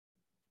Christie.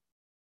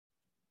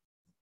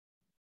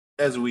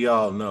 As we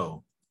all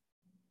know,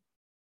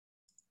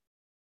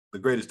 the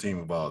greatest team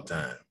of all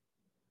time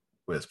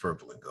wears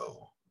purple and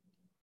gold.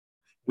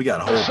 We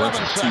got a whole bunch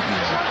of TV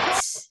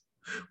moments,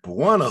 but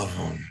one of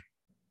them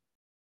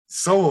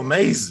so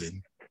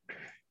amazing.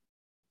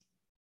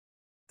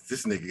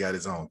 This nigga got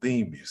his own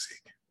theme music.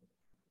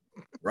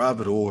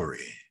 Robert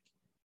Horry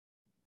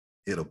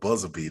hit a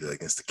buzzer beater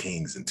against the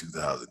Kings in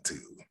 2002.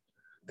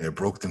 They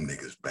broke them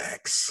niggas'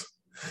 backs.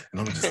 And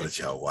I'm gonna just let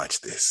y'all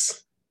watch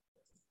this.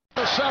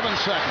 7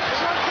 seconds.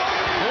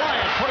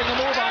 Bryant putting the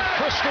move on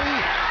Christie.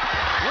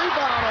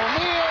 Rebound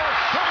O'Neal.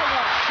 Coming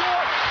up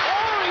short.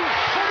 Horry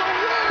for the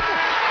win.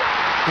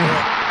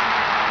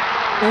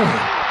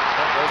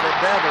 There's that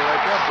dagger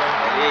right there, bro.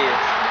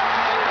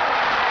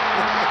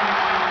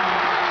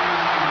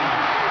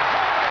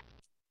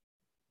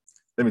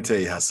 Let me tell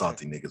you how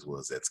salty niggas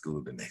was at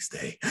school the next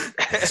day.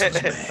 Niggas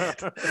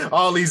was mad.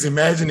 All these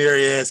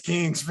imaginary ass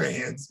Kings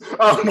fans.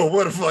 I don't know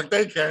where the fuck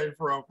they came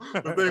from,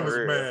 but they was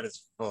mad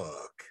as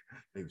fuck.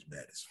 They was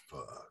mad as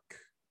fuck.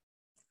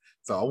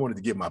 So I wanted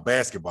to get my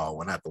basketball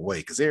one out the way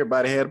because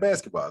everybody had a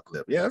basketball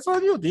clip. Yeah, that's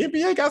all you. The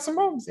NBA got some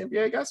moments. The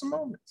NBA got some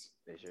moments.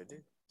 They sure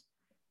did.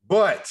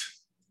 But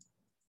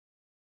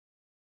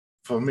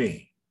for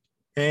me,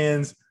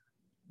 hands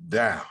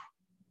down,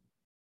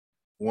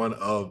 one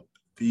of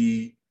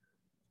the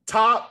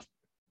top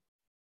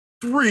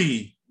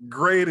 3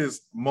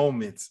 greatest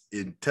moments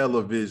in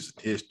television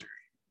history.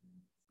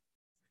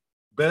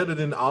 Better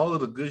than all of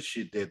the good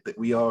shit that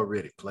we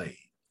already played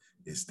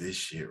is this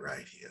shit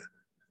right here.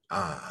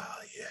 Ah,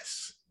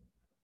 yes.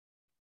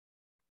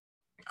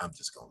 I'm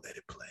just gonna let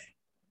it play.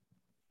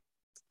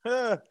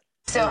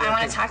 So I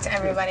want to talk to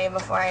everybody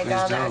before I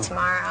go though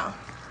tomorrow.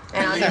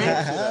 And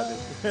I'll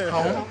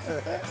Home?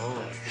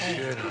 Oh,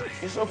 shit.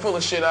 You're so full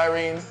of shit,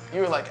 Irene.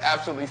 You were like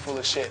absolutely full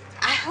of shit.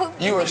 I hope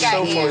You are think I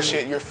so full am. of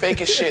shit. You're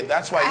fake as shit.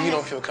 That's why you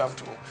don't feel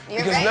comfortable. You're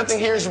Because right. nothing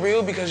here is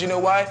real because you know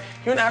why?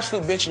 You're an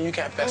absolute bitch and you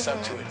can't fess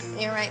up to it.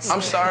 You're right. I'm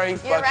Steven. sorry, You're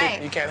fuck right.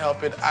 it. You can't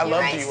help it. I You're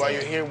loved right, you while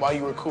you're Steven. here, while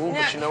you were cool, but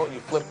No. you know what?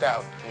 You flipped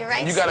out. You're right,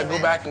 And you gotta go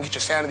Steven. back and get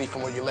your sanity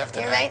from where you left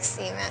it You're at. right,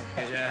 Steven.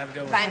 Yeah, have a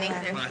good Bye,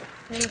 Nathan.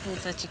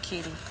 Nathan's such a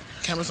cutie.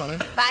 Camera's on her.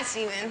 Bye,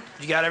 Steven.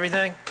 You got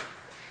everything?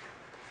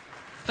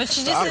 But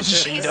she Stop. just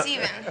Shit, Hey, you don't-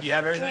 Steven. You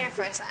have Come everything? here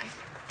for a sec.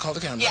 Call the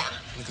camera. Yeah.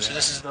 So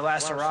this is the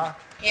last hurrah?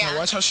 Yeah. Now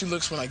watch how she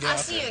looks when I get I'll out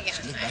see there. you again.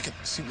 She look back at,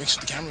 see, make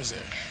sure the camera's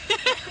there.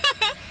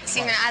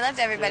 Steven, I left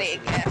everybody a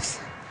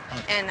gift.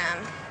 And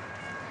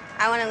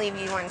I want to leave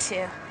you one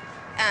too.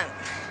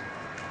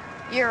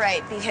 You're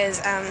right, because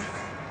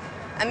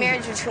a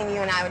marriage between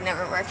you and I would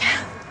never work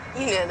out.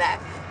 You know that.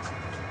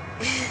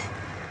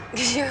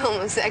 Because you're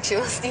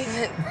homosexual,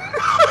 Steven.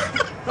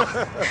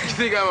 You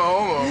think I'm a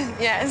homo?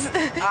 Yes. What's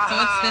this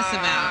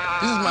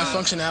about? This is my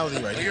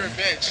functionality right here. You're a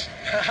bitch.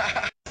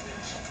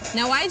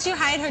 Now, why'd you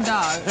hide her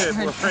dog?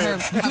 Her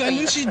Because I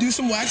knew she'd do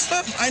some whack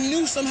stuff. I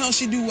knew somehow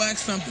she'd do whack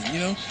something, you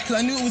know? Because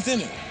I knew it was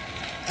in her.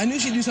 I knew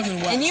she'd do something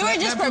whack. And you were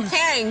just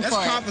preparing that's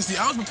for it. That's prophecy.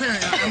 I was preparing.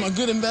 I'm a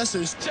good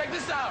investor. Check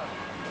this out.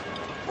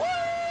 Woo!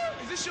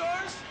 Is this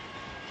yours?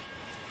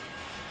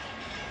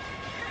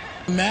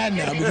 I'm mad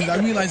now because I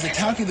realized the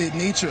calculated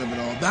nature of it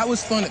all. That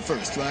was fun at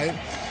first, right?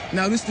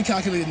 Now this is the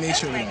calculated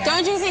nature of it all.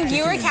 Don't you think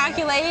you were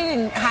calculating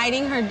and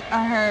hiding her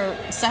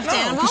stuffed No,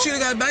 animal? because she'd have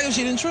got back if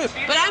she didn't trip.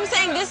 But I'm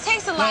saying this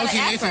takes a lot of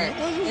Nathan.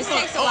 effort. This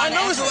takes a Oh, lot I of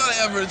know effort. it's a lot of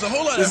effort. It's a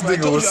whole lot This of effort. I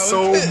nigga told was you I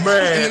so pissed.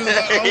 mad. And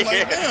I was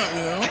like, damn,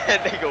 you know? That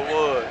nigga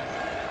was.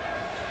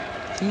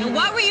 And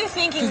what were you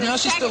thinking? 'Cause now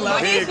she's still What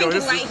out. are Here you you go. thinking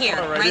This is right here?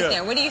 fun right Right here.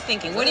 there. What are you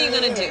thinking? What are you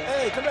going to do?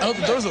 I hope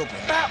the door's open.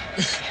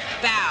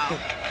 Bow.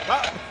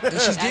 And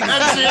she's giggling.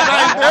 That shit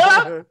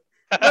right there.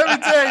 Let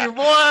me tell you,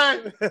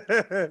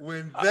 boy,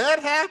 when that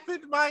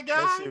happened, my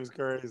guy, That shit was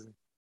crazy.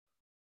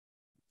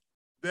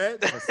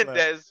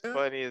 That's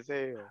funny as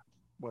hell.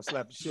 Boy,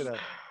 slap the shit out.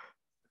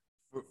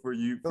 for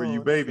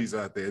you babies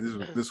out there,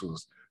 this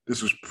was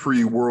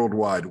pre-World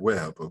Wide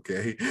Web,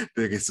 okay?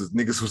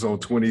 Niggas was on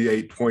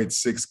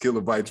 28.6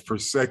 kilobytes per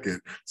second,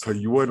 so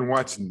you wasn't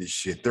watching this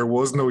shit. There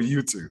was no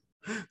YouTube.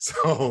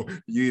 So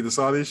you either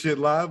saw this shit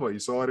live or you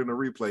saw it in a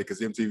replay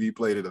because MTV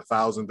played it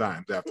 1,000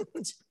 times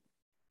afterwards.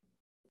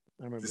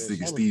 I remember This that. nigga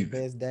That was Steven. the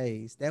best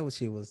days. That was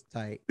shit was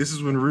tight. This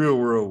is when Real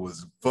World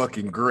was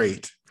fucking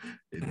great.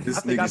 This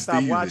I think I nigga stopped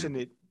Steven. watching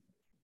it.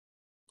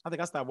 I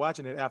think I stopped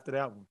watching it after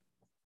that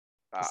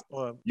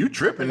one. You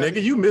tripping,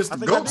 nigga. You missed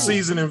the GOAT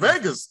season in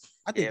Vegas.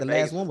 I think the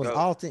last one was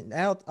Alton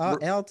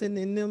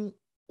and them.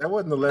 That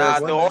wasn't the Nah,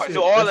 last one.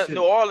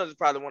 New Orleans is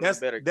probably one of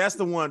the better. That's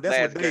the one. That's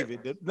last what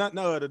David.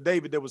 The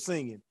David that was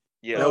singing.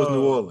 Yeah, that was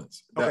New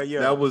Orleans. Okay, yeah.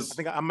 That was. I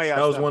think I may have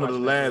that was stopped one of the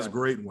watching that, last right.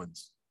 great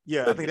ones.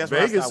 Yeah, I But think that's why I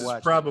Vegas stopped is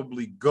watching.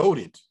 probably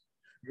goated.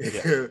 Y'all This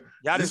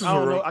just, is I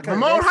don't where- know. I can't-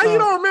 Ramon, that how you song-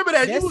 don't remember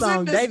that? That You was song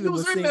in this. David You was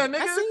was in singing. there,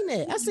 nigga. I seen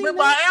that. I seen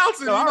Remember that. by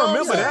Elton? No, you know I what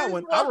remember I'm that saying?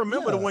 one. I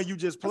remember the Yeah. one you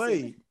just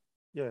played.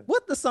 Yeah.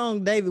 What the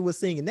song David was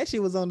singing? That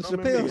shit was on the Come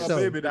and be Chappelle my show.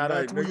 baby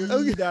tonight,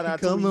 nigga.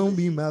 Come on,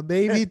 be my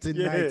baby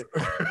tonight.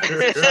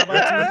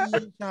 Shabba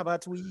tweet,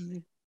 shabba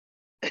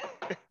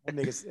tweet. That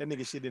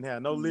nigga shit didn't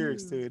have no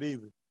lyrics to it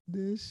either.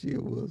 That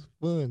shit was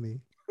funny.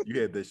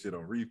 You had that shit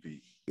on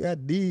repeat. I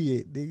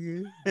did,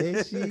 nigga.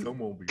 That shit.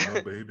 Come on, be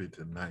my baby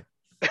tonight.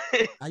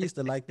 I used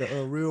to like the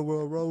Real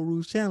World Road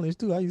Rules Challenge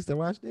too. I used to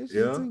watch that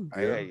shit too.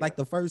 Yeah. Like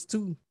the first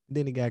two,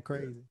 then it got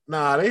crazy.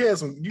 Nah, they had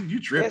some. You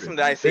tripping? They had some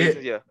nice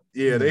seasons, yeah.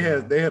 Yeah, they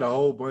had a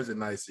whole bunch of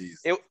nice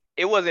seasons.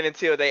 It wasn't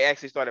until they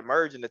actually started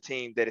merging the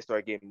team that it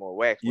started getting more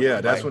whack.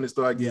 Yeah, that's when it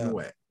started getting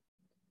whack.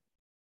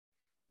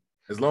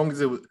 As long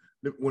as it was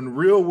when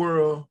Real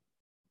World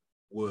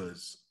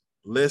was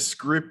less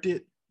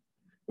scripted,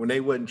 when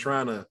they wasn't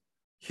trying to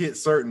hit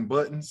certain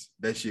buttons,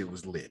 that shit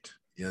was lit.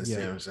 You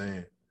understand what I'm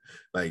saying?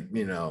 Like,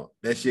 you know,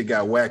 that shit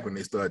got whack when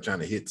they started trying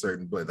to hit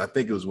certain buttons. I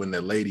think it was when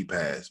that lady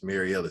passed,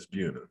 Mary Ellis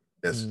Buner.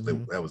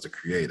 That was the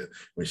creator.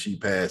 When she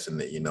passed,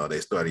 and you know,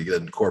 they started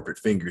getting corporate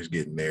fingers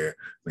getting there,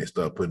 and they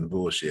started putting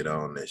bullshit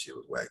on. That shit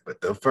was whack.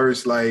 But the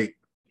first like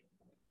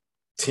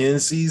 10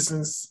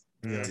 seasons,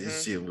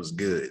 this shit was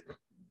good.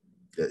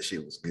 That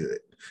shit was good.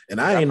 And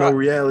I ain't no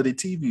reality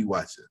TV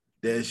watcher.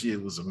 That shit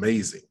was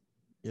amazing.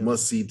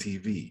 Must see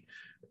TV.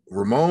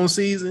 Ramon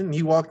season,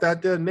 he walked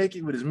out there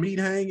naked with his meat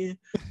hanging,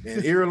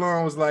 and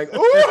Irulan was like,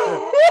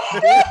 "Oh,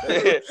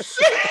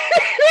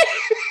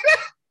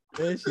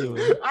 that shit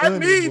was funny, I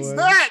need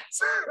that."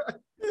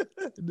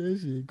 That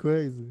shit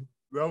crazy.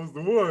 That was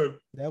the one.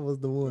 That was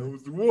the one. That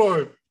was the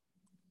one.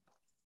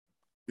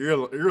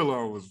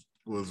 Irulan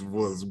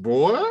was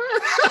boy.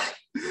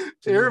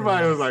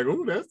 Everybody was like,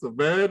 "Oh, that's a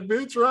bad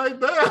bitch right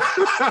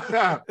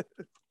there."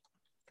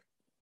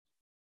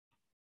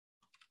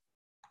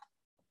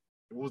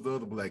 What was the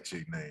other black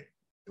chick name?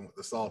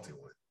 The salty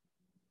one.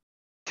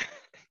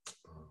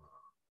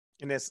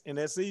 In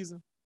that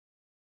season?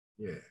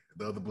 Yeah,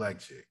 the other black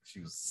chick. She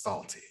was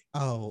salty.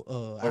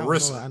 Oh,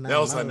 Arissa. That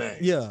was her name.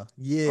 Yeah.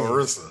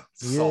 Arissa.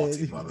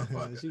 Salty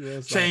motherfucker. She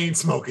was chain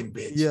smoking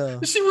bitch. Yeah.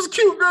 She was a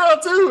cute girl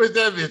too. And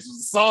that bitch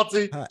was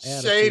salty, her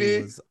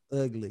shady. Was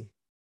ugly.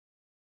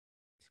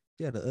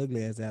 She had an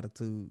ugly ass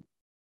attitude.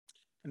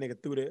 A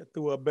nigga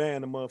threw a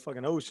band in the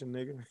motherfucking ocean,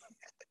 nigga.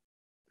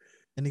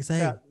 And he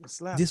said,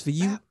 "This for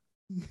you."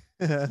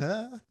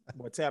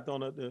 Boy tapped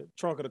on the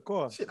trunk of the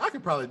car. Shit, I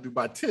could probably do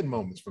about 10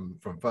 moments from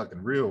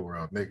fucking Real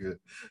World, nigga.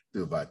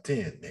 Do about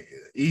 10,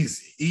 nigga.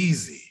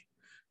 Easy.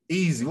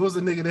 What was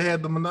the nigga that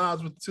had the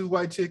menage with the two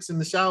white chicks in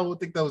the shower? I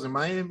think that was in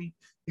Miami.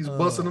 He was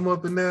busting them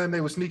up in there, and they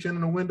were sneaking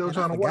in the window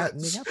trying to watch.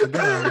 Nigga, I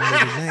forgot all the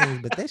niggas'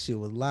 names, but that shit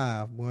was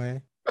live,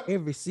 boy.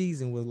 Every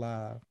season was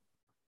live.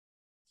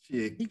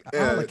 Shit,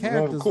 all the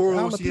characters.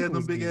 Coral, she had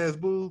them big ass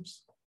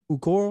boobs. Who,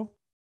 Coral?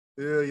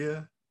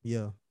 Yeah.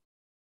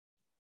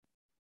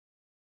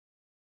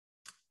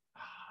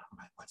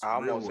 I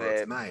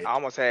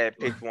almost had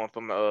picked one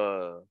from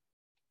the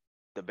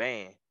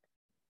band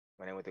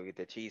when they went to get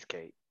that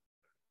cheesecake.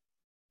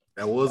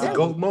 That was a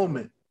GOAT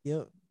moment.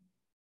 Yep.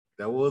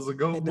 That was a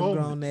GOAT moment.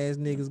 Grown ass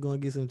niggas gonna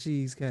get some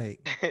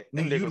cheesecake.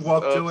 You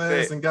walked your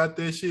ass and got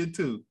that shit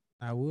too.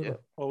 I would. Yeah.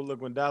 Oh,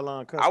 look, when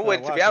Dylon cussed I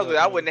wouldn't. To be honest with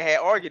you, I wouldn't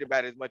have argued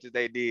about it as much as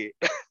they did.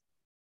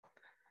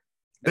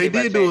 They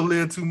did do a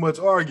little too much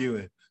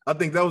arguing. I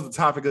think that was the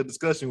topic of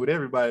discussion with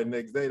everybody the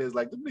next day. That's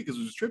like, the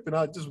niggas was tripping.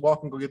 I just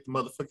walk and go get the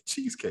motherfucking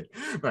cheesecake.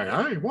 Like,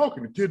 I ain't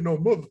walking to get no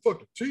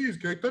motherfucking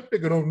cheesecake. That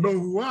nigga don't know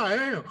who I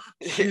am.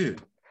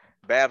 Shit.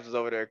 Babs was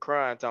over there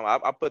crying.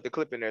 I put the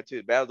clip in there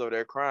too. Babs over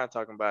there crying,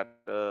 talking about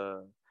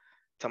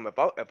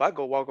if I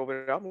go walk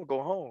over there, I'm gonna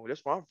go home.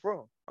 That's where I'm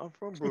from. I'm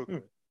from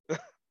Brooklyn.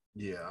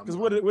 Yeah. Because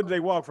where did they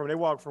walk from? They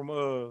walked from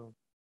where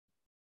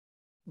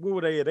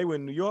were they at? They were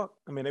in New York.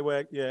 I mean, they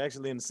were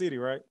actually in the city,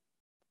 right?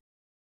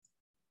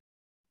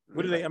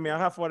 What did they? I mean,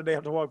 how far did they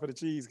have to walk for the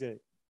cheesecake?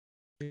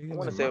 I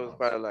want to say it was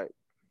probably like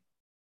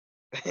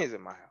it's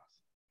in my house.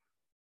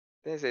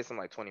 They say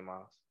something like 20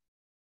 miles.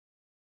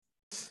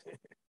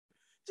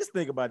 Just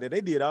think about that.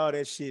 They did all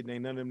that shit, and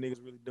ain't none of them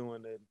niggas really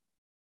doing that.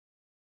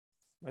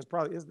 That's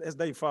probably it's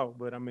their fault,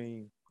 but I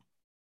mean,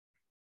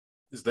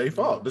 it's their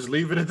fault. Just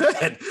leave it at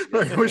that.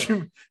 Like, what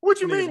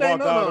you mean? Ain't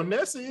no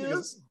Ness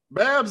is.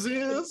 Babs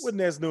is. What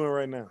Ness doing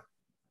right now?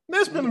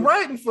 Ness been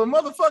writing for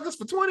motherfuckers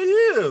for 20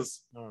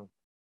 years. Oh.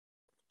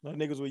 That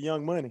niggas with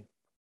Young Money.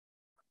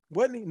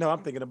 Wasn't he? No,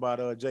 I'm thinking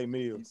about Jay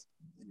Mills.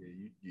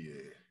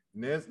 Yeah.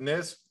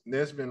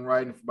 Ness been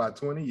writing for about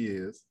 20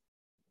 years.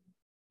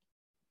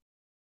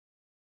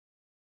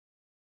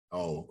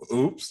 Oh,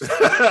 oops.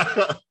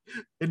 If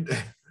you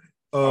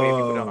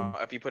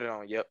put it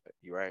on, yep,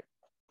 you're right.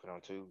 Put it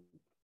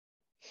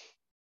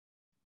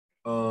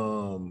on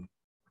 2.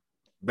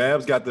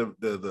 Babs got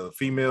the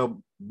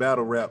female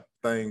battle rap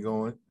thing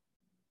going.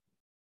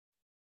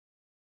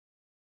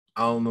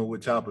 I don't know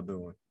what Chopper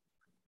doing.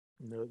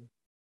 No.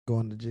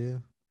 Going to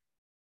jail.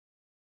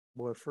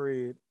 Boy,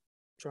 Fred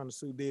trying to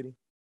sue Diddy.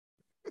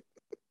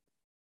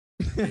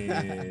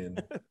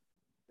 And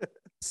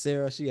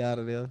Sarah, she out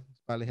of there.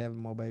 Probably having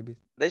more babies.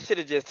 They should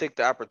have just took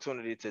the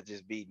opportunity to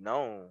just be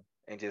known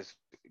and just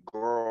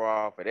grow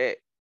off of that.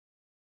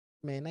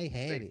 Man, they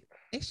had it.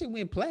 They should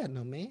went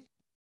platinum, man.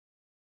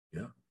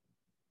 Yeah.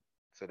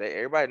 So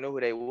everybody knew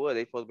who they were.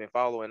 They supposed to been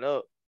following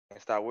up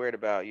and start worried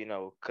about,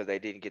 because they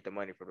didn't get the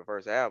money for the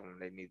first album,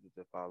 they needed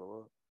to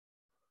follow up.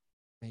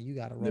 Man, you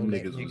gotta roll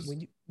that.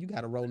 You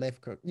gotta roll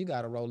that. You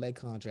gotta roll that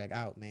contract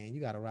out, man.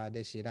 You gotta ride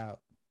that shit out.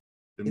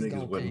 Them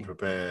niggas wasn't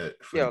prepared.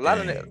 Yeah,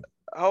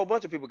 a whole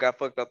bunch of people got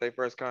fucked up their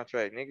first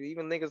contract, nigga.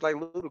 Even niggas like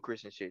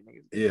Ludacris and shit,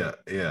 niggas.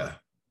 Yeah.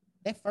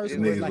 That first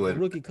one was like a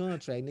rookie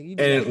contract, nigga.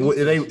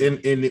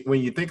 And when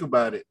you think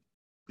about it,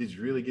 did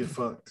you really get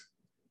fucked?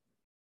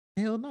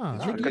 Hell no.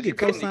 Nigga, you get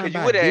co-signed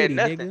by would have had Diddy,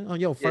 nothing nigga, on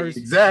your first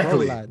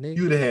exactly. rollout, nigga.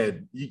 You'd have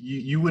had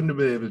you wouldn't have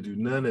been able to do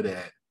none of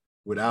that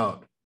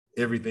without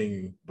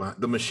everything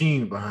the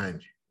machine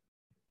behind you.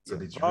 So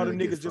did you all really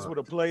the niggas just would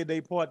have played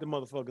their part, the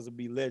motherfuckers would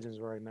be legends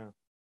right now.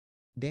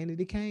 Danny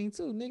DeCane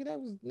too, nigga. That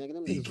was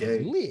them niggas DK.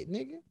 was lit,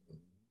 nigga.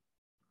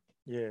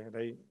 Yeah,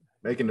 they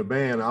making the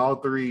band. All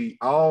three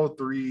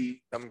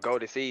them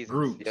golden seasons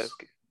groups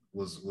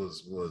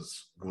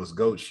was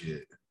GOAT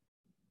shit.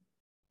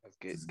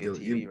 That's good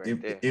TV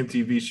right there.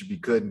 MTV should be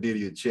cutting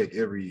Diddy a check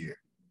every year.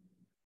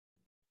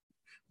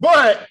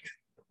 But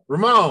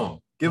Ramon,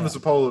 give us a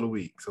poll of the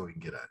week so we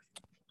can get out of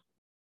here.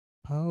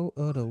 Poll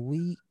of the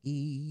week.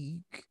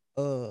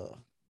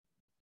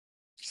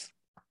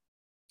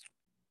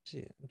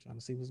 Shit, I'm trying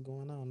to see what's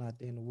going on out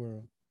there in the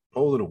world.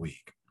 Poll of the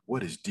week.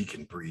 What is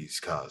Deacon Breeze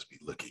Cosby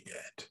looking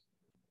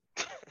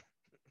at?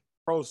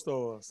 Pro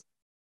Stars.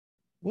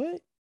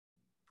 What?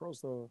 Pro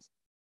Stars.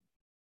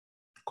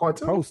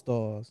 Cartoon? Pro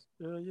Stars.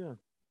 Yeah.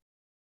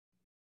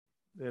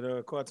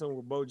 That cartoon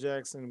with Bo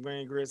Jackson,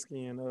 Wayne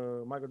Gretzky,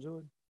 and Michael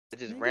Jordan. It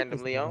just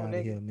randomly on,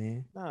 nigga. Here,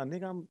 man. Nah,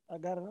 nigga, I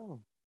got it on.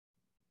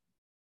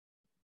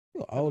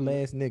 You an old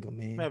ass nigga,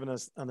 man. I'm having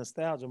a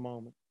nostalgia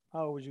moment.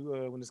 How old was you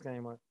when this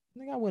came out?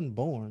 Nigga, I wasn't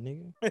born,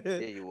 nigga.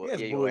 Yeah, you was.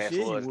 That's Yeah, your bullshit. ass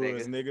was, You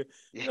was, nigga.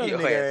 You know Your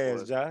the nigga ass ass,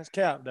 was. Josh.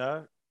 Cap,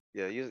 dog.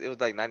 Yeah, it was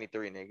like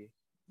 93, nigga.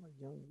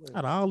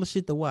 Out of all the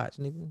shit to watch,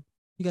 nigga.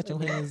 You got your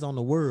hands on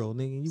the world,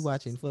 nigga. You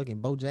watching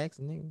fucking Bo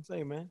Jackson, nigga.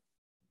 Say, man.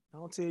 I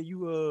don't tell you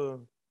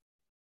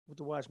what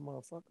to watch,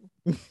 motherfucker.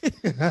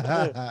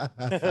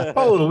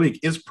 Poll of the week.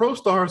 Is Pro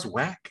Stars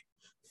whack?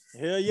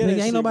 Hell yeah.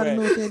 Nigga, ain't nobody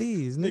know what that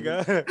is,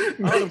 nigga.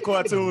 Nigga, all them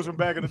cartoons from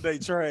back in the day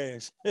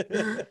trash.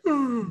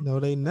 No,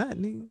 they not,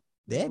 nigga.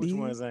 That Which is.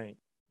 ones ain't?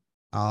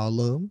 All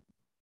of them.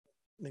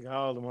 Nigga,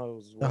 all them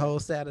hoes. The whole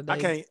Saturday. I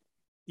can't.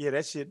 Yeah,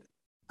 that shit.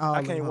 All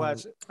I them can't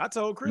watch hoes. it. I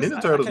told Chris. Ninja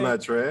I Turtles can't-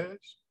 not trash.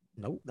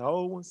 Nope. The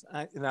old ones?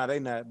 Nah, they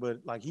not. But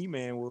like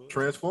He-Man was.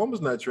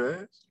 Transformers not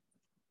trash.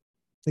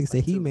 Nigga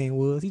said He-Man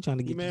was. He trying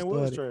to get He-Man you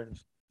was started. trash.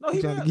 No,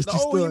 He trying He-Man. to get The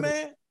you old started.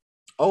 He-Man.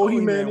 Oh,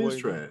 He-Man He-Man is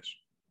wasn't good. trash.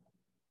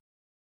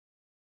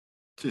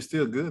 Shit's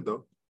still good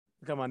though.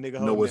 Look at my nigga No,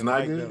 holding it's that not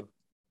mic, good.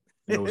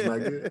 though. No, it's not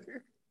good.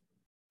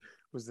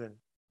 What's that?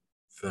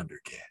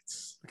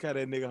 Thundercats. Look how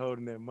that nigga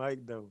holding that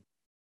mic though.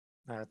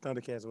 Nah,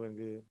 Thundercats wasn't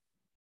good.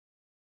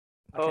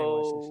 I can't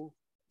watch Oh,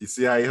 You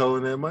see how he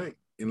holding that mic?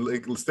 And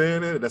like,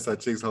 staring at it, that's how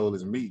chicks hold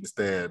his meat and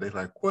stare. They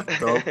like, what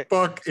the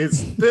fuck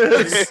is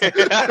this?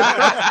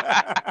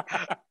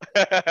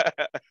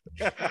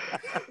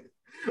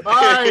 All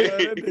right,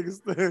 that nigga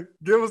stuck.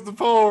 give us the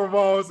poll,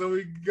 Ramon, so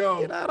we can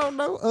go. I don't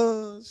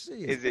know.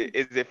 Shit. is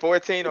it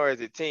 14 or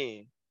is it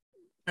 10?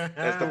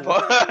 That's the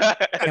point.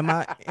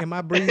 Am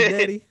I Breeze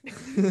Daddy?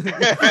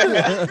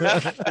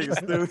 Nigga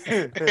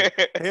stupid.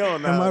 Hell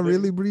no. Am I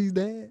really Breeze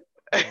Dad?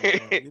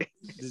 The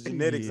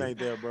genetics Shit. ain't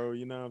there, bro.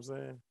 You know what I'm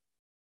saying?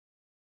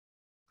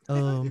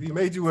 If he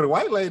made you with a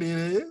white lady, it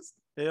is.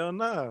 Hell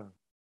no.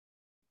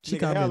 She Nigga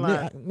called me a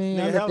hairline- nigga. Man,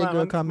 I nigga let that girl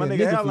hairline- call me my a nigga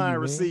nigga for hairline you, man.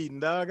 receding,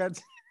 dog.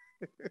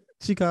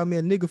 She called me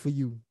a nigga for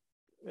you.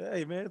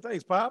 Hey man,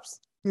 thanks, pops.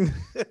 Uh,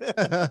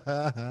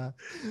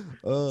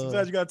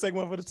 Sometimes you gotta take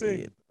one for the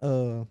team. shit.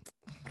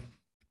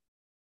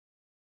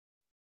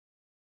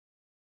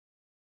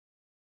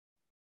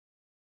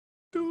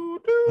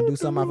 I'll do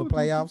something off of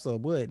playoffs or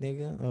what,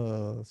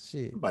 nigga?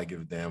 Shit. Nobody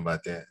give a damn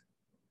about that.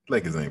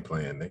 Lakers ain't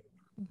playing, nigga.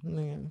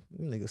 Man,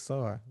 nigga,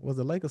 sorry. Was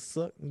the Lakers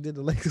suck? Did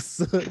the Lakers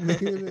suck?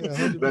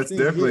 Nigga? That's 100%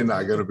 definitely yes.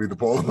 not gonna be the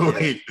poll of the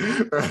week.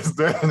 That's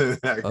definitely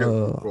not gonna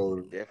be the poll of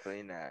the week.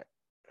 Definitely not.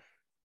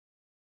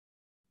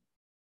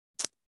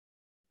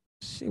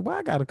 Shit, why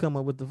I gotta come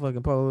up with the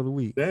fucking poll of the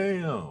week?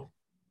 Damn.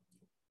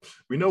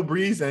 We know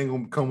Breeze ain't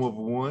gonna come up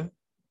with one.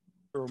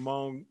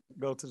 Ramon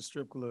go to the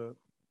strip club.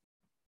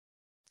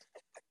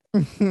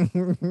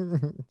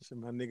 Shit,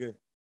 my nigga,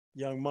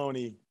 Young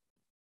Money,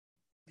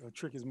 go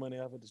trick his money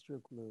out at the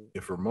strip club.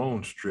 If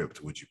Ramon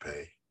stripped, would you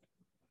pay?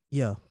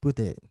 Yeah, put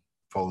that.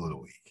 Poll of the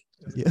week.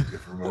 Yeah.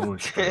 If Ramon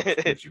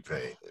stripped, would you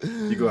pay?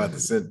 You go out to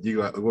send. You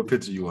got what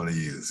picture you want to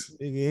use?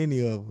 Nigga, any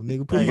of them.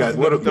 Nigga, put You got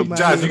my- what? put my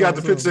Josh, head you got on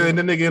the picture something.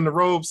 and the nigga in the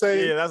robe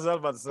saying? Yeah, that's what I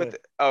was about to say.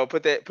 I don't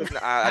put that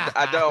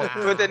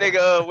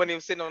nigga when he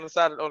was sitting on the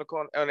side on the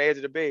corner on the edge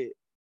of the bed.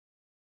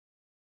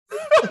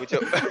 With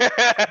your... You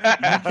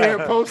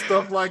can't post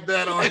stuff like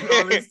that on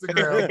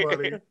Instagram,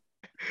 buddy.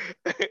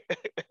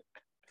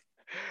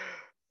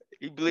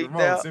 He bleeped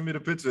Ramon, out. send me the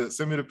picture.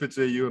 Send me the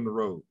picture of you in the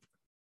robe.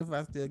 If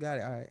I still got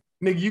it, all right.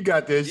 Nigga, you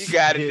got that. You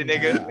got it, shit.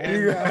 nigga.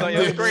 You It's got on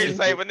your that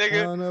screensaver, I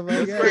nigga. don't know if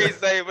I got it.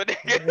 Screensaver,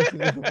 I don't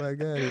know if I nigga.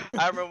 got it.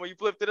 I remember when you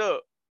flipped it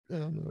up. I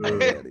don't know if I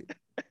got it.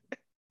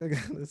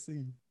 Let's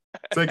see.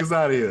 Take us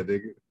out of here,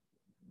 nigga.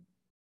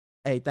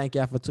 Hey, thank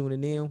y'all for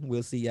tuning in.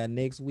 We'll see y'all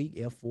next week.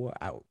 F4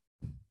 out.